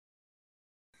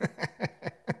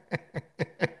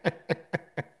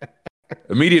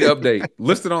 Immediate update.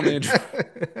 Listed on the injury.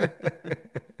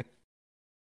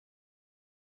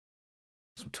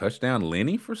 Some touchdown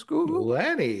Lenny for school.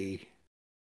 Lenny.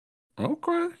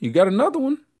 Okay. You got another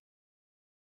one.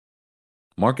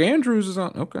 Mark Andrews is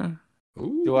on. Okay.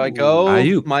 Ooh. Do I go?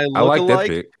 Ayuk. My I like that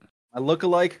pick. My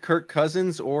lookalike Kirk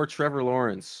Cousins or Trevor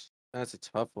Lawrence? That's a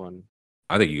tough one.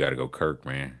 I think you got to go Kirk,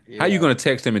 man. Yeah. How you going to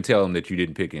text him and tell him that you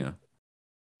didn't pick him?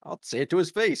 I'll say it to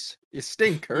his face. You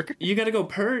stink, Kirk. You got to go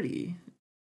Purdy.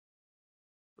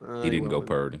 He didn't go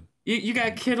Purdy. You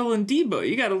got Kittle and Debo.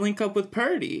 You got to link up with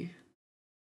Purdy.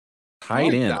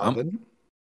 Tight end.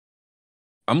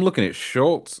 I'm looking at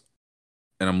Schultz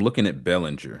and I'm looking at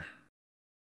Bellinger.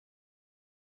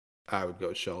 I would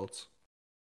go Schultz.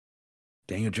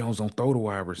 Daniel Jones don't throw the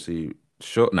wide receiver.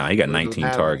 He got 19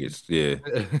 targets. Yeah.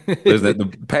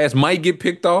 The pass might get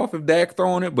picked off if Dak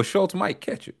throwing it, but Schultz might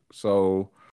catch it.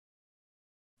 So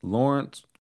Lawrence,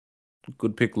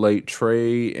 good pick late.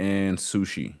 Trey and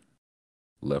Sushi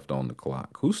left on the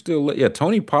clock. Who's still late? Yeah,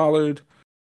 Tony Pollard,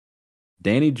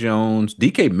 Danny Jones,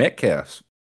 DK Metcalf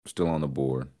still on the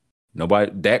board.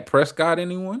 Nobody. Dak Prescott,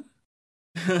 anyone?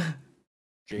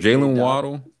 Jalen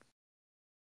Waddle.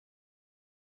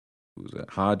 Who's that?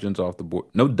 Hodgins off the board.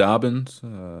 No Dobbins.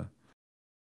 The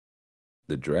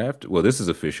draft. Well, this is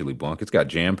officially bunk. It's got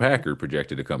Jam Packer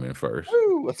projected to come in first.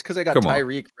 Ooh, that's because I got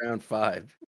Tyreek round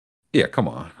 5. Yeah, come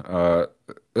on.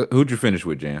 Who'd you finish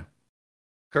with, Jam?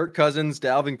 Kirk Cousins,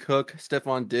 Dalvin Cook,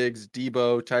 Stephon Diggs,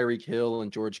 Debo, Tyreek Hill,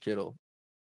 and George Kittle.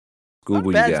 What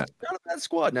you got? Not a bad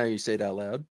squad now you say it out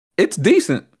loud. It's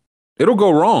decent. It'll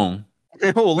go wrong.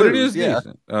 But it is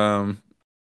decent. Scoob,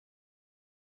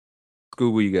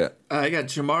 what you got? I got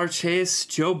Jamar Chase,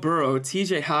 Joe Burrow,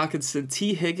 TJ Hawkinson,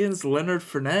 T. Higgins, Leonard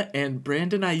Fournette, and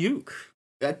Brandon Ayuk.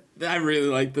 I really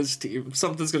like this team.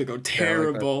 Something's going to go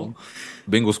terrible. Like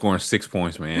Bengals scoring 6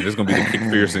 points, man. This is going to be the Kick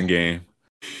Pearson game.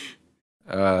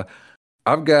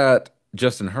 I've got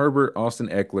Justin Herbert, Austin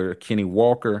Eckler, Kenny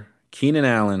Walker, Keenan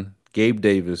Allen, Gabe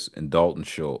Davis, and Dalton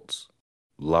Schultz.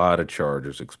 A lot of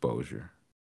Chargers exposure.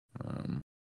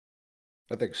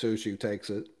 I think Sushi takes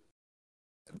it.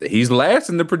 He's last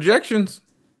in the projections.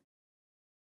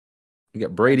 You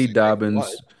got Brady, Dobbins,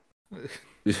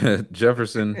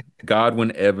 Jefferson,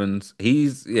 Godwin, Evans.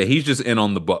 He's just in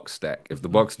on the Bucks stack. If the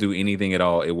Bucks do anything at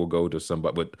all, it will go to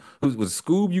somebody. But who's was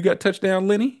Scoob? You got touchdown,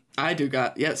 Lenny? I do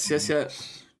got yes.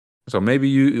 So maybe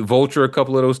you vulture a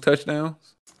couple of those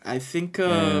touchdowns. I think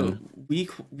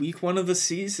week 1 of the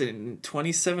season,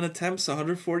 27 attempts,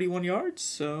 141 yards.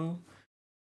 So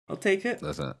I'll take it.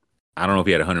 Listen, I don't know if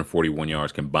he had 141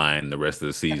 yards combined the rest of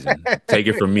the season. Take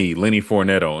it from me, Lenny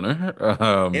Fournette owner.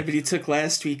 Yeah, but he took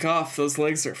last week off. Those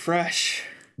legs are fresh.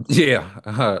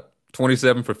 Yeah,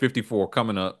 27 for 54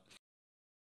 coming up.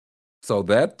 So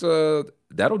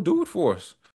that'll do it for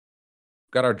us.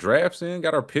 Got our drafts in,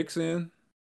 got our picks in.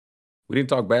 We didn't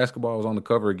talk basketball. I was on the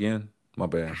cover again. My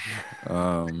bad.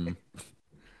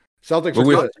 Celtics are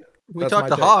good. We talked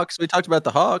the Hawks. We talked about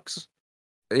the Hawks.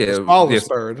 Yeah, all the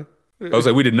third. I was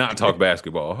like, we did not talk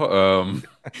basketball.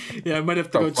 Yeah, I might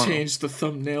have to go change the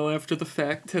thumbnail after the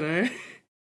fact today.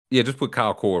 Yeah, just put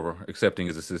Kyle Korver accepting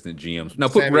his assistant GMs. Now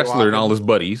put Sammy wrestler Watkins. and all his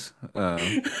buddies.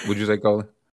 Would you say, Colin?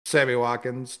 Sammy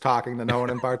Watkins talking to no one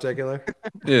in particular.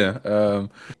 Yeah.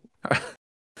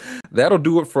 That'll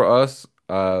do it for us.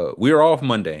 We are off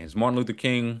Monday. It's Martin Luther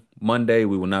King Monday.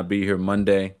 We will not be here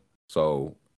Monday.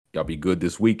 So y'all be good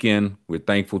this weekend. We're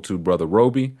thankful to Brother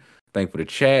Roby. Thankful to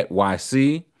Chat,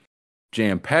 YC,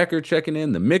 Jam Packer checking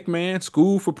in, the McMahon,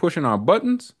 School for pushing our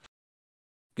buttons.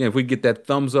 Again, if we get that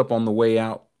thumbs up on the way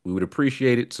out, we would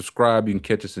appreciate it. Subscribe. You can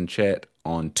catch us in chat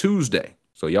on Tuesday.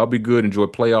 So y'all be good. Enjoy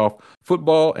playoff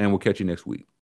football, and we'll catch you next week.